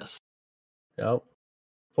what I miss. Yep.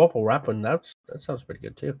 Vorpal weapon, that sounds pretty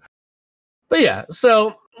good too. But yeah,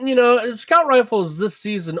 so scout rifles this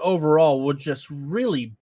season overall were just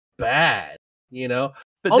really bad,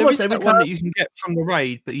 But almost there is that one that you can get from the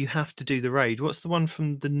raid, but you have to do the raid. What's the one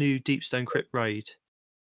from the new Deepstone Crypt raid?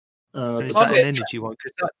 Is that an energy one?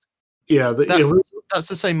 Because that's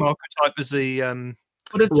the same archetype as the.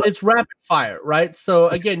 But it's rapid fire, right? So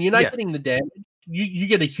again, you're not getting the damage. You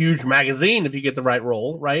get a huge magazine if you get the right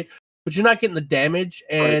roll, right? But you're not getting the damage,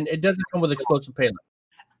 and it doesn't come with explosive payload.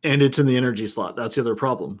 And it's in the energy slot. That's the other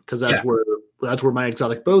problem because that's where my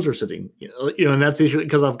exotic bows are sitting. And that's the issue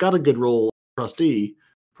because I've got a good roll trustee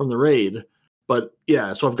from the raid, but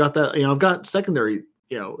yeah, so I've got that. I've got secondary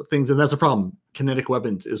things, and that's a problem. Kinetic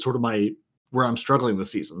weapons is sort of where I'm struggling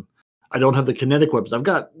this season. I don't have the kinetic weapons. I've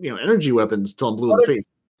got energy weapons till I'm blue in the face.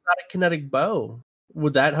 Not a kinetic bow.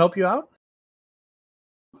 Would that help you out?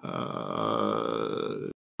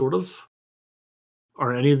 Sort of.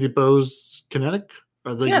 Are any of the bows kinetic?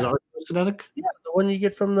 Are the exotic bows kinetic? Yeah, the one you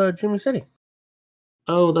get from the Jimmy City.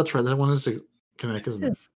 Oh, that's right. That one is kinetic, isn't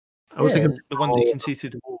it? I was thinking the one that you can see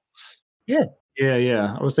through the walls. Yeah.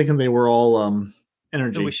 Yeah. I was thinking they were all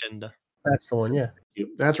energy. The Wish Ender. That's the one, yeah.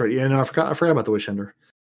 That's right. Yeah, no, I forgot about the Wish Ender.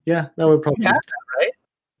 Yeah, that would probably. You have that, right?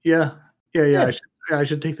 Yeah. I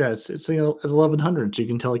should take that. It's 1100, so you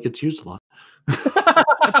can tell it gets used a lot.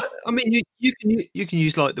 I mean, you can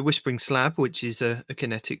use like the Whispering Slab, which is a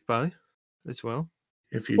kinetic bow, as well.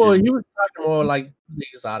 He was talking more like the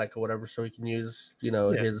exotic or whatever, so he can use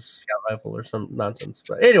his scout rifle or some nonsense.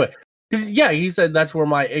 But anyway, he said that's where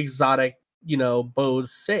my exotic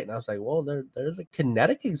bows sit, and I was like, well, there's a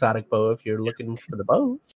kinetic exotic bow if you're looking for the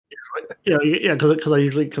bows. Yeah, because I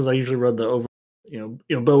usually run the over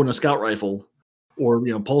bow and a scout rifle, or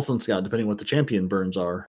pulse and scout, depending what the champion burns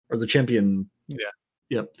are or the champion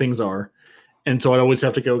things are, and so I'd always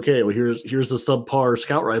have to go, okay, well here's the subpar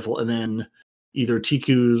scout rifle, and then either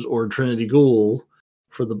TQs or Trinity Ghoul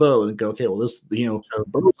for the bow, and go, okay, well this bows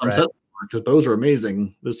I'm set because bows are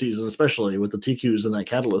amazing this season, especially with the TQs and that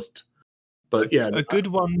catalyst. But yeah, a good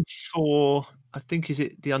one for, I think, is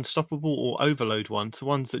it the Unstoppable or Overload ones, the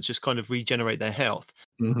ones that just kind of regenerate their health.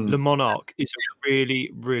 mhm. Le Monarch is a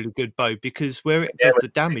really, really good bow because where it does the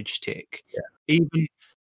damage tick, even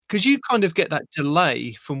because you kind of get that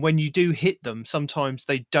delay from when you do hit them, sometimes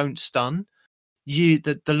they don't stun.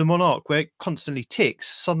 The Le Monarch, where it constantly ticks,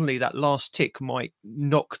 suddenly that last tick might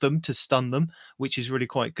knock them to stun them, which is really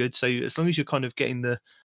quite good. So as long as you're kind of getting the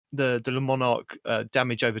Le Monarch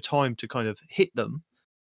damage over time to kind of hit them,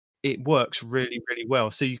 it works really, really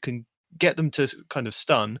well. So you can get them to kind of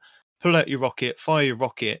stun, pull out your rocket, fire your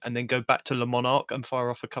rocket, and then go back to Le Monarch and fire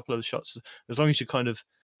off a couple of the shots. As long as you kind of,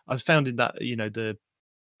 I've found in that, the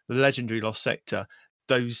legendary Lost Sector,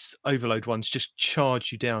 those Overload ones just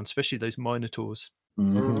charge you down, especially those Minotaurs.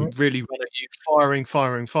 Mhm. Really run at you,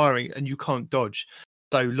 firing, and you can't dodge.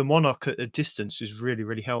 So Le Monarch at a distance is really,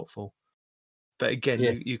 really helpful. But again,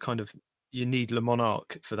 Yeah. you kind of you need Le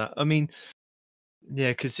Monarch for that. I mean,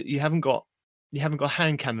 yeah, because you haven't got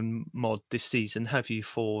hand cannon mod this season, have you,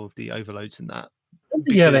 for the overloads and that?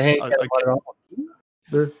 Yeah, the Because hand I cannon mod at all.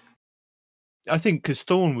 There- I think because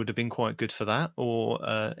Thorn would have been quite good for that, or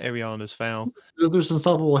Ariana's Vow. there's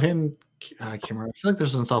Unstoppable Hand. I can't remember. I feel like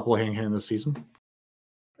there's Unstoppable Hand cannon this season.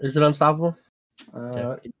 Is it unstoppable?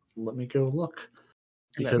 Let me go look.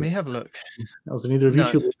 Let me have a look. I was in either of you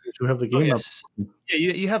No. two listeners who have the Oh, game up. yes.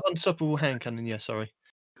 Yeah, you have unstoppable hand cannon. Yeah, sorry.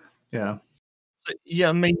 Yeah. So, yeah,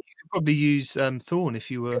 I mean, you could probably use Thorn if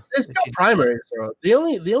you were. It's if no you- primary. So the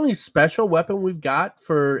only special weapon we've got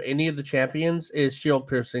for any of the champions is shield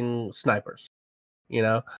piercing snipers.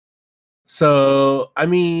 So I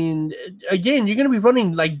mean, again, you're gonna be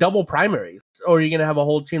running like double primaries, or you're gonna have a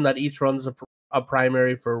whole team that each runs a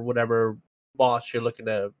primary for whatever boss you're looking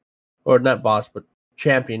to, or not boss, but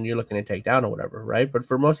champion you're looking to take down or whatever, right? But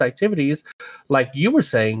for most activities, like you were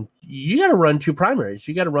saying, you got to run two primaries.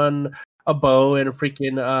 You got to run a bow and a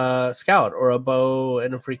freaking scout, or a bow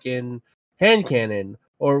and a freaking hand cannon,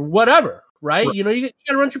 or whatever, right? You got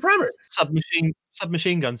to run two primaries.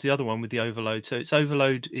 Submachine gun's the other one with the overload. So it's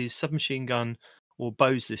overload is submachine gun or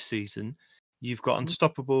bows this season. You've got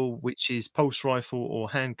unstoppable, which is pulse rifle or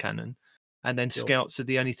hand cannon, and then scouts are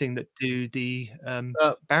the only thing that do the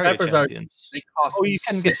barrier champions. They cost you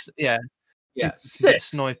can get yeah, you can six. get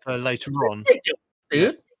sniper later on,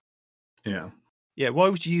 dude. Yeah. Why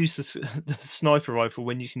would you use the sniper rifle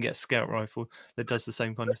when you can get a scout rifle that does the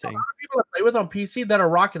same kind of thing? A lot of people I play with on PC that are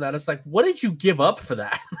rocking that. It's like, what did you give up for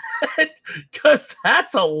that? Because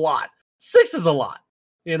that's a lot. 6 is a lot.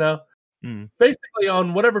 Basically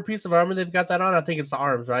on whatever piece of armor they've got that on. I think it's the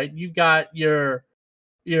arms, right? You've got your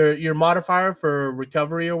modifier for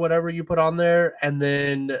recovery or whatever you put on there, and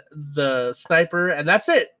then the sniper, and that's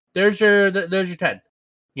it. There's your 10.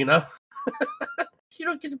 You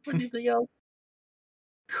don't get to put anything else.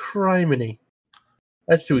 Criminy.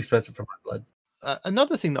 That's too expensive for my blood.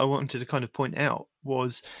 Another thing that I wanted to kind of point out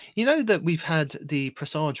was, that we've had the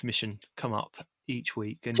Presage mission come up each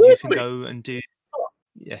week, and you can go and do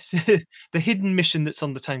the hidden mission that's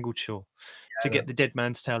on the Tangled Shore to get the Dead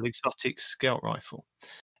Man's Tale exotic scout rifle.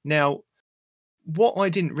 Now, what I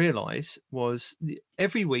didn't realize was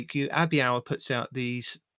every week Abbey Hour puts out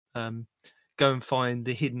these go and find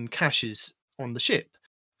the hidden caches on the ship,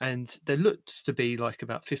 and there looked to be like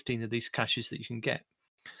about 15 of these caches that you can get,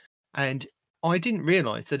 and I didn't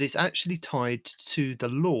realize that it's actually tied to the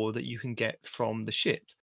lore that you can get from the ship,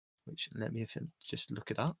 which let me just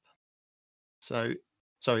look it up. So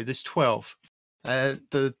sorry, there's 12.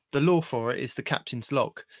 The lore for it is the captain's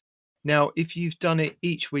log. Now, if you've done it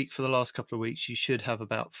each week for the last couple of weeks, you should have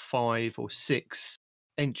about 5 or 6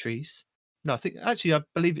 entries. No, I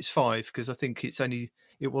believe it's 5, because I think it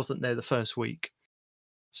wasn't there the first week.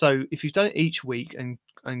 So if you've done it each week and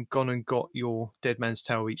gone and got your Dead Man's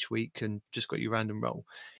Tale each week and just got your random roll,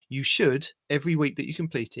 you should, every week that you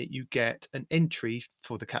complete it, you get an entry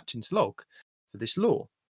for the captain's log for this lore.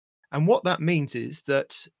 And what that means is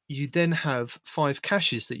that you then have 5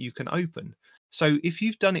 caches that you can open. So if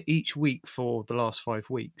you've done it each week for the last 5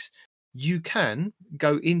 weeks, you can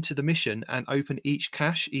go into the mission and open each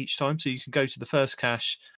cache each time. So you can go to the first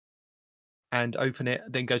cache and open it,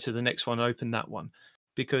 then go to the next one, open that one.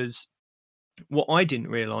 Because what I didn't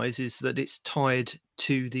realize is that it's tied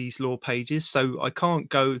to these lore pages. So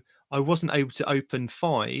I wasn't able to open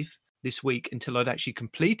 5 this week until I'd actually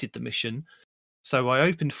completed the mission. So I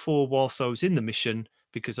opened 4 whilst I was in the mission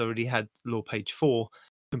because I already had lore page 4,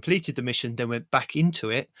 completed the mission, then went back into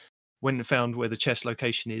it, went and found where the chest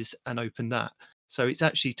location is and opened that. So it's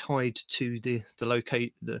actually tied to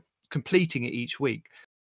the completing it each week.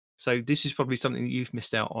 So this is probably something that you've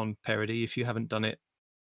missed out on, Parody, if you haven't done it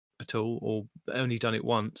at all or only done it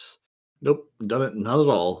once. Nope, done it not at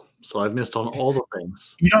all. So I've missed on all the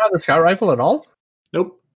things. You don't have the scout rifle at all?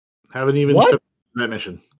 Nope, haven't even What? stepped into that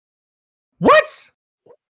mission. What? It's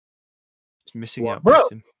missing out, Bro.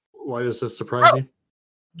 bless him. Why does this surprise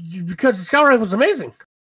you? Because the scout rifle is amazing.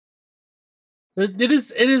 It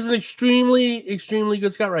is an extremely, extremely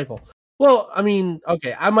good scout rifle. Well, I mean,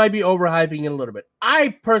 okay, I might be overhyping it a little bit.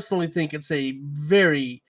 I personally think it's a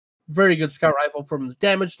very, very good scout rifle from the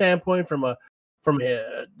damage standpoint, from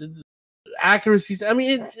accuracy. I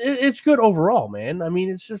mean, it's good overall, man. I mean,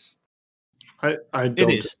 it's just I don't. It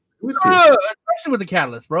is. With you. especially with the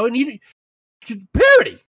catalyst, bro. And you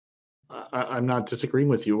parity. I'm not disagreeing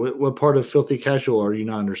with you. What part of filthy casual are you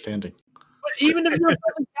not understanding? But even if you're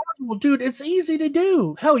casual, dude, it's easy to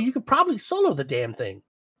do. Hell, you could probably solo the damn thing.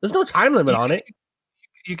 There's no time limit on it.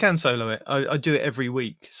 You can solo it. I do it every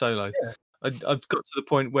week solo. Yeah. I've got to the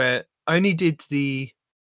point where I only did the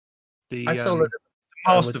I soloed it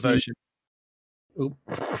master with you. version. Oop.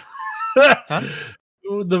 Huh?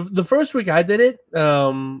 The first week I did it,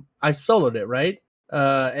 I soloed it, right?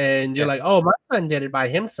 And you're Yeah. like, oh, my son did it by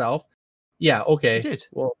himself. Yeah, okay. I did.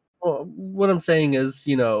 Well, what I'm saying is,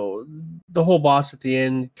 the whole boss at the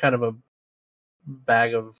end, kind of a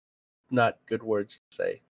bag of not good words to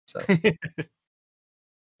say. So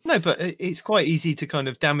No, but it's quite easy to kind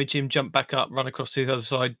of damage him, jump back up, run across to the other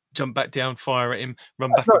side, jump back down, fire at him,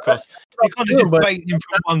 run back across. You kind of true, just but- bait him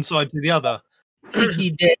from one side to the other. he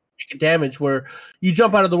did take damage where you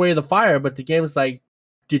jump out of the way of the fire, but the game's like,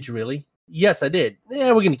 did you really? Yes, I did.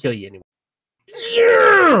 Yeah, we're gonna kill you anyway.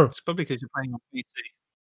 Yeah! It's probably because you're playing on PC.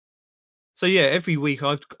 So yeah, every week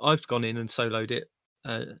I've gone in and soloed it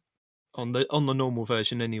on the normal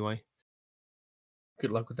version anyway.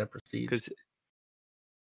 Good luck with that prestige. Because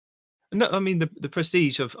no, I mean the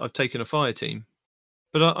prestige I've taken a fire team,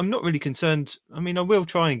 but I'm not really concerned. I mean, I will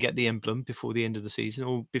try and get the emblem before the end of the season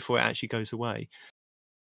or before it actually goes away.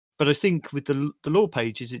 But I think with the lore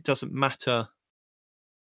pages, it doesn't matter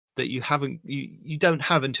that you don't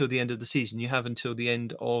have until the end of the season. You have until the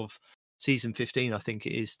end of season 15, I think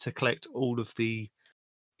it is, to collect all of the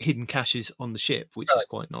hidden caches on the ship, which is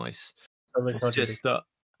quite nice. It's just that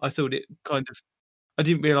I thought it kind of, I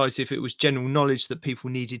didn't realize if it was general knowledge that people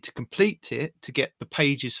needed to complete it to get the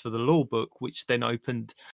pages for the lore book, which then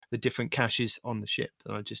opened the different caches on the ship.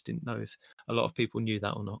 And I just didn't know if a lot of people knew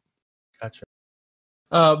that or not. Gotcha.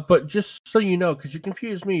 But just so you know, because you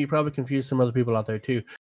confused me, you probably confused some other people out there too.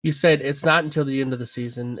 You said it's not until the end of the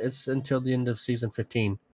season, it's until the end of season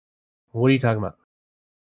 15. What are you talking about?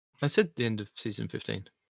 I said the end of season 15.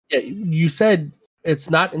 Yeah, you said it's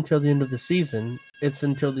not until the end of the season, it's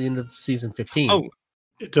until the end of season 15. Oh,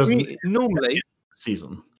 It doesn't normally,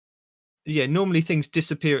 season. yeah, normally things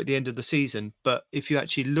disappear at the end of the season, but if you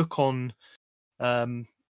actually look on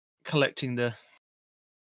collecting the,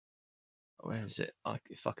 where is it?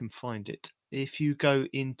 If I can find it. If you go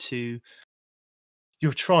into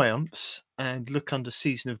your triumphs and look under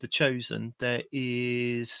Season of the Chosen, there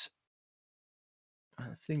is, I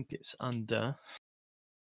think it's under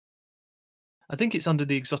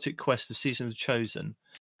the exotic quest of Season of the Chosen.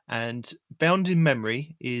 And Bound in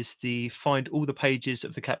Memory is the find all the pages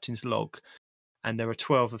of the captain's log, and there are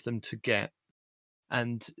 12 of them to get.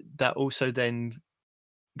 And that also then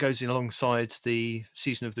goes alongside the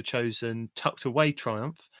Season of the Chosen Tucked Away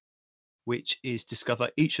Triumph, which is discover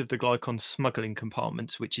each of the Glycon smuggling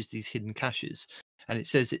compartments, which is these hidden caches. And it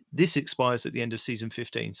says that this expires at the end of season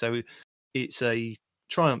 15. So it's a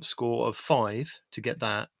triumph score of 5 to get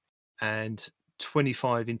that, and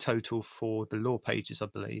 25 in total for the lore pages, I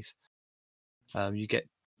believe. You get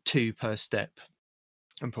 2 per step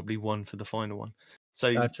and probably 1 for the final one.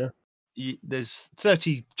 So Gotcha. There's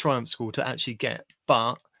 30 triumph score to actually get,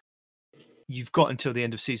 but you've got until the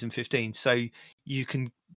end of season 15. So you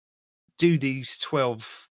can do these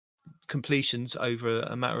 12 completions over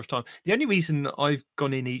a matter of time. The only reason I've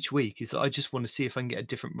gone in each week is that I just want to see if I can get a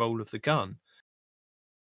different roll of the gun.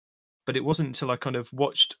 But it wasn't until I kind of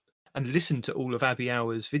watched and listened to all of Abby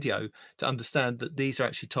Hour's video to understand that these are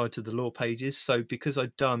actually tied to the lore pages. So because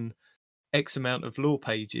I'd done X amount of lore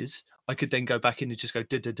pages, I could then go back in and just go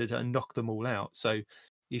and knock them all out. So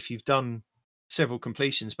if you've done several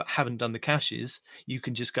completions but haven't done the caches, you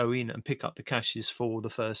can just go in and pick up the caches for the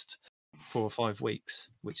first 4 or 5 weeks,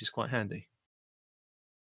 which is quite handy.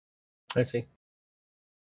 I see.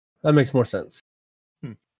 That makes more sense.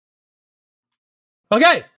 Hmm.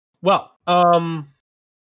 Okay. Well,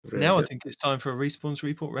 Now I think it's time for a Respawn's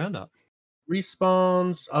Report Roundup.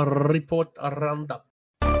 Respawn's Report Roundup.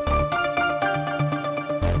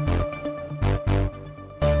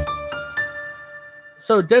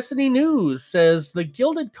 So Destiny News says the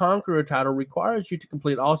Gilded Conqueror title requires you to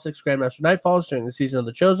complete all 6 Grandmaster Nightfalls during the Season of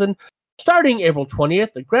the Chosen. Starting April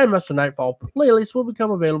 20th, the Grandmaster Nightfall playlist will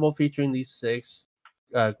become available featuring these 6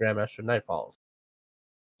 Grandmaster Nightfalls.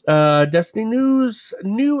 Destiny News,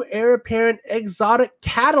 new heir apparent exotic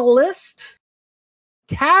catalyst.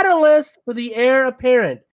 Catalyst for the heir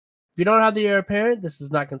apparent. If you don't have the heir apparent, this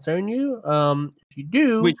does not concern you. If you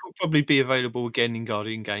do, which will probably be available again in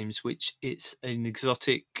Guardian Games, which it's an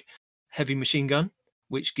exotic heavy machine gun,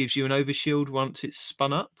 which gives you an overshield once it's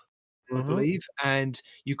spun up, I believe, and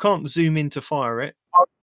you can't zoom in to fire it.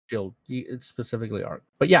 Shield, it's specifically arc,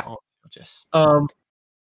 but yeah. Oh, yes. I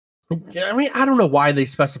mean, I don't know why they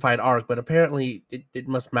specified arc, but apparently it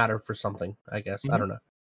must matter for something. I guess I don't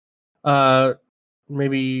know.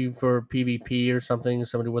 Maybe for PvP or something,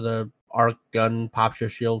 somebody with a arc gun pops your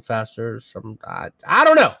shield faster. I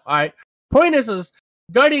don't know. All right. Point is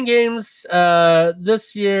Guardian Games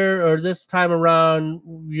this year or this time around,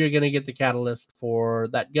 you're gonna get the catalyst for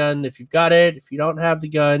that gun if you've got it. If you don't have the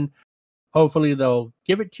gun, hopefully they'll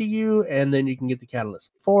give it to you, and then you can get the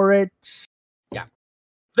catalyst for it. Yeah.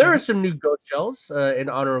 There are some new ghost shells in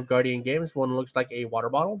honor of Guardian Games. One looks like a water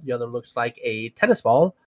bottle. The other looks like a tennis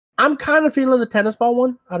ball. I'm kind of feeling the tennis ball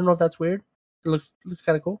one. I don't know if that's weird. It looks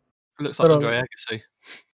kind of cool. It looks like Andre Agassi.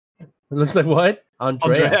 It looks like what?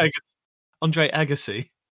 Andre Agassi.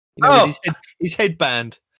 You know, with his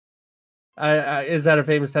headband. Is that a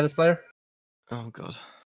famous tennis player? Oh, God.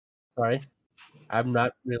 Sorry. I'm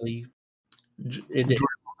not really...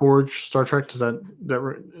 Forge, Star Trek, is that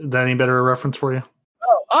any better a reference for you?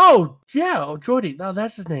 Oh yeah. Oh, Jordy. No,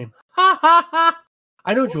 that's his name. Ha, ha, ha.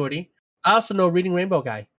 I know Jordy. I also know Reading Rainbow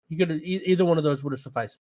guy. You could either one of those would have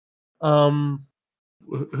sufficed. Who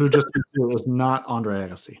just was not Andre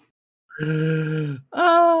Agassi.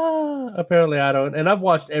 Apparently I don't. And I've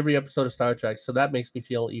watched every episode of Star Trek, so that makes me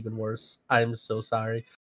feel even worse. I'm so sorry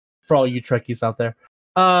for all you Trekkies out there.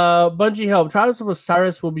 Bungie help. Trials of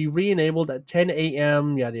Osiris will be re-enabled at 10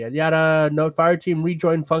 a.m. Yada yada yada. Note: Fire Team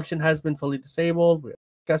rejoin function has been fully disabled. We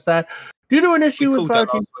discussed that due to an issue with Fire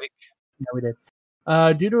Team. Yeah, we did.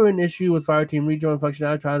 Due to an issue with Fire Team rejoin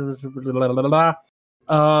functionality,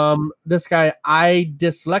 this guy, I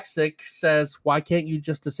Dyslexic, says, why can't you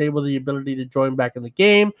just disable the ability to join back in the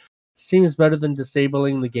game? Seems better than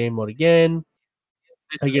disabling the game mode again.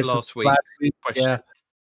 I guess last week. Yeah.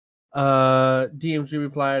 DMG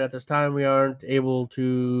replied, at this time we aren't able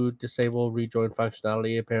to disable rejoin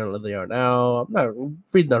functionality. Apparently they are now. I'm not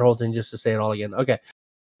reading that whole thing just to say it all again. Okay.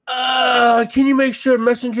 Can you make sure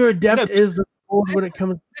Messenger Adept is the when it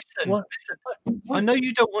comes. Listen. I know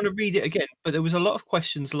you don't want to read it again, but there was a lot of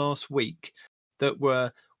questions last week that were,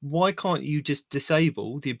 why can't you just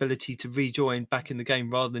disable the ability to rejoin back in the game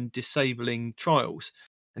rather than disabling trials?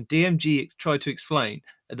 And DMG tried to explain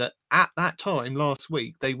that at that time last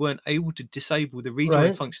week, they weren't able to disable the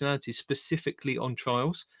rejoin functionality specifically on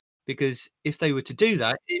trials, because if they were to do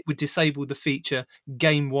that, it would disable the feature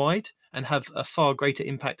game-wide and have a far greater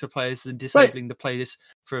impact to players than disabling the playlist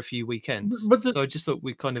for a few weekends. So I just thought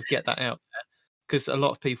we'd kind of get that out there, because a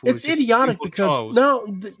lot of people... It's idiotic because now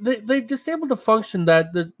they disabled the function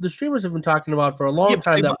that the streamers have been talking about for a long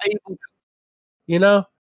time. You know?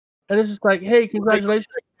 And it's just like, hey, congratulations.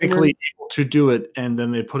 Able to do it, and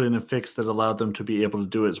then they put in a fix that allowed them to be able to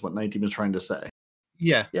do it, is what Night Demon's trying to say.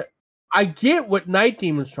 Yeah. I get what Night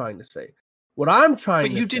Demon's trying to say. What I'm trying to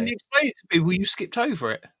say... But you didn't explain it to people. You skipped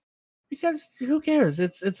over it. Because who cares?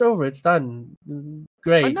 It's over. It's done.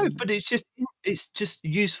 Great. I know, but it's just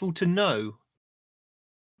useful to know.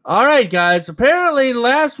 All right, guys. Apparently,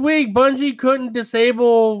 last week Bungie couldn't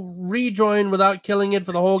disable rejoin without killing it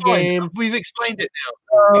for the whole game. We've explained it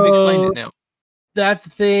now. That's the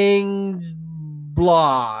thing.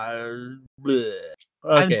 Blah. Bleh.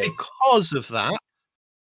 Okay. And because of that,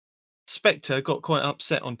 Spectre got quite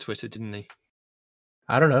upset on Twitter, didn't he?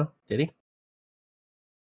 I don't know. Did he?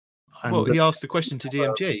 Well, he asked the question to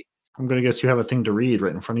DMG. I'm going to guess you have a thing to read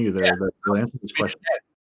right in front of you there that will answer this question.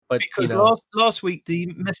 But because last week the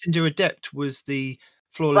Messenger Adept was the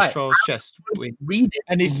Flawless Trials chest win. Read it.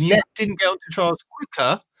 And if you didn't get onto Trials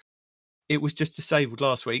quicker, it was just disabled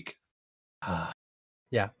last week.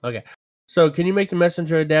 Yeah, okay. So can you make the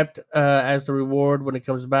Messenger Adept as the reward when it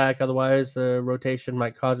comes back? Otherwise, the rotation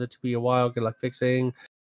might cause it to be a while. Good luck fixing.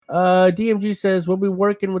 DMG says, we'll be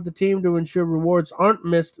working with the team to ensure rewards aren't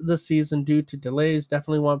missed this season due to delays.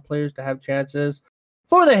 Definitely want players to have chances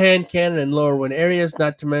for the hand cannon and lower win areas,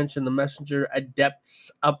 not to mention the Messenger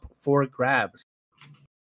Adepts up for grabs.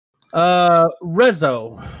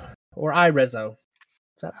 Rezo, or iRezo.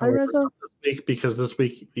 Is that iRezo? Because this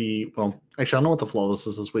week, actually, I don't know what the flawless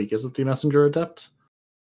is this week. Is it the Messenger Adept?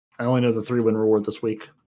 I only know the 3-win reward this week.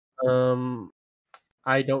 I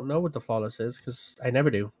don't know what the flawless is because I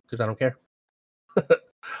never do because I don't care.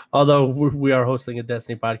 Although we are hosting a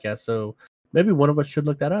Destiny podcast, so maybe one of us should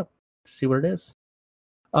look that up to see what it is.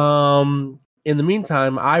 In the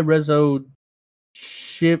meantime, I rezoed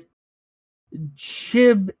Chibikim.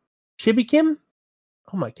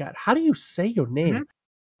 Oh my god, how do you say your name?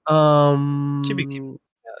 Chibikim.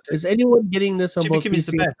 Is anyone getting this on both Chibikim is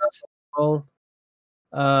the PC? best.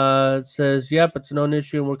 It says, yep, it's a known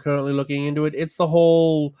issue and we're currently looking into it. It's the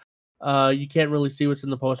whole you can't really see what's in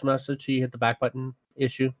the post message till you hit the back button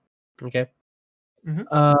issue. Okay.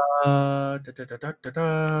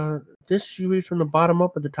 This you read from the bottom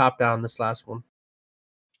up or the top down, this last one?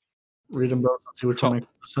 Read them both and see which one makes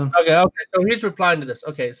sense. Okay, so he's replying to this.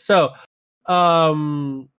 Okay, so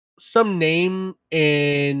some name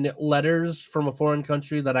in letters from a foreign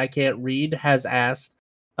country that I can't read has asked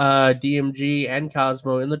DMG and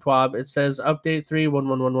Cosmo in the TWAB. It says update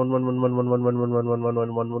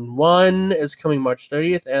 3.1.1.1.1.1.1.1.1.1.1.1 is coming March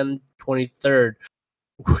 30th and 23rd,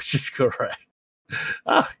 which is correct.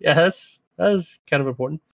 Yeah, that's kind of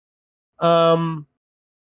important.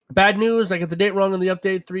 Bad news, I got the date wrong on the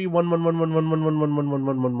update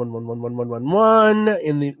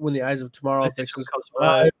 3.1.1.1.1.1.1.1.1.1.1 when the Eyes of Tomorrow fixes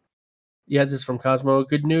arrive. Yeah, this is from Cosmo.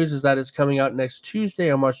 Good news is that it's coming out next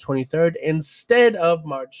Tuesday on March 23rd instead of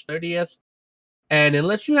March 30th. And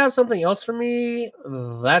unless you have something else for me,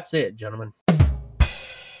 that's it, gentlemen.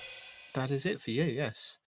 That is it for you,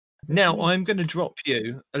 yes. Now, I'm going to drop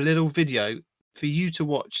you a little video for you to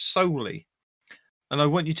watch solely. And I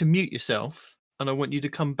want you to mute yourself. And I want you to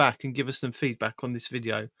come back and give us some feedback on this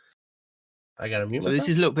video. I got to mute myself? myself? This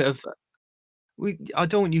is a little bit of... I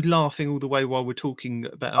don't want you laughing all the way while we're talking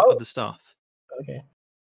about other stuff. Okay,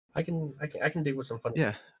 I can dig with some fun.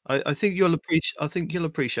 Yeah, I think you'll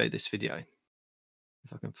appreciate this video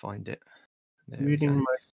if I can find it. Muting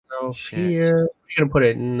myself here. You're gonna put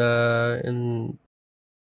it in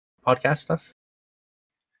podcast stuff.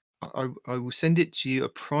 I will send it to you a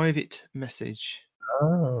private message.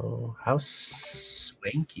 Oh, how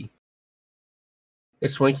swanky!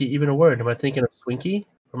 Is swanky even a word? Am I thinking of swinky?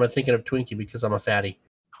 Or am I thinking of Twinkie because I'm a fatty?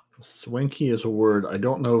 Swanky is a word. I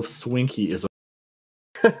don't know if swinky is a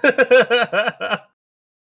that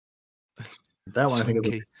one. Swinky. I think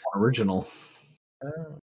is original.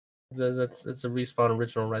 That's a Respawn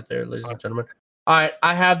original right there, ladies and gentlemen. All right,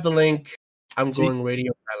 I have the link. I'm going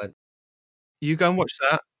radio silent. You go and watch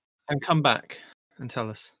that and come back and tell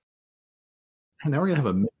us. And now we're gonna have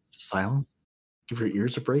a minute of silence. Give your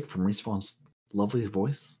ears a break from Respawn's lovely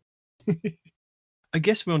voice. I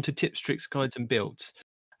guess we're on to tips, tricks, guides, and builds.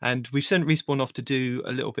 And we've sent Respawn off to do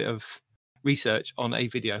a little bit of research on a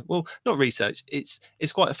video. Well, not research. It's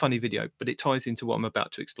quite a funny video, but it ties into what I'm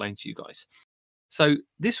about to explain to you guys. So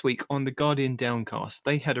this week on the Guardian Downcast,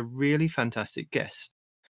 they had a really fantastic guest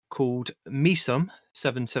called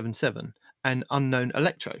Misum777 and Unknown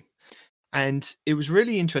Electro. And it was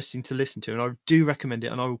really interesting to listen to, and I do recommend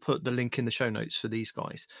it, and I will put the link in the show notes for these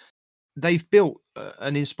guys. They've built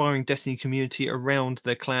an inspiring Destiny community around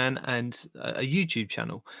their clan and a YouTube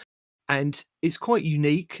channel. And it's quite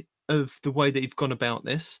unique of the way that they've gone about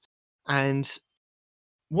this. And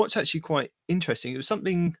what's actually quite interesting, it was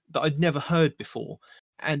something that I'd never heard before.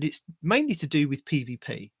 And it's mainly to do with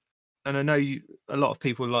PvP. And I know a lot of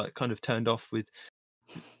people are like kind of turned off with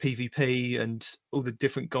PvP and all the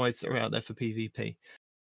different guides that are out there for PvP.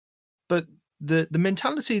 But the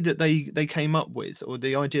mentality that they came up with, or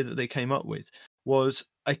the idea that they came up with, was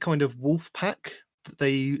a kind of wolf pack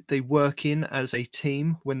that they work in as a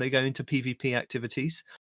team when they go into PvP activities,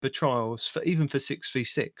 for trials, even for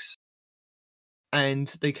 6v6. And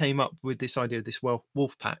they came up with this idea of this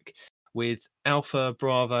wolf pack with Alpha,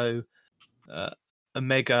 Bravo,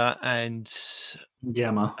 Omega, and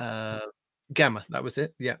Gamma. Gamma, that was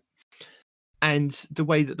it, yeah. And the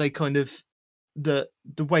way that they kind of the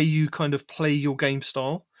way you kind of play your game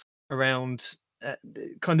style around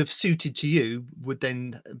kind of suited to you would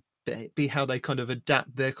then be how they kind of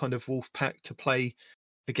adapt their kind of wolf pack to play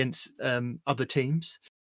against other teams.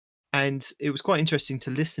 And it was quite interesting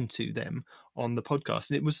to listen to them on the podcast,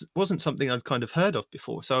 and it wasn't something I'd kind of heard of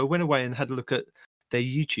before, so I went away and had a look at their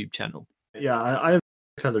YouTube channel. Yeah, I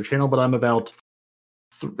have their channel, but I'm about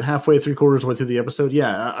halfway, 3/4 way through the episode.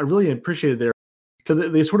 Yeah, I really appreciated their, because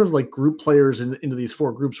they sort of like group players into these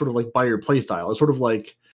 4 groups, sort of like by your play style. It's sort of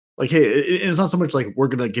like hey, it's not so much like we're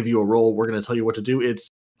gonna give you a role, we're gonna tell you what to do. It's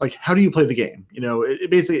like, how do you play the game? You know, it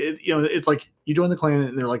basically, it's like you join the clan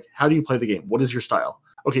and they're like, how do you play the game? What is your style?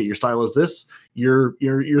 Okay, your style is this. You're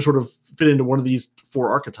sort of fit into one of these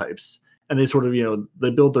 4 archetypes, and they sort of, they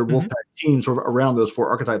build their Wolfpack team sort of around those 4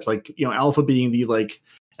 archetypes. Like, Alpha being the, like,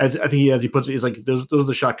 as he puts it, is like those are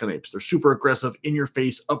the shotgun apes. They're super aggressive, in your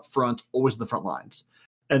face, up front, always in the front lines.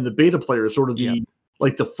 And the beta player is sort of the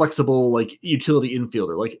like the flexible, like, utility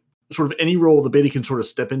infielder, like sort of any role the beta can sort of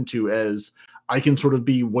step into, as I can sort of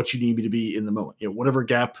be what you need me to be in the moment. Whatever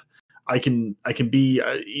gap I can be,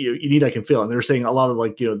 you need, I can fill. And they're saying a lot of,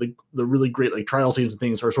 like, the really great, like, trial teams and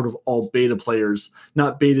things are sort of all beta players,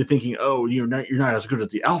 not beta thinking, oh, you're not as good as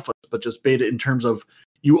the alphas, but just beta in terms of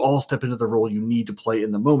you all step into the role you need to play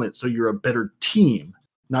in the moment. So you're a better team,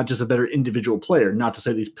 not just a better individual player. Not to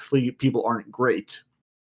say these people aren't great.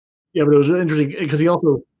 Yeah, but it was really interesting because he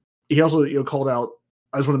also called out.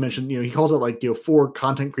 I just want to mention, he calls out, like, 4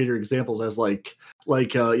 content creator examples as like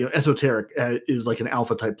Esoteric is like an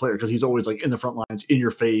alpha type player because he's always, like, in the front lines, in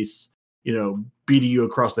your face, beating you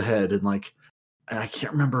across the head, and I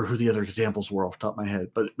can't remember who the other examples were off the top of my head,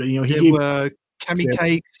 but he gave were Cammy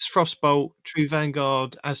Cakes, Frostbolt, True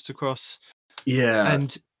Vanguard, Aztecross. Yeah.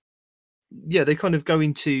 And they kind of go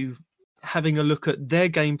into having a look at their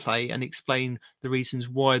gameplay and explain the reasons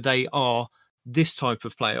why they are this type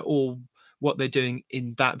of player or what they're doing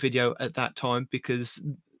in that video at that time, because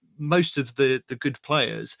most of the good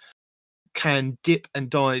players can dip and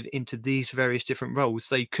dive into these various different roles.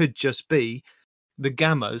 They could just be the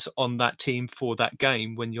gammas on that team for that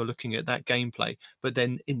game when you're looking at that gameplay. But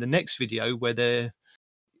then in the next video where they're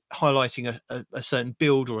highlighting a certain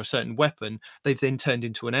build or a certain weapon, they've then turned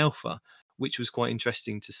into an alpha, which was quite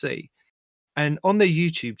interesting to see. And on their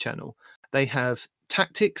YouTube channel, they have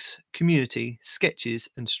tactics, community, sketches,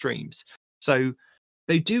 and streams. So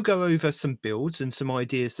they do go over some builds and some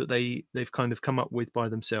ideas that they've kind of come up with by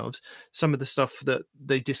themselves. Some of the stuff that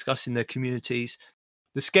they discuss in their communities.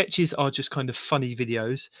 The sketches are just kind of funny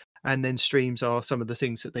videos, and then streams are some of the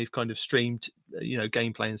things that they've kind of streamed,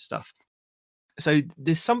 gameplay and stuff. So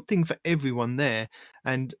there's something for everyone there,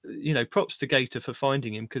 and props to Gator for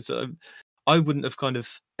finding him, because I wouldn't have kind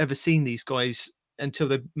of ever seen these guys until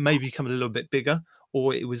they maybe become a little bit bigger,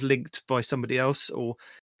 or it was linked by somebody else, or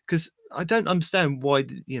because I don't understand why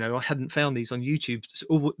I hadn't found these on YouTube,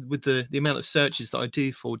 or with the amount of searches that I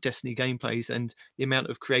do for Destiny gameplays and the amount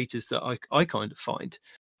of creators that I kind of find.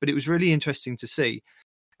 But it was really interesting to see,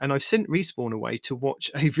 and I've sent Respawn away to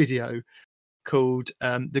watch a video called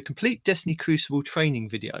the Complete Destiny Crucible Training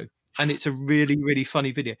Video, and it's a really, really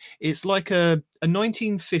funny video. It's like a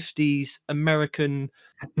 1950s American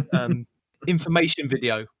information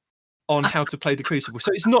video on how to play the Crucible.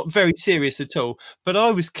 So it's not very serious at all, but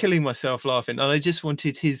I was killing myself laughing, and I just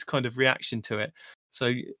wanted his kind of reaction to it.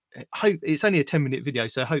 So it's only a 10-minute video,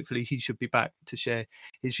 so hopefully he should be back to share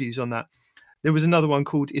his views on that. There was another one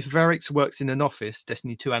called If Verix Works in an Office,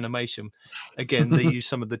 Destiny 2 animation. Again, they use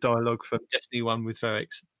some of the dialogue from Destiny 1 with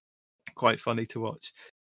Verix. Quite funny to watch.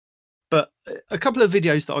 But a couple of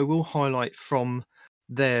videos that I will highlight from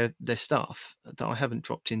their stuff that I haven't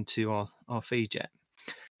dropped into our feed yet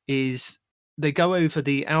is they go over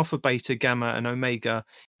the alpha, beta, gamma, and omega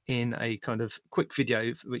in a kind of quick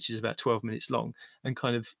video, which is about 12 minutes long, and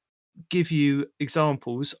kind of give you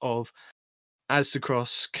examples of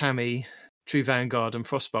Aztecross, Cammy, True Vanguard, and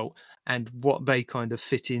Frostbolt, and what they kind of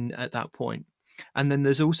fit in at that point. And then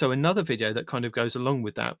there's also another video that kind of goes along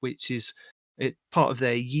with that, which is part of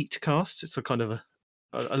their Yeet cast. It's a kind of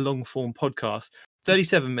a long form podcast,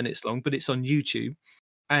 37 minutes long, but it's on YouTube.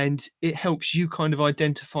 And it helps you kind of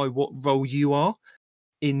identify what role you are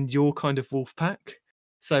in your kind of wolf pack.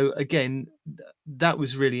 So again, that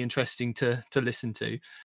was really interesting to listen to.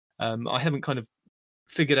 I haven't kind of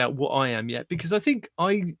figured out what I am yet, because I think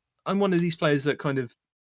I'm one of these players that kind of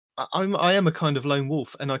I am a kind of lone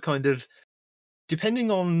wolf, and I kind of,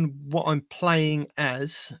 depending on what I'm playing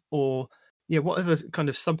as, or whatever kind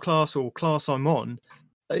of subclass or class I'm on,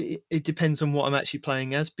 it depends on what I'm actually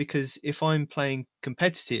playing as. Because if I'm playing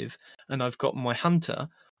competitive and I've got my hunter,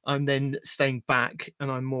 I'm then staying back, and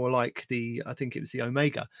I'm more like I think it was the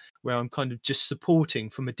Omega, where I'm kind of just supporting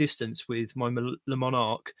from a distance with my Le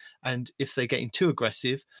Monarch. And if they're getting too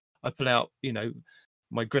aggressive, I pull out,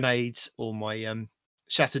 my grenades or my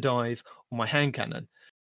shatter dive or my hand cannon.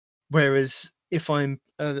 Whereas if I'm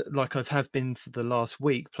like I have been for the last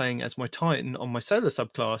week, playing as my Titan on my solar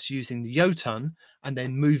subclass, using the Jotun, and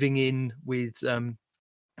then moving in with my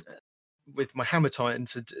Hammer Titan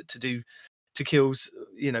to do kills,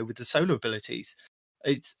 with the solar abilities,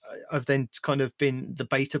 I've then kind of been the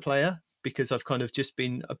beta player, because I've kind of just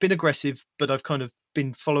been aggressive, but I've kind of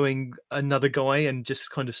been following another guy and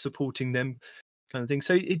just kind of supporting them, kind of thing.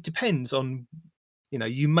 So it depends on,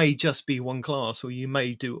 you may just be one class, or you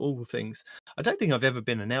may do all things. I don't think I've ever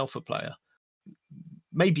been an alpha player,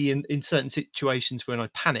 maybe in certain situations when I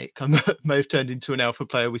panic, I may have turned into an alpha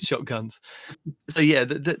player with shotguns. So yeah,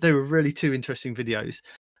 they were really two interesting videos.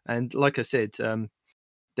 And like I said,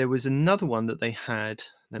 there was another one that they had.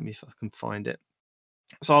 Let me if I can find it.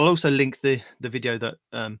 So I'll also link the video that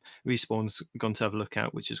Respawn's gone to have a look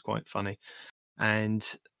at, which is quite funny. And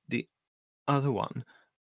the other one,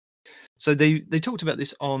 so they talked about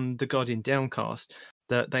this on the Guardian Downcast,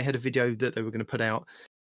 that they had a video that they were going to put out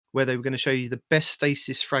where they were going to show you the best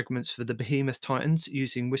stasis fragments for the Behemoth Titans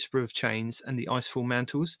using Whisper of Chains and the Icefall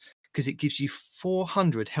Mantles, because it gives you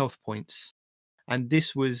 400 health points. And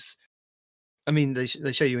this was, I mean, they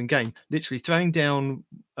show you in game, literally throwing down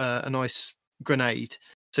an ice grenade,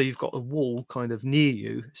 so you've got a wall kind of near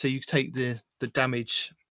you, so you take the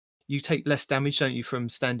damage, you take less damage, don't you, from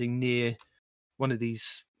standing near one of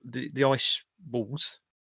these the ice walls.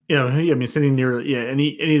 Yeah, I mean, standing near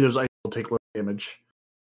any of those ice will take less damage.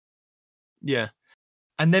 Yeah,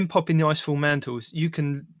 and then popping the Icefall Mantles,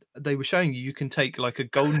 they were showing you can take like a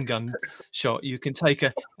golden gun shot, you can take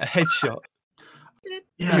a headshot.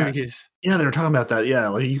 Yeah, yeah, they were talking about that. Yeah,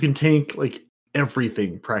 like you can tank like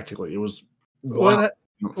everything practically. It was what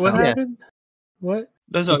happened? What?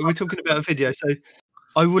 That's right. We're talking about a video, so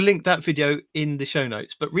I will link that video in the show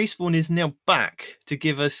notes. But Respawn is now back to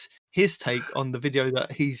give us his take on the video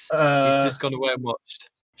that he's just gone away and watched.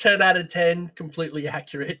 10 out of 10, completely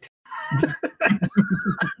accurate.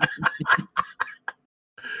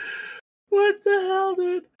 What the hell,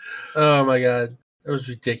 dude? Oh my god, it was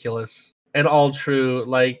ridiculous and all true.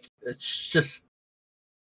 Like, it's just.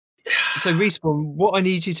 So Respawn, what I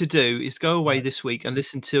need you to do is go away this week and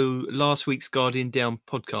listen to last week's Guardian Down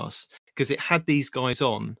podcast, because it had these guys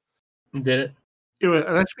on. Did it?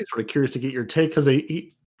 I'd actually be sort of curious to get your take, because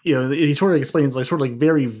he sort of explains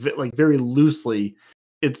very loosely.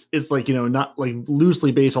 It's like, not like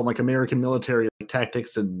loosely based on like American military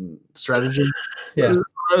tactics and strategy. Yeah.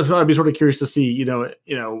 So I'd be sort of curious to see,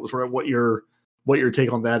 sort of what your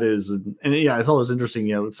take on that is. And yeah, I thought it was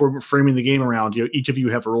interesting, for framing the game around, each of you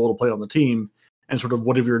have a role to play on the team, and sort of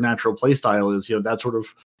whatever your natural play style is, that sort of,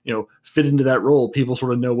 fit into that role. People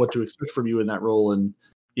sort of know what to expect from you in that role. And,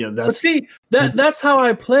 that's how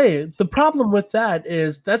I play. The problem with that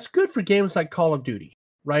is that's good for games like Call of Duty,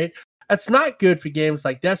 right? That's not good for games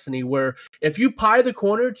like Destiny, where if you pie the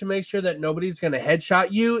corner to make sure that nobody's going to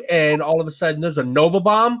headshot you and all of a sudden there's a Nova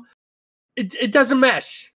bomb, it doesn't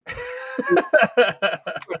mesh.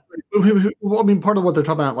 Well, I mean, part of what they're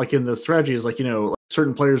talking about, like in the strategy, is like, like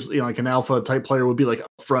certain players, like an alpha type player would be like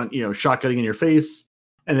up front, shotgunning in your face.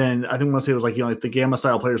 And then I think I want to say it was like, like the gamma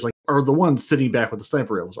style players like are the ones sitting back with the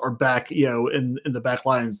sniper rifles, are back, in the back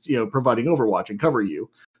lines, providing overwatch and cover you.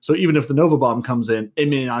 So even if the Nova bomb comes in, it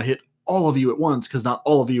may not hit all of you at once, because not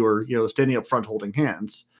all of you are, standing up front holding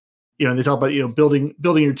hands. And they talk about, building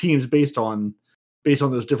your teams based on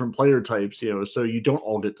those different player types, so you don't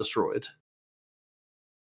all get destroyed.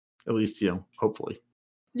 At least, hopefully.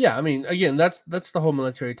 Yeah, I mean, again, that's the whole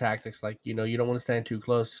military tactics. Like, you don't want to stand too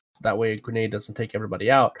close. That way a grenade doesn't take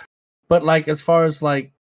everybody out. But like, as far as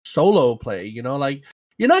like solo play, like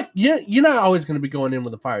you're not always going to be going in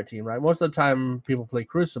with a fire team, right? Most of the time people play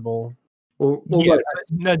Crucible. Well, yeah,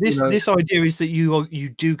 no, this idea is that you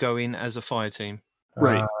do go in as a fire team.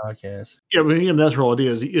 Right. I guess. Yeah, but that's the whole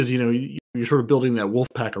idea is you're sort of building that wolf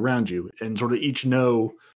pack around you, and sort of each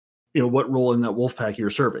know what role in that wolf pack you're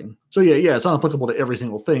serving. So yeah, it's not applicable to every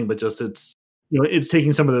single thing, but just it's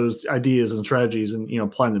taking some of those ideas and strategies and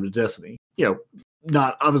applying them to Destiny.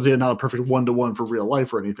 Not obviously not a perfect 1-to-1 for real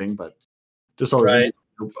life or anything, but just always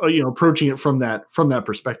approaching it from that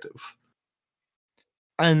perspective.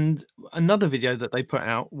 And another video that they put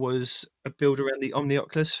out was a build around the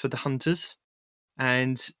Omnioculus for the hunters,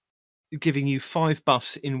 and giving you 5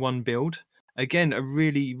 buffs in one build. Again, a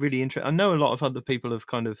really, really interesting. I know a lot of other people have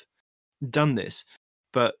kind of done this,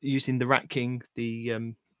 but using the Rat King,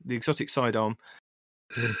 the exotic sidearm,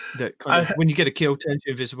 that kind of, when you get a kill, turns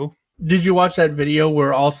you invisible. Did you watch that video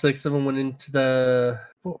where all 6 of them went into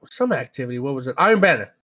some activity? What was it? Iron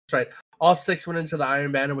Banner. That's right. All 6 went into the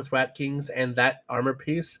Iron Banner with Rat Kings and that armor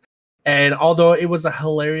piece. And although it was a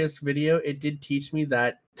hilarious video, it did teach me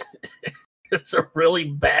that it's a really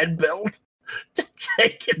bad build to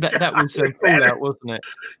take it. That was Fallout, wasn't it?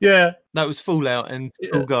 Yeah. That was Fallout and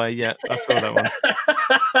Cool Guy. Yeah, I saw that one.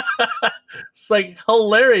 It's like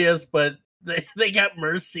hilarious, but they got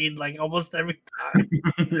mercied like almost every time.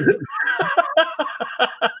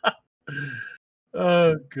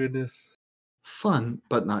 Oh, goodness. Fun,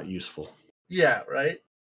 but not useful. Yeah, right?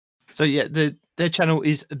 So yeah, their channel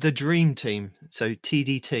is The Dream Team. So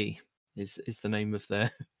TDT is the name of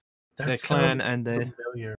their clan and their...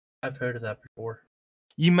 familiar. I've heard of that before.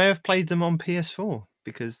 You may have played them on PS4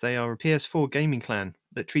 because they are a PS4 gaming clan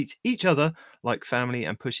that treats each other like family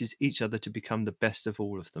and pushes each other to become the best of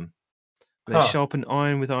all of them. They sharpen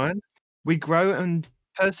iron with iron. We grow and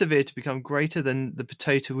persevere to become greater than the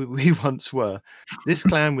potato we once were. This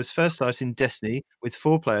clan was first started in Destiny with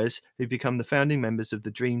 4 players who become the founding members of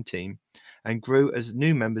the Dream Team and grew as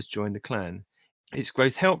new members joined the clan. Its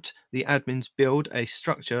growth helped the admins build a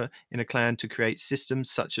structure in a clan to create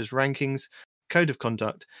systems such as rankings, code of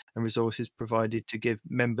conduct, and resources provided to give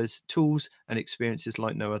members tools and experiences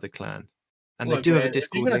like no other clan. And Look, they do man, have a Discord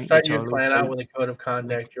if you're gonna link. start Which your I'll clan also... out with a code of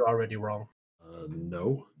conduct, you're already wrong.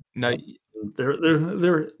 No. They're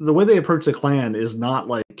the way they approach the clan is not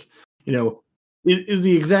like, is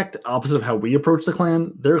the exact opposite of how we approach the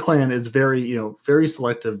clan. Their clan is very, very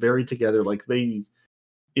selective, very together. Like they've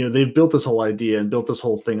built this whole idea and built this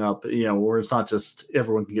whole thing up, where it's not just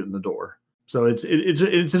everyone can get in the door. So it's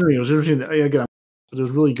interesting. It was interesting. Again, it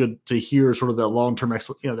was really good to hear sort of that long-term,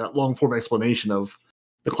 that long-form explanation of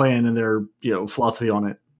the clan and their, philosophy on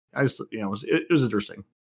it. It was interesting.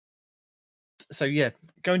 So yeah,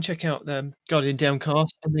 go and check out Guardian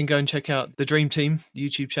Downcast, and then go and check out the Dream Team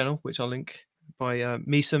YouTube channel, which I'll link, by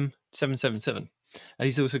Misum777, and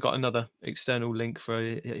he's also got another external link for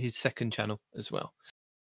his second channel as well.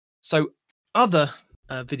 So other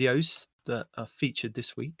videos that are featured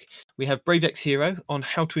this week, we have BraveX Hero on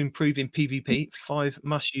how to improve in PvP, 5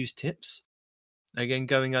 must-use tips. Again,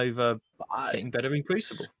 going over getting better in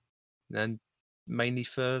Crucible, and mainly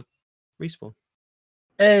for Respawn.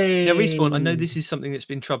 Hey. Now, Respawn, I know this is something that's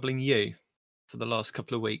been troubling you for the last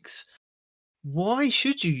couple of weeks. Why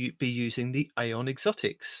should you be using the Aeon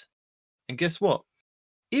exotics? And guess what?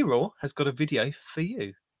 Error has got a video for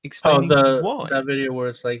you explaining why. That video where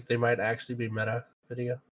it's like they might actually be meta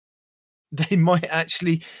video. They might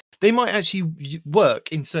actually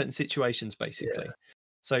work in certain situations, basically. Yeah.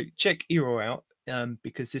 So check Error out,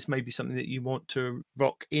 because this may be something that you want to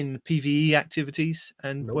rock in PvE activities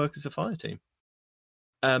and work as a fire team.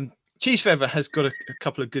 Cheese Feather has got a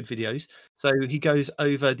couple of good videos. So he goes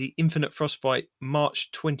over the Infinite Frostbite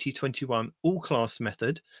March 2021 all-class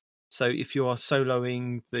method. So if you are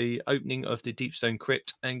soloing the opening of the Deepstone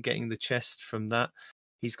Crypt and getting the chest from that,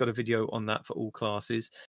 he's got a video on that for all classes.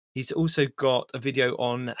 He's also got a video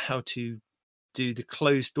on how to do the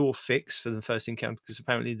closed door fix for the first encounter, because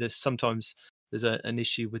apparently there's an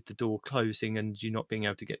issue with the door closing and you not being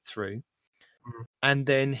able to get through. And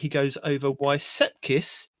then he goes over why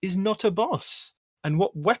Sepkis is not a boss and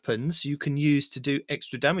what weapons you can use to do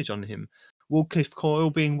extra damage on him. Wallcliff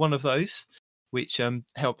Coil being one of those, which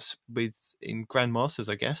helps in Grandmasters,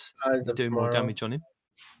 I guess, doing more damage on him.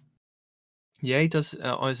 Yeah, he does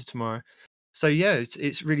Eyes of Tomorrow. So yeah,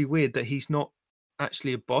 it's really weird that he's not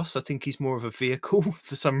actually a boss. I think he's more of a vehicle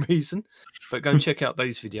for some reason. But go and check out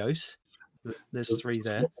those videos. There's 3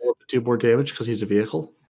 there. Do more damage because he's a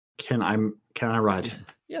vehicle. Can I ride?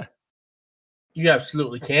 Yeah. You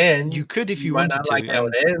absolutely can. You could if you wanted not to. Like how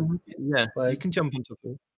it ends. Yeah, but... you can jump on top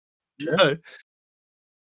of it. Sure.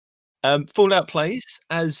 No. Fallout Plays,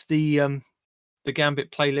 as the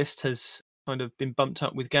Gambit playlist has kind of been bumped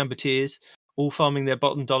up with Gambiteers all farming their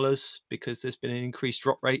bottom dollars because there's been an increased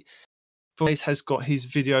drop rate. Plays has got his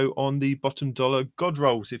video on the bottom dollar god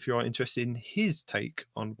rolls if you are interested in his take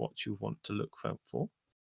on what you want to look for.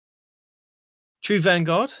 True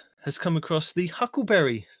Vanguard has come across the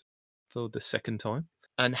Huckleberry for the second time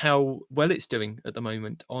and how well it's doing at the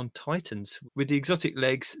moment on Titans with the exotic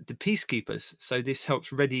legs, the Peacekeepers. So this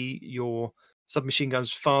helps ready your submachine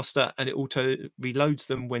guns faster and it auto reloads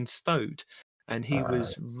them when stowed. And he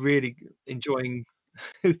was really enjoying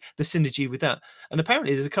the synergy with that. And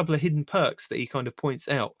apparently there's a couple of hidden perks that he kind of points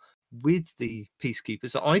out with the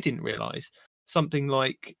Peacekeepers that I didn't realize. Something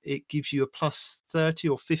like it gives you a plus 30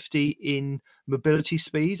 or 50 in mobility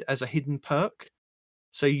speed as a hidden perk.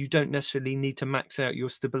 So you don't necessarily need to max out your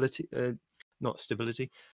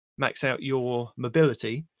max out your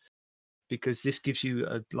mobility, because this gives you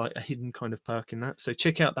a hidden kind of perk in that. So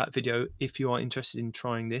check out that video if you are interested in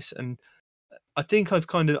trying this. And I think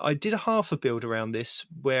I did a half a build around this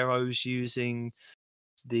where I was using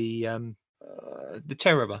the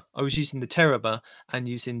Terror. I was using the Terror and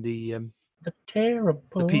using the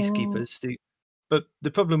Peacekeepers. But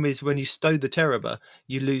the problem is when you stow the Terror,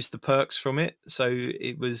 you lose the perks from it. So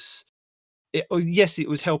it was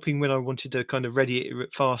helping when I wanted to kind of ready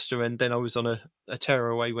it faster, and then I was on a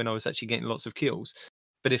tearaway when I was actually getting lots of kills.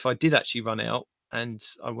 But if I did actually run out and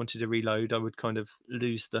I wanted to reload, I would kind of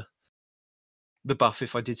lose the buff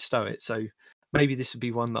if I did stow it. So maybe this would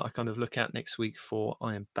be one that I kind of look at next week for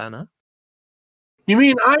Iron Banner. You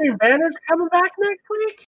mean Iron Banner's coming back next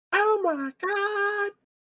week? Oh my god!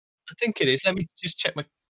 I think it is. Let me just check my.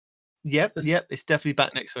 Yep, it's definitely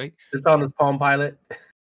back next week. It's on his Palm Pilot.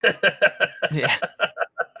 Yeah.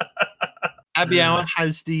 Abbey Hour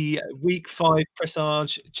has the week 5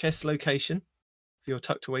 Presage chess location for your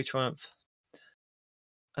tucked away triumph.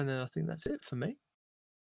 And then I think that's it for me.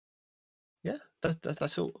 Yeah,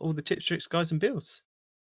 that's all the tips, tricks, guides, and builds.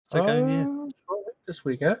 So going, this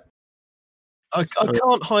week, huh? I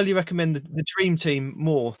can't highly recommend the Dream Team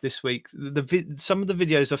more this week. Some of the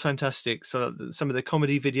videos are fantastic. So some of the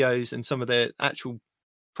comedy videos and some of their actual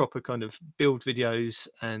proper kind of build videos,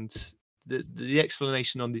 and the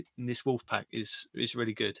explanation on in this wolf pack is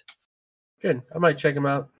really good. Good. I might check them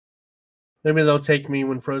out. Maybe they'll take me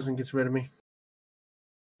when Frozen gets rid of me.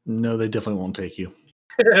 No, they definitely won't take you.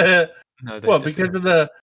 No, well, because of the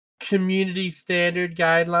community standard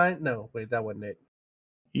guideline? No, wait, that wasn't it.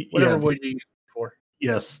 Whatever word you use it for.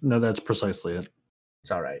 Yes, no, that's precisely it.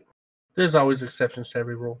 It's all right. There's always exceptions to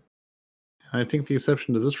every rule. I think the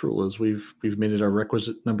exception to this rule is we've made it our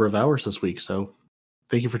requisite number of hours this week. So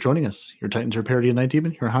thank you for joining us. Your Titans are parody of Night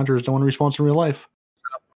Demon. Your Hunter is no one response in real life.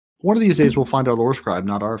 One of these days we'll find our lore scribe,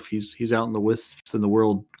 not Arf. He's out in the wisps in the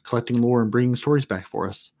world collecting lore and bringing stories back for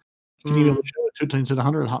us. You can email the show at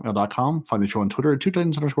twotitansandahunter@hotmail.com. Find the show on Twitter at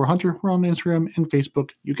twotitans_hunter. We're on Instagram and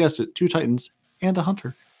Facebook. You guessed it, Two Titans and a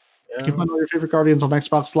Hunter. Yeah. You can find all your favorite Guardians on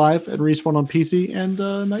Xbox Live and Respawn on PC. And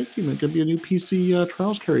Night Demon could be a new PC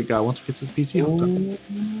Trials carry guy once he gets his PC hooked up.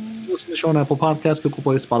 Listen to the show on Apple Podcasts, Google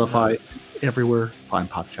Play, Spotify, everywhere fine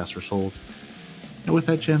podcasts are sold. And with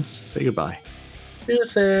that, gents, say goodbye.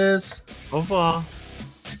 Deuces. Au revoir.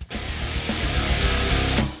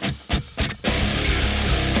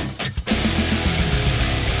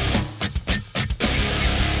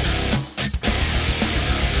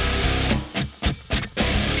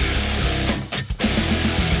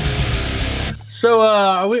 So,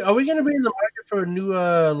 are we going to be in the market for a new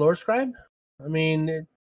lore scribe? I mean,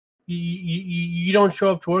 you don't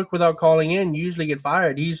show up to work without calling in. You usually get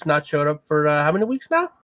fired. He's not showed up for how many weeks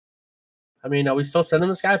now? I mean, are we still sending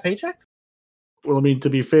this guy a paycheck? Well, I mean, to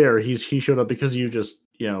be fair, he showed up because you just,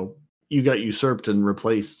 you got usurped and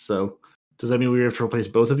replaced. So does that mean we have to replace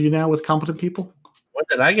both of you now with competent people? When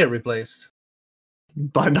did I get replaced?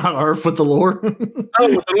 By not Arf with the lore? Oh,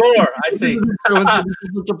 with the lore. I see. I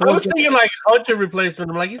was thinking like Hunter replacement.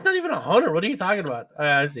 I'm like, he's not even a Hunter. What are you talking about?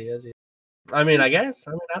 I see. I mean, I guess.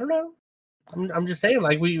 I don't know. I'm just saying,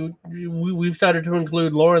 like, we've started to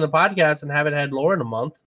include lore in the podcast and haven't had lore in a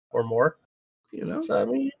month or more. So, I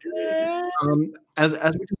mean, as we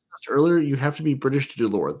discussed earlier, you have to be British to do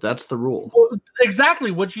lore. That's the rule. Well,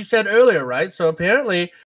 exactly what you said earlier, right? So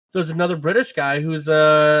apparently, there's another British guy who's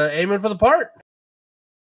aiming for the part.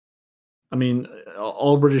 I mean,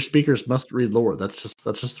 all British speakers must read lore. That's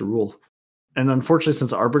just the rule. And unfortunately,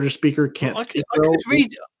 since our British speaker can't speak,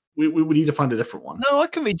 we need to find a different one. No, I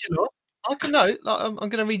can read you lore. I'm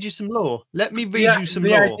going to read you some lore. Let me read you some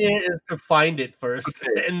lore. The idea is to find it first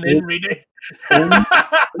and then read it.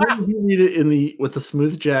 You read it with the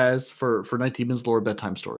smooth jazz for Night Demon's lore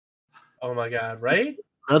bedtime story. Oh my god! Right?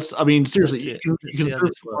 Seriously, you can serve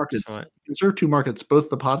two markets. Right. You can serve two markets, both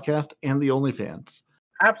the podcast and the OnlyFans.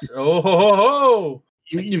 Oh,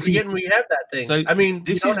 you're forgetting we have that thing. So I mean,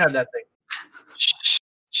 we don't have that thing.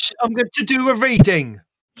 Shh, I'm going to do a reading.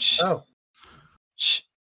 Shh. Oh. Shh.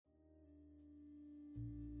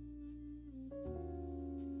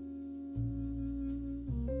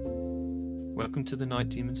 Welcome to the Night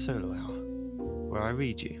Demon Solo Hour, where I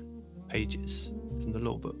read you pages from the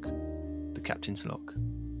lore book, The Captain's Log.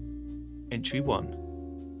 Entry 1.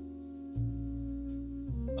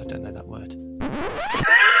 I don't know that word.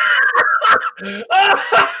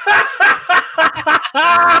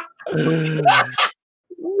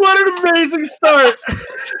 What an amazing start!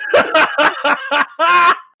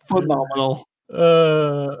 Phenomenal.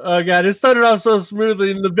 Oh god, it started off so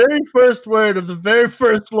smoothly. In the very first word of the very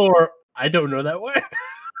first lore, I don't know that word.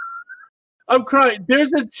 I'm crying.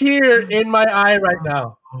 There's a tear in my eye right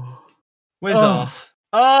now. Where's Arf?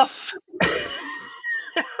 Arf!